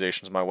illness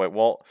accusations my way.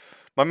 Well,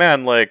 my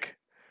man, like,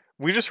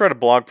 we just read a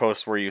blog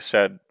post where you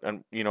said,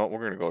 and you know what, we're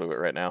going to go to it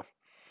right now.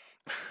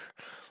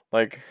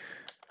 Like,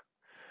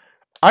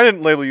 I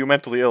didn't label you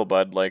mentally ill,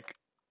 bud. Like,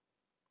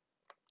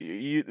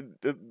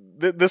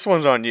 this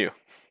one's on you.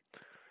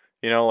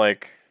 You know,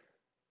 like,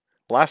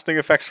 lasting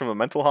effects from a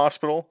mental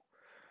hospital.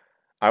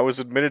 I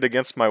was admitted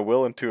against my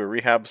will into a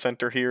rehab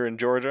center here in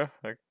Georgia.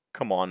 Like,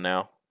 come on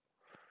now.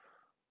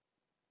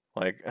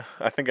 Like,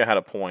 I think I had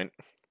a point.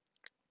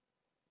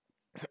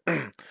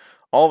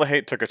 All the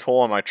hate took a toll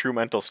on my true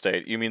mental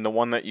state. You mean the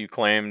one that you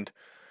claimed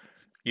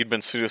you'd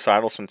been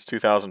suicidal since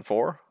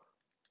 2004?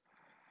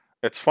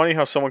 It's funny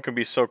how someone can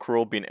be so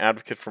cruel, be an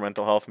advocate for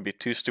mental health, and be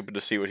too stupid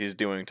to see what he's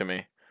doing to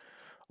me.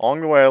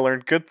 Along the way, I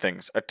learned good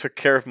things. I took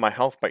care of my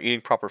health by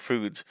eating proper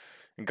foods,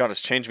 and God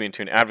has changed me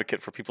into an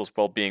advocate for people's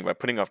well-being by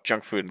putting off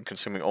junk food and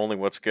consuming only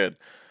what's good.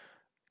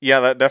 Yeah,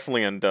 that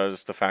definitely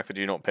undoes the fact that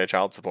you don't pay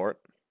child support.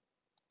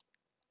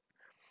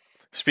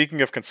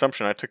 Speaking of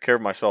consumption, I took care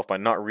of myself by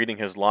not reading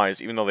his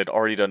lies, even though they'd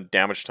already done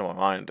damage to my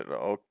mind.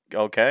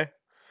 Okay?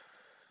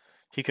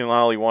 He can lie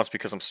all he wants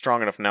because I'm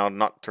strong enough now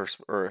not to,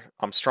 or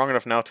I'm strong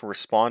enough now to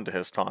respond to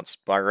his taunts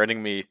by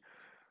writing me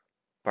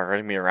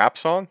a rap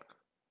song.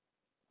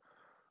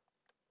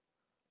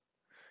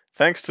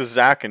 Thanks to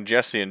Zach and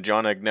Jesse and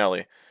John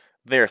Agnelli.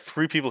 They are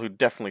 3 people who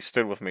definitely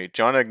stood with me.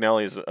 John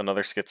Agnelli is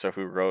another schizo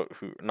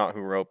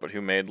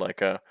who made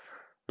like a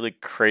really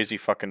crazy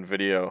fucking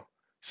video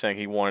saying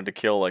he wanted to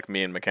kill like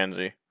me and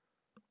Mackenzie.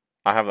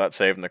 I have that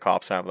saved and the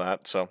cops have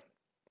that, so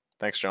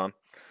thanks, John.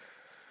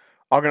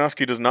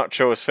 Oganowski does not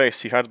show his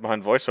face. He hides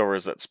behind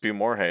voiceovers that spew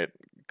more hate.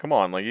 Come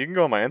on, like you can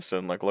go on my Insta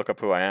and like look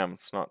up who I am.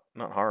 It's not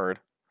hard.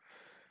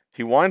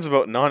 He whines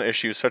about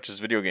non-issues such as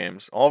video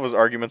games. All of his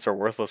arguments are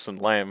worthless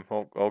and lame.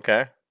 Oh,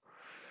 okay.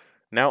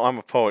 Now I'm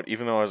a poet,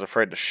 even though I was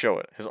afraid to show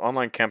it. His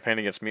online campaign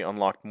against me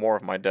unlocked more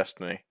of my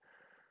destiny.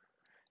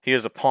 He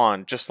is a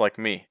pawn, just like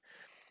me.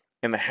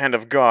 In the hand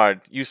of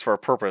God, used for a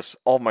purpose,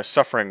 all of my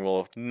suffering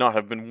will not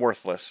have been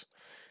worthless.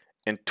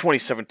 In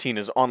 2017,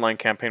 his online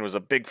campaign was a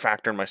big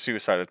factor in my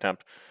suicide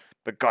attempt,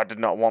 but God did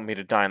not want me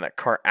to die in that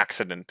car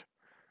accident.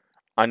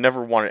 I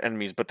never wanted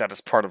enemies, but that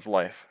is part of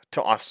life.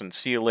 To Austin,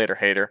 see you later,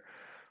 hater.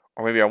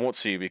 Or maybe I won't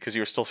see you because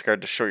you're still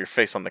scared to show your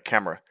face on the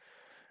camera.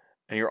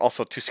 And you're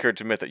also too scared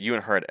to admit that you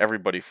and her had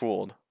everybody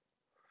fooled.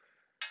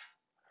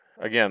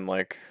 Again,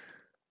 like,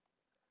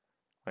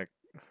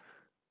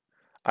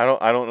 I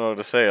don't know what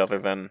to say other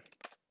than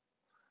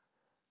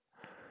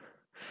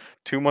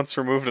 2 months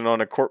removed and on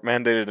a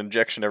court-mandated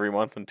injection every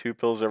month and 2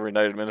 pills every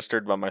night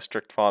administered by my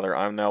strict father.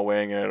 I'm now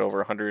weighing in at over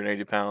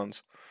 180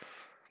 pounds.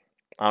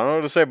 I don't know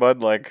what to say,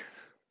 bud. Like,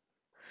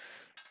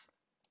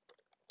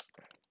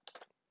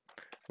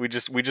 we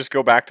just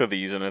go back to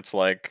these, and it's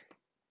like,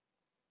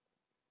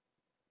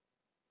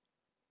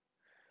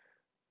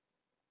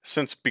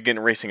 since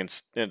beginning racing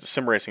and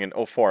sim racing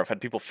in '04, I've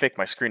had people fake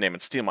my screen name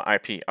and steal my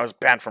IP. I was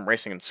banned from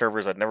racing in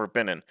servers I'd never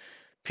been in.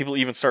 People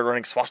even started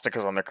running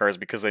swastikas on their cars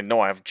because they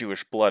know I have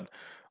Jewish blood.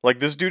 Like,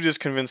 this dude is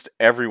convinced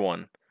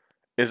everyone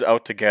is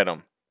out to get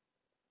him.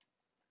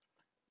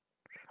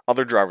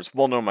 Other drivers,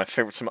 well known my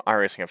favorite sim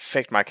iRacing, have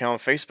faked my account on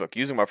Facebook,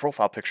 using my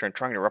profile picture and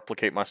trying to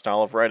replicate my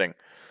style of writing.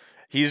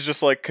 He's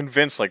just like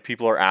convinced like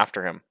people are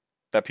after him,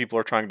 that people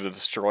are trying to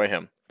destroy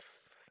him.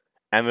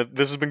 And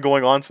this has been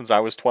going on since I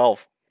was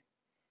 12.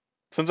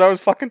 Since I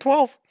was fucking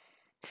 12.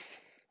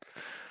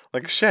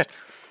 Like, shit.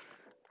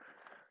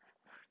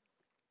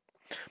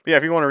 But yeah,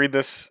 if you want to read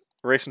this,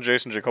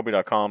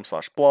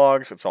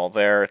 racingjason.jacoby.com/blogs. It's all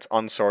there. It's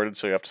unsorted,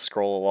 so you have to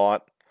scroll a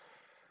lot.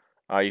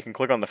 You can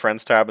click on the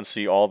Friends tab and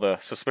see all the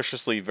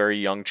suspiciously very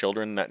young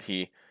children that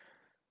he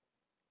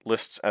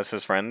lists as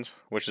his friends,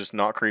 which is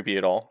not creepy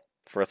at all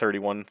for a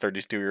 31,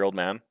 32-year-old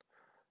man.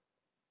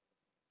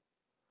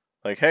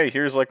 Like, hey,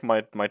 here's like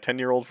my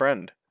 10-year-old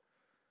friend.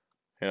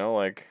 You know,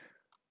 like,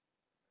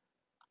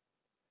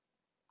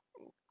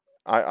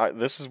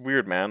 this is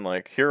weird, man.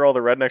 Like, here are all the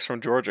rednecks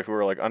from Georgia who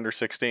are like under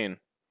 16,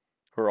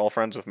 who are all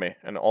friends with me,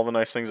 and all the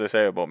nice things they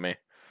say about me.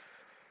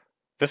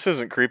 This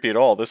isn't creepy at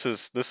all. This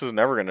is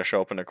never going to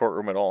show up in a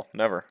courtroom at all.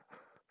 Never.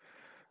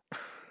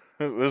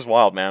 This is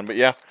wild, man. But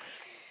yeah,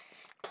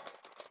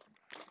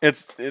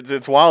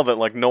 it's wild that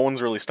like no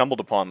one's really stumbled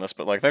upon this.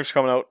 But like, thanks for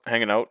coming out,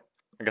 hanging out.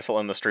 I guess I'll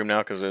end the stream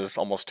now because it is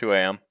almost 2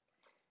 a.m.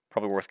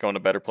 Probably worth going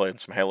to bed or playing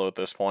some Halo at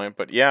this point.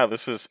 But yeah,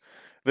 this is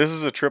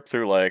a trip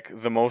through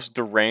like the most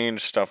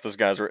deranged stuff this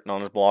guy's written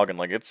on his blog, and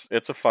like it's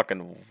a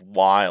fucking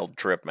wild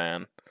trip,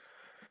 man.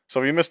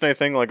 So if you missed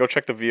anything, like go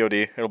check the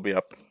VOD. It'll be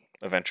up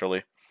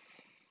eventually.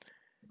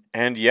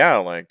 And yeah,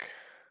 like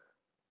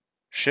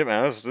shit,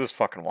 man, this is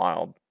fucking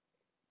wild.